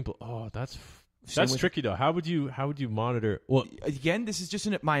 Clean blow. Oh, that's with- tricky though. How would you monitor? Well, Again, this is just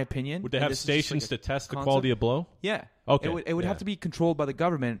my opinion. would they and have this is just, stations like, to test the concept. quality of blow? Yeah. Okay. It would have to be controlled by the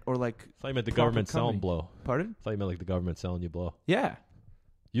government or like. I thought you meant the proper government selling company. blow. Pardon? I thought you meant like the government selling you blow. Yeah.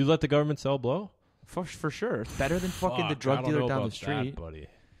 You let the government sell blow? For sure. It's better than fucking the Fuck, drug I don't dealer know down the about street. that, buddy.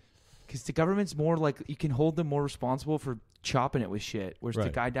 Because the government's more like, you can hold them more responsible for chopping it with shit. Whereas the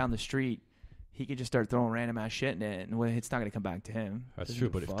Right. guy down the street, he could just start throwing random ass shit in it, and it's not going to come back to him. That's Doesn't true,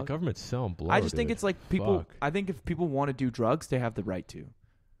 give a but if the fuck. government's selling blow, I just think dude, it's like people. fuck. I think if people want to do drugs, they have the right to.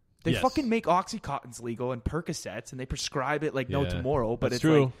 They Yes. fucking make Oxycontins legal and Percocets, and they prescribe it like no Yeah. tomorrow. But That's it's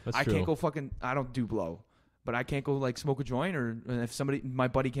true. like That's I true. can't go fucking. I don't do blow, but I can't go like smoke a joint, or if my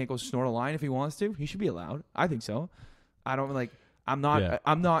buddy can't go snort a line if he wants to, he should be allowed. I think so. I don't like. I'm not. Yeah.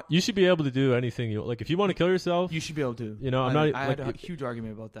 I'm not. You should be able to do anything you like. If you want to kill yourself, You should be able to. You know, I'm I not- had like, a huge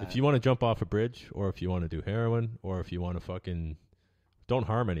argument about that. if you want to jump off a bridge, or if you want to do heroin, or if you want to fucking don't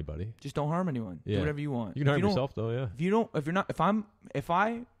harm anybody. Just don't harm anyone. Yeah. Do whatever you want. You can If harm don't- yourself though, yeah. If you don't, if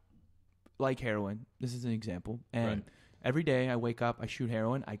I like heroin, this is an example, and Right. every day I wake up, I shoot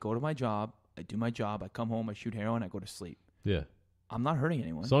heroin, I go to my job, I do my job, I come home, I shoot heroin, I go to sleep. Yeah. I'm not hurting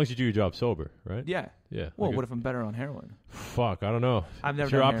anyone. As long as you do your job sober, right? Yeah. Yeah. Well, Like what if I'm better on heroin? fuck, I don't know. I've never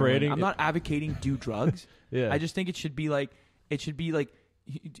If you're done heroin. operating, I'm not advocating do drugs. Yeah. I just think it should be like I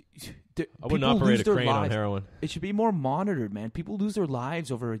wouldn't operate a crane on heroin. It should be more monitored, man. People lose their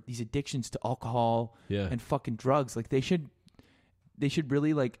lives over these addictions to alcohol Yeah. and fucking drugs. Like they should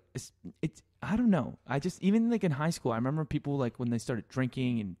really like it's I don't know. I just even like in high school, I remember people like when they started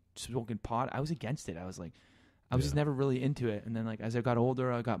drinking and smoking pot, I was against it. I was like I was just never really into it. And then like as I got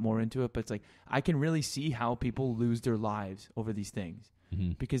older, I got more into it, but it's like I can really see how people lose their lives over these things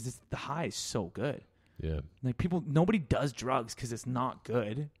because the high is so good. Yeah. Like nobody does drugs cuz it's not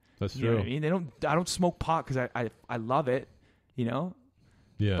good. That's You know true. what I mean? I don't smoke pot cuz I love it, you know?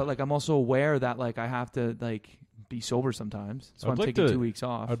 Yeah. But like I'm also aware that like I have to like be sober sometimes. So I'd I'm like taking to- 2 weeks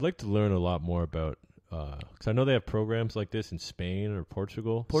off. I'd like to learn a lot more about because I know they have programs like this in Spain or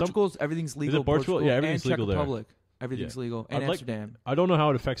Portugal. Portugal's everything's legal. Portugal? Yeah, everything's and legal there. Czech Republic. Everything's legal. And I'd like- Amsterdam. I don't know how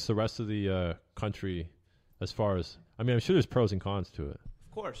it affects the rest of the country as far as I mean, I'm sure there's pros and cons to it.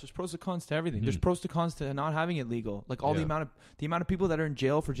 Of course, there's pros and cons to everything. There's pros and cons to not having it legal. Like all the Yeah. amount of people that are in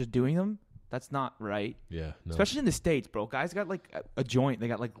jail for just doing them. That's not right. Yeah. No. Especially in the States, bro. Guys got like a joint. They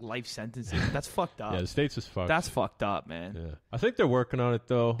got like life sentences. That's fucked up. Yeah, the States is fucked. That's fucked up, man. yeah. I think they're working on it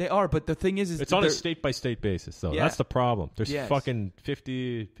though. They are, but the thing is It's on a they're state by state basis though. Yeah. That's the problem. There's Yes. fucking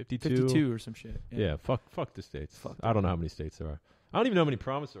 50, 52. 52 or some shit. Yeah, fuck the states. Fuck I don't know how many states there are. I don't even know how many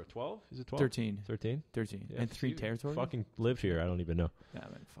provinces there are. 12? Is it 12? 13. 13? 13. Yeah, And 3 see, territories. Fucking live here. I don't even know. Yeah,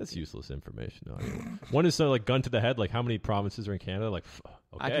 man, fuck That's it. useless information. Though. I mean, one is like gun to the head. Like how many provinces are in Canada? Like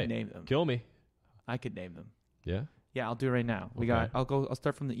okay, I could name them. kill me. I could name them. Yeah. Yeah, I'll do it right now. We Okay. got. I'll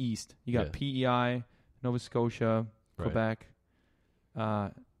start from the east. You got Yeah. PEI, Nova Scotia, Right. Quebec,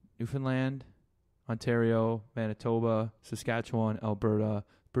 Newfoundland, Ontario, Manitoba, Saskatchewan, Alberta,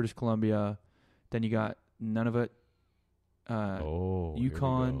 British Columbia. Then you got Nunavut, Oh, here we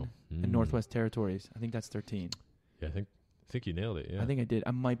Yukon, go. and Northwest Territories. I think that's 13. Yeah, I think you nailed it. Yeah. I think I did.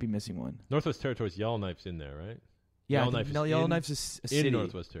 I might be missing one. Northwest Territories. Yellowknife's in there, right? Yeah, Yellowknife is Yellowknife's a city. In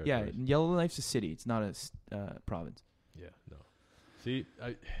Northwest Yeah, Territories. Yellowknife's a city. It's not a province. Yeah. No. See,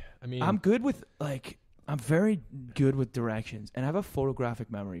 I mean, I'm good with I'm very good with directions, and I have a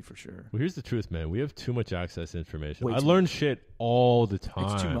photographic memory for sure. Well, here's the truth, man. We have too much access to information. Way I too learn shit all the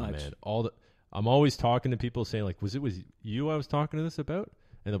time. It's too much. Man. I'm always talking to people saying like, was you I was talking to this about?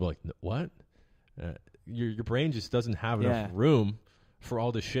 And they'll be like, what? Your brain just doesn't have enough room for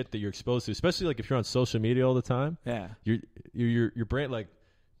all the shit that you're exposed to, especially like if you're on social media all the time. Yeah. Your brain, like,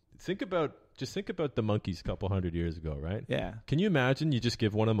 think about the monkeys a couple hundred years ago, right? Yeah. Can you imagine you just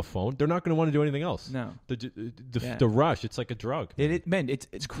give one of them a phone? They're not going to want to do anything else. No. The rush, it's like a drug.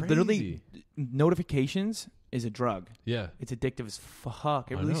 It's crazy. literally notifications is a drug. Yeah. It's addictive as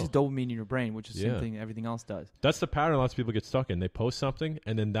fuck. It I releases know. dopamine in your brain, which is the same thing everything else does. That's the pattern lots of people get stuck in. They post something,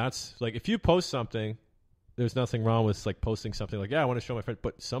 and then that's like, if you post something, there's nothing wrong with like posting something like, yeah, I want to show my friend.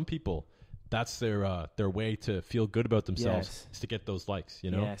 But some people that's their way to feel good about themselves Yes. is to get those likes, you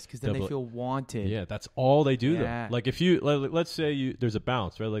know? Yes, because then they feel wanted. Yeah, that's all they do Yeah. though. Like if you let's say there's a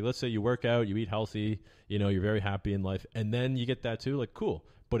balance, right? Like let's say you work out, you eat healthy, you know, you're very happy in life, and then you get that too, like cool.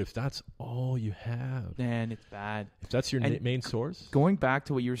 But if that's all you have, Man, it's bad. if that's your And main source, Going back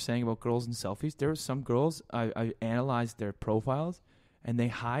to what you were saying about girls and selfies, there were some girls, I analyzed their profiles, and they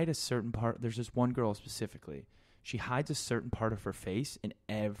hide a certain part. There's just one girl specifically. She hides a certain part of her face in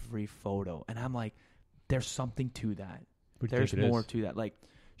every photo. And I'm like, there's something to that. what do you There's think it more is? to that. Like,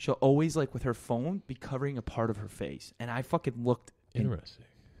 she'll always, like, with her phone, be covering a part of her face. And I fucking looked. Interesting.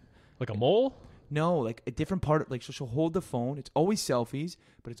 Like a mole? No, like a different part. Like, she'll hold the phone. It's always selfies,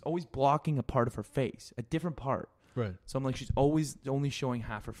 but it's always blocking a part of her face, a different part. Right. So I'm like, she's always only showing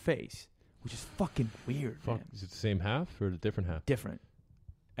half her face, which is fucking weird, Fuck. man. Is it the same half or the different half? Different.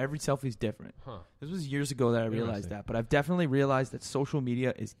 Every selfie is different. Huh. This was years ago that I realized Interesting. that, but I've definitely realized that social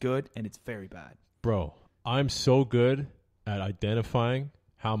media is good and it's very bad. Bro, I'm so good at identifying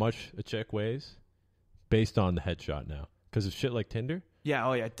how much a chick weighs based on the headshot now. Because of shit like Tinder. Yeah,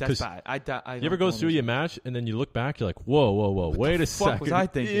 oh yeah, that's bad. You ever go through your match and then you look back, you're like, whoa, wait a second. What was I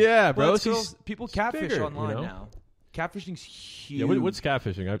thinking? Yeah, bro. Well, she's people catfish bigger, online you know? now. Catfishing's huge. Yeah, what's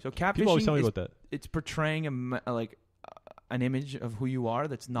catfishing? So People always catfishing tell me is- about that. It's portraying an image of who you are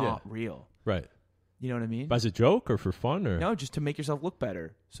that's not real. Right. You know what I mean? As a joke or for fun? Or? No, just to make yourself look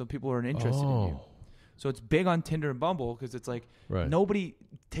better, so people are interested in you. So it's big on Tinder and Bumble because it's like Right. nobody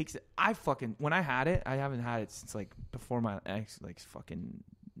takes it. When I had it, I haven't had it since like before my ex, like fucking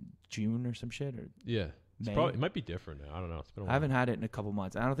June or some shit, or Yeah. May. It might be different now. I don't know. It's been a while. I haven't had it in a couple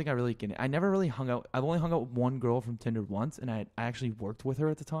months. I don't think I really can. I never really hung out. I've only hung out with one girl from Tinder once, and I actually worked with her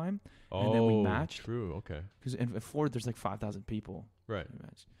at the time. And then we matched. True. Okay. Because in Ford, there's like 5,000 people. Right. We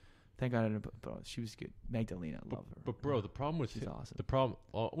matched. Thank God I didn't. But she was good. Magdalena, love her. But bro, the problem with She's awesome. the problem.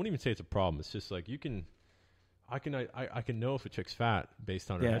 I wouldn't even say it's a problem. It's just like I can know if a chick's fat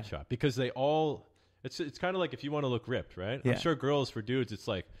based on her Yeah. headshot because they all. It's kind of like if you want to look ripped, right? Yeah. I'm sure girls for dudes, it's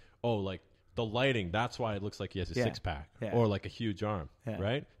like like the lighting. That's why it looks like he has a Yeah. 6-pack Yeah. or like a huge arm, Yeah.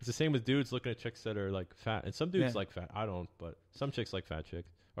 right? It's the same with dudes looking at chicks that are like fat, and some dudes Yeah. like fat. I don't, but some chicks like fat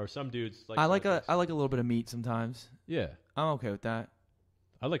chicks, or some dudes like. I like fat a chicks. I like a little bit of meat sometimes. Yeah, I'm okay with that.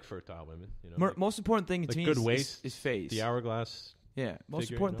 I like fertile women. You know, like Most important thing like to me good is, waist, is face. the hourglass. Yeah, most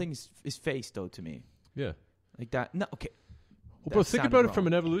figure, important you know? thing is face though to me. Yeah. Like that. No, okay. Well, bro, That think sounded about it wrong. from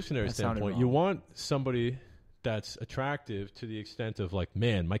an evolutionary That sounded standpoint. wrong. You want somebody that's attractive to the extent of like,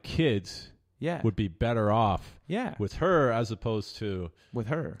 man, my kids Yeah. would be better off Yeah. with her as opposed to With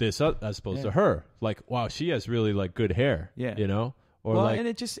her. this, as opposed Yeah. to her. Like, wow, she has really like good hair. Yeah. You know, or Well, like, and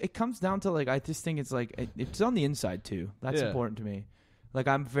it comes down to like I just think it's like it's on the inside too. That's Yeah. important to me. Like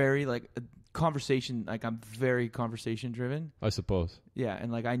I'm very like I'm very conversation driven. I suppose. Yeah,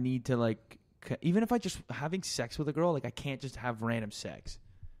 and like I need to like even if I just having sex with a girl, like I can't just have random sex.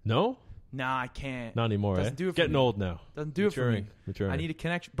 No, Nah, I can't. not anymore. Doesn't eh? do it for Getting me. old now. Doesn't do it for me. Maturing. I need a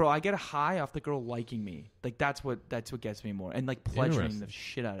connection, bro. I get a high off the girl liking me. Like that's what gets me more, and like pleasuring Interesting. the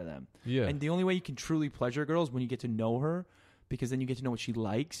shit out of them. Yeah. And the only way you can truly pleasure a girl is when you get to know her, because then you get to know what she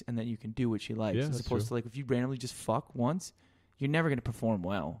likes, and then you can do what she likes. Yeah, as that's opposed true. to like if you randomly just fuck once, you're never gonna perform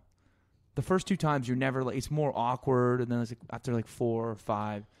well. The first 2 times you're never like it's more awkward, and then it's like after like 4,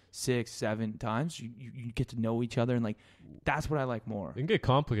 5, 6, 7 times you get to know each other, and like that's what I like more. It can get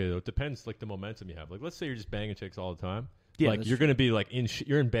complicated though. It depends like the momentum you have. Like let's say you're just banging chicks all the time. Yeah, like that's you're true. gonna be like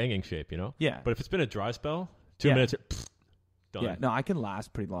you're in banging shape, you know. Yeah. But if it's been a dry spell, 2 Yeah. minutes, done. Yeah, no, I can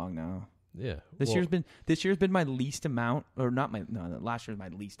last pretty long now. Yeah. This Well, year's been my least amount, or not my no. Last year's my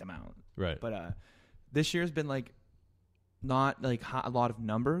least amount, right. but this year's been like not like a lot of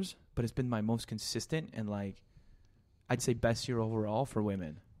numbers, but it's been my most consistent and like I'd say best year overall for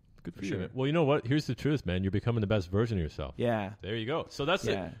women. Good for for you. sure. Man. Well, you know what? Here's the truth, man. You're becoming the best version of yourself. Yeah, There you go. So that's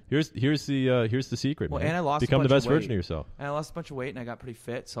Yeah. it. Here's the secret. Well, man. and I lost a become the bunch best of version weight. of yourself. and I lost a bunch of weight and I got pretty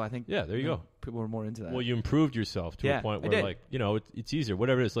fit, so I think Yeah, there you go. people were more into that. Well, you improved yourself to Yeah, a point I where, did. like, you know, it's easier.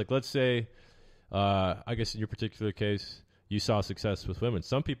 Whatever it is. Like, let's say, I guess in your particular case, you saw success with women.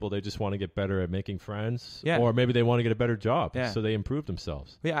 Some people, they just want to get better at making friends, Yeah. or maybe they want to get a better job, Yeah. so they improve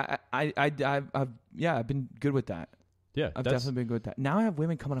themselves. Yeah, I've been good with that. Yeah, I've that's definitely been good with that. Now I have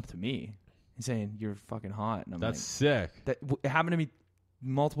women coming up to me and saying you're fucking hot, and I'm that's like, sick. it happened to me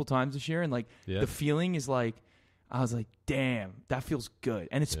multiple times this year, and like Yeah. the feeling is like I was like, damn, that feels good,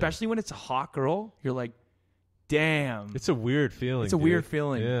 and especially when it's a hot girl, you're like, damn, It's a weird feeling. it's a dude. weird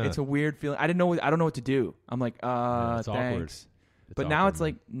feeling. Yeah. It's a weird feeling. I don't know what to do. I'm like, Yeah, it's awkward. thanks. It's But now awkward, it's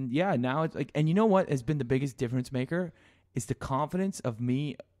like, yeah, now it's like, and you know what has been the biggest difference maker is the confidence of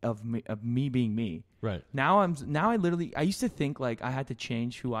me being me. Right. Now I used to think like I had to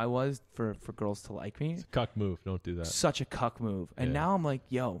change who I was for girls to like me. It's a cuck move. Don't do that. Such a cuck move. And now I'm like,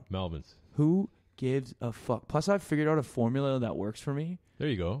 yo, Melvin's. who gives a fuck? Plus, I've figured out a formula that works for me. There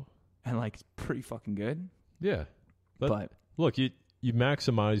you go. And like, it's pretty fucking good. Yeah. But look, you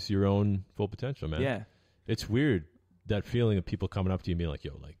maximize your own full potential, man. yeah, It's weird, that feeling of people coming up to you and being like,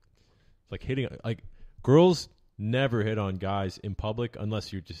 yo, like, it's like hitting, like, girls never hit on guys in public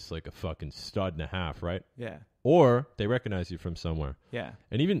unless you're just like a fucking stud and a half, right? yeah, Or they recognize you from somewhere. yeah,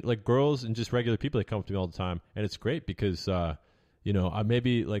 And even like girls and just regular people, they come up to me all the time. And it's great because, you know, I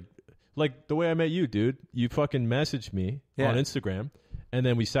maybe like the way I met you, dude, you fucking messaged me on Instagram. And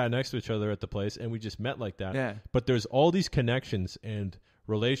then we sat next to each other at the place and we just met like that. yeah. But there's all these connections and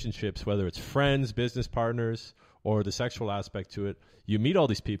relationships, whether it's friends, business partners, or the sexual aspect to it. You meet all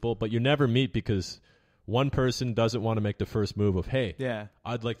these people, but you never meet because one person doesn't want to make the first move of, hey,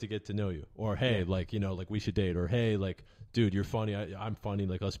 I'd like to get to know you. Or, hey, like, you know, like we should date. Or, hey, like, dude, you're funny. I'm funny.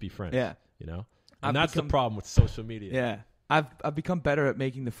 Like, let's be friends. Yeah. You know? And that's the problem with social media. Yeah. I've become better at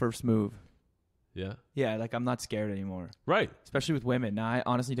making the first move. Yeah? Yeah, like I'm not scared anymore. Right. Especially with women. Now, I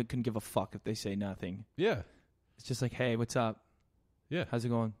honestly couldn't give a fuck if they say nothing. Yeah. It's just like, hey, what's up? Yeah. How's it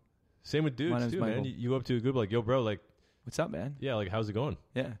going? Same with dudes, too, man. You go up to a group like, yo, bro, like, what's up, man? yeah, like, how's it going?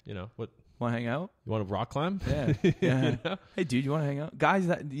 Yeah. You know, what? Want to hang out? You want to rock climb? Yeah. Yeah. You know? Hey, dude, you want to hang out? Guys,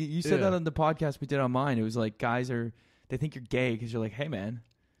 that you said that on the podcast we did on mine. It was like guys they think you're gay because you're like, hey, man.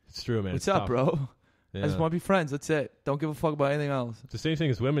 It's true, man. What's up, bro? Yeah. I just want to be friends. That's it. Don't give a fuck about anything else. It's the same thing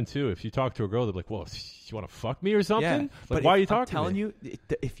as women, too. If you talk to a girl, they're like, well, you want to fuck me or something? Yeah. Like, But why are you talking I'm telling to me?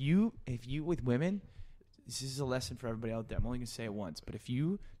 you, if you with women, this is a lesson for everybody out there. I'm only going to say it once. But if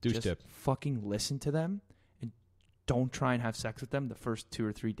you just fucking listen to them and don't try and have sex with them the first 2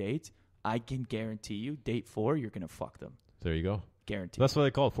 or 3 dates, I can guarantee you, date 4, you're going to fuck them. There you go. Guaranteed. That's what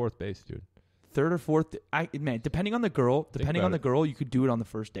they call it, fourth base, dude. Third or fourth, man, depending on the girl, you could do it on the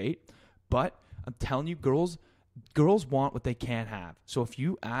first date. But I'm telling you, girls want what they can't have. So if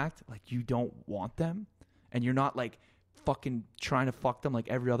you act like you don't want them and you're not like fucking trying to fuck them like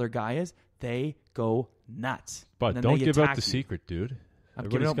every other guy is, they go nuts. But don't give out the secret, dude. I'm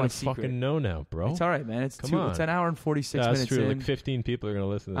giving out my secret. Fucking know now, bro. It's all right, man. It's Come on. It's an hour and 46 minutes. That's true. In. Like 15 people are gonna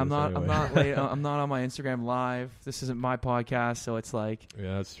listen to this. I'm not late. I'm not on my Instagram live. This isn't my podcast, so it's like,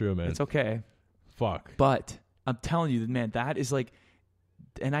 yeah, that's true, man. It's okay. Fuck. But I'm telling you, man, that is like,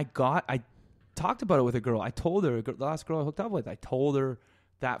 and I talked about it with a girl. I told her, the last girl I hooked up with, I told her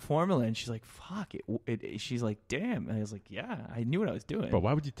that formula, and she's like, fuck it. She's like, damn. And I was like, yeah, I knew what I was doing. But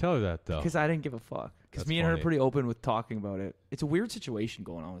why would you tell her that, though? Because I didn't give a fuck. Because me and her are pretty open with talking about it. It's a weird situation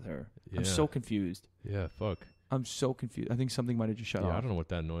going on with her. Yeah. I'm so confused. Yeah, fuck. I'm so confused. I think something might have just shut off. Yeah, I don't know what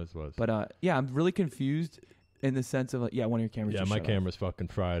that noise was. But, yeah, I'm really confused in the sense of, like, yeah, one of your cameras just my shut camera's fucking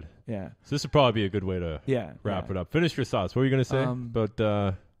fried. Yeah. So this would probably be a good way to wrap it up. Finish your thoughts. What were you going to say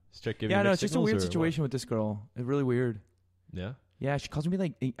about check giving Yeah, no, it's just a weird situation with this girl. It's really weird. Yeah? Yeah, she calls me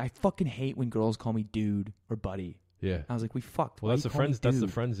like, I fucking hate when girls call me dude or buddy. Yeah. I was like, we fucked. Well, that's the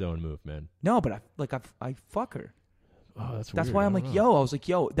friend zone move, man. No, but I fuck her. Oh, that's weird. That's why I'm like, yo. I was like,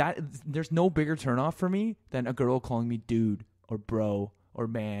 yo, there's no bigger turnoff for me than a girl calling me dude or bro or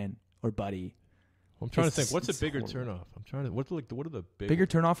man or buddy. I'm trying to think. What's a bigger turnoff? I'm trying to. What are the bigger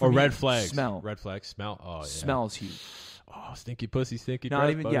turnoff for me? Or red flags? Smell. Red flags. Smell. Oh, yeah. Smells huge. Oh, stinky pussy, stinky. Not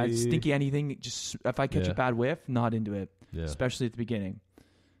breath, even. buddy. Yeah, stinky anything. Just if I catch a bad whiff, not into it. Yeah. Especially at the beginning.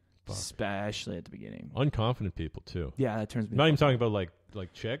 Fuck. Especially at the beginning. Unconfident people too. Yeah, that turns me. I'm not even talking about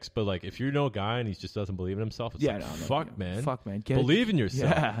like chicks, but like if you know a guy and he just doesn't believe in himself, it's fuck, man. Fuck, man. Believe in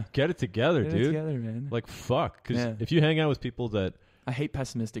yourself. Yeah. Get it together, dude. Get it together, man. Like fuck, because if you hang out with people that I hate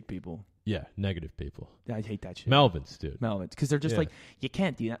pessimistic people. Yeah, negative people. Yeah, I hate that shit. Melvin's, dude. Melvin's, because they're just like, you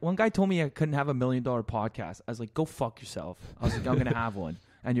can't do that. One guy told me I couldn't have $1 million podcast. I was like, go fuck yourself. I was like, I'm gonna have one,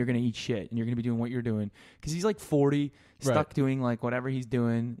 and you're gonna eat shit, and you're gonna be doing what you're doing. Because he's like 40, stuck doing like whatever he's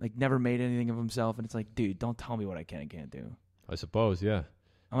doing, like never made anything of himself, and it's like, dude, don't tell me what I can and can't do. I suppose, yeah.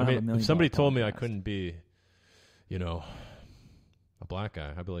 I mean, if somebody told me I couldn't be, a black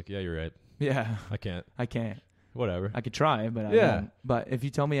guy, I'd be like, yeah, you're right. Yeah, I can't. Whatever. I could try, but I won't. But if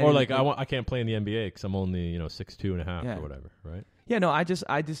you tell me, or like I can't play in the NBA because I'm only 6'2.5" or whatever, right? Yeah, no, I just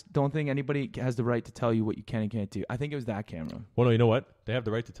don't think anybody has the right to tell you what you can and can't do. I think it was that camera. Well, no, you know what? They have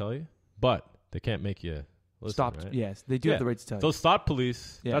the right to tell you, but they can't make you listen, stop. Right? Yes, they do have the right to tell you. Those thought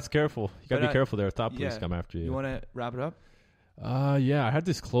police. Yeah. That's careful. You gotta be careful there. Thought police come after you. You want to wrap it up? Yeah, I had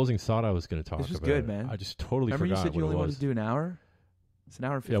this closing thought I was going to talk about. This was good, man. I just totally Remember forgot you said you only wanted to do an hour? It's an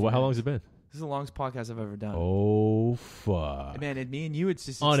hour and 50 Yeah, how long has it been? This is the longest podcast I've ever done. Oh, fuck. Man, and me and you,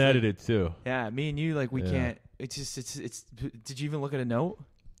 it's unedited, like, too. Yeah, me and you, like, we can't. it's just it's. Did you even look at a note?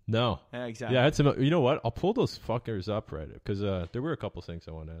 No. Yeah, exactly. Yeah, I had some. You know what? I'll pull those fuckers up right because there were a couple things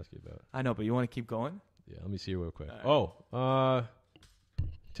I wanted to ask you about. I know, but you want to keep going? Yeah, let me see real quick. All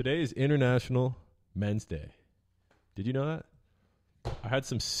Today is International Men's Day. Did you know that? I had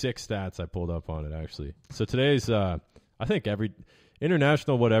some sick stats I pulled up on it, actually. So today's, I think every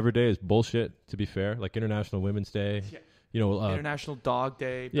International whatever day is bullshit, to be fair. Like International Women's Day. Yeah. You know, International Dog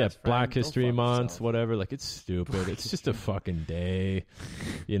Day. yeah, Best Black Friend. Go History fuck Month, yourself. whatever. Like, it's stupid. It's just a fucking day.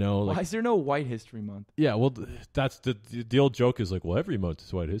 You know, like, Why is there no White History Month? yeah, well, that's the old joke is like, well, every month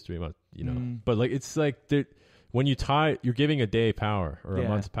is White History Month, you know. But like, it's like when you're giving a day power or a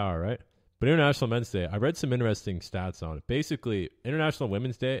month's power, right? But International Men's Day, I read some interesting stats on it. Basically, International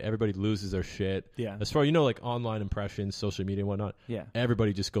Women's Day, everybody loses their shit. Yeah. As far as you know, like online impressions, social media and whatnot, Yeah.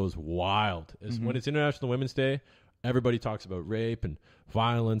 everybody just goes wild. When it's International Women's Day, everybody talks about rape and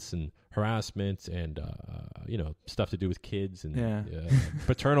violence and harassment and, you know, stuff to do with kids and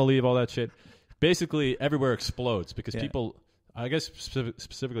paternal leave, all that shit. Basically, everywhere explodes because people, I guess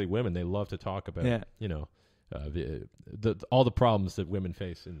specifically women, they love to talk about, you know, all the problems that women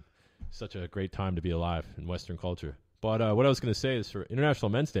face in such a great time to be alive in Western culture. But what I was going to say is for International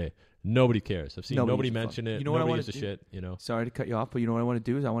Men's Day, nobody cares. I've seen nobody mention it. You know what I nobody want gives to a do? shit, you know. Sorry to cut you off, but you know what I want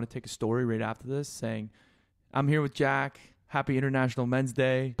to do is I want to take a story right after this saying, I'm here with Jack. Happy International Men's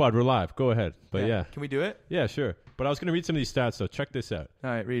Day. Bud, we're live. Go ahead. But yeah. Can we do it? Yeah, sure. But I was going to read some of these stats, so check this out. All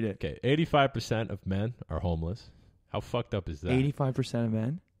right, read it. Okay, 85% of men are homeless. How fucked up is that? 85% of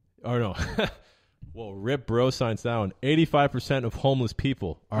men? Or no. Whoa, rip bro signs down. 85% of homeless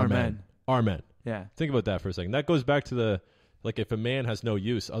people are men. Are men. Yeah. Think about that for a second. That goes back to like if a man has no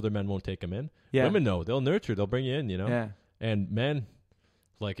use, other men won't take him in. Yeah. Women know. They'll nurture. They'll bring you in, you know? Yeah. And men,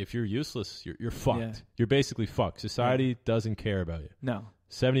 like if you're useless, you're fucked. Yeah. You're basically fucked. Society doesn't care about you. No.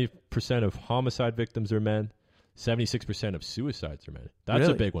 70% of homicide victims are men. 76% of suicides are men. That's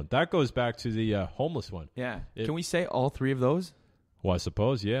Really? a big one. That goes back to the homeless one. Yeah. Can we say all three of those? Well, I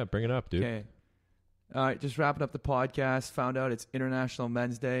suppose, yeah. Bring it up, dude. Okay. All right, just wrapping up the podcast. Found out it's International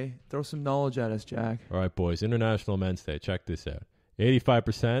Men's Day. Throw some knowledge at us, Jack. All right, boys. International Men's Day. Check this out.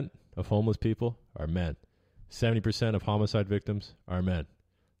 85% of homeless people are men. 70% of homicide victims are men.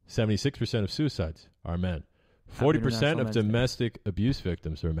 76% of suicides are men. 40% of domestic abuse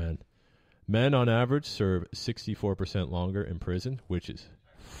victims are men. Men, on average, serve 64% longer in prison, which is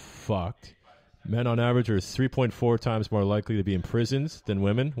fucked. Men, on average, are 3.4 times more likely to be in prisons than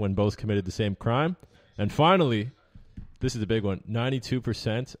women when both committed the same crime. And finally, this is the big one,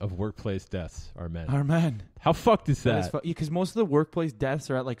 92% of workplace deaths are men. Are men. How fucked is that? Because most of the workplace deaths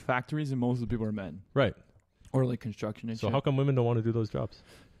are at like factories and most of the people are men. Right. Or like construction and So shit. how come women don't want to do those jobs?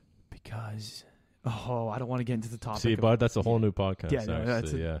 Because, I don't want to get into the topic. See, bud, that's a whole new podcast. Yeah, no,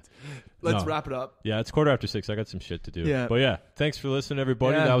 actually, Let's wrap it up. Yeah, it's 6:15. I got some shit to do. Yeah. But yeah, thanks for listening,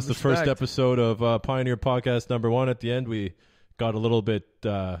 everybody. Yeah, that was the first respect. episode of Pioneer Podcast #1. At the end, we got a little bit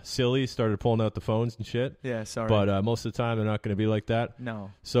silly, started pulling out the phones and shit. Yeah, sorry. But most of the time, they're not going to be like that.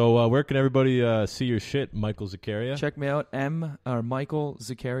 No. So where can everybody see your shit, Michael Zaccaria? Check me out, Michael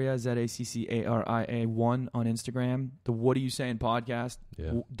Zaccaria, Zaccaria 1 on Instagram. The What Are You Saying podcast,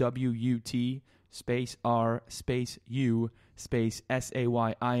 Yeah. WUT space R space U space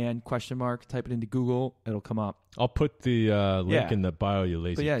SAYIN ? Type it into Google, it'll come up. I'll put the link in the bio, you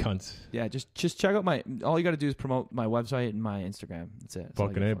lazy cunts. Yeah, just check out all you got to do is promote my website and my Instagram. That's it. That's all you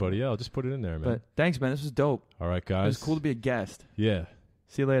Fucking gotta anybody. follow. Yeah, I'll just put it in there, man. But thanks, man. This was dope. All right, It guys. was cool to be a guest. Yeah.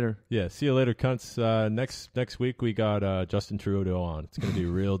 See you later. Yeah, see you later, cunts. Next week we got Justin Trudeau on. It's gonna be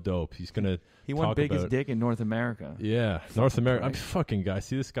real dope. He's gonna He won talk biggest about, dick in North America. Yeah, North America. I'm Christ. fucking guy.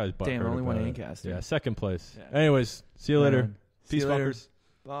 See this guy's butt. Damn, hurt only one about it. Ancaster. Yeah, second place. Yeah. Anyways, see you later. Man. See Peace, you later. fuckers.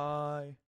 Bye.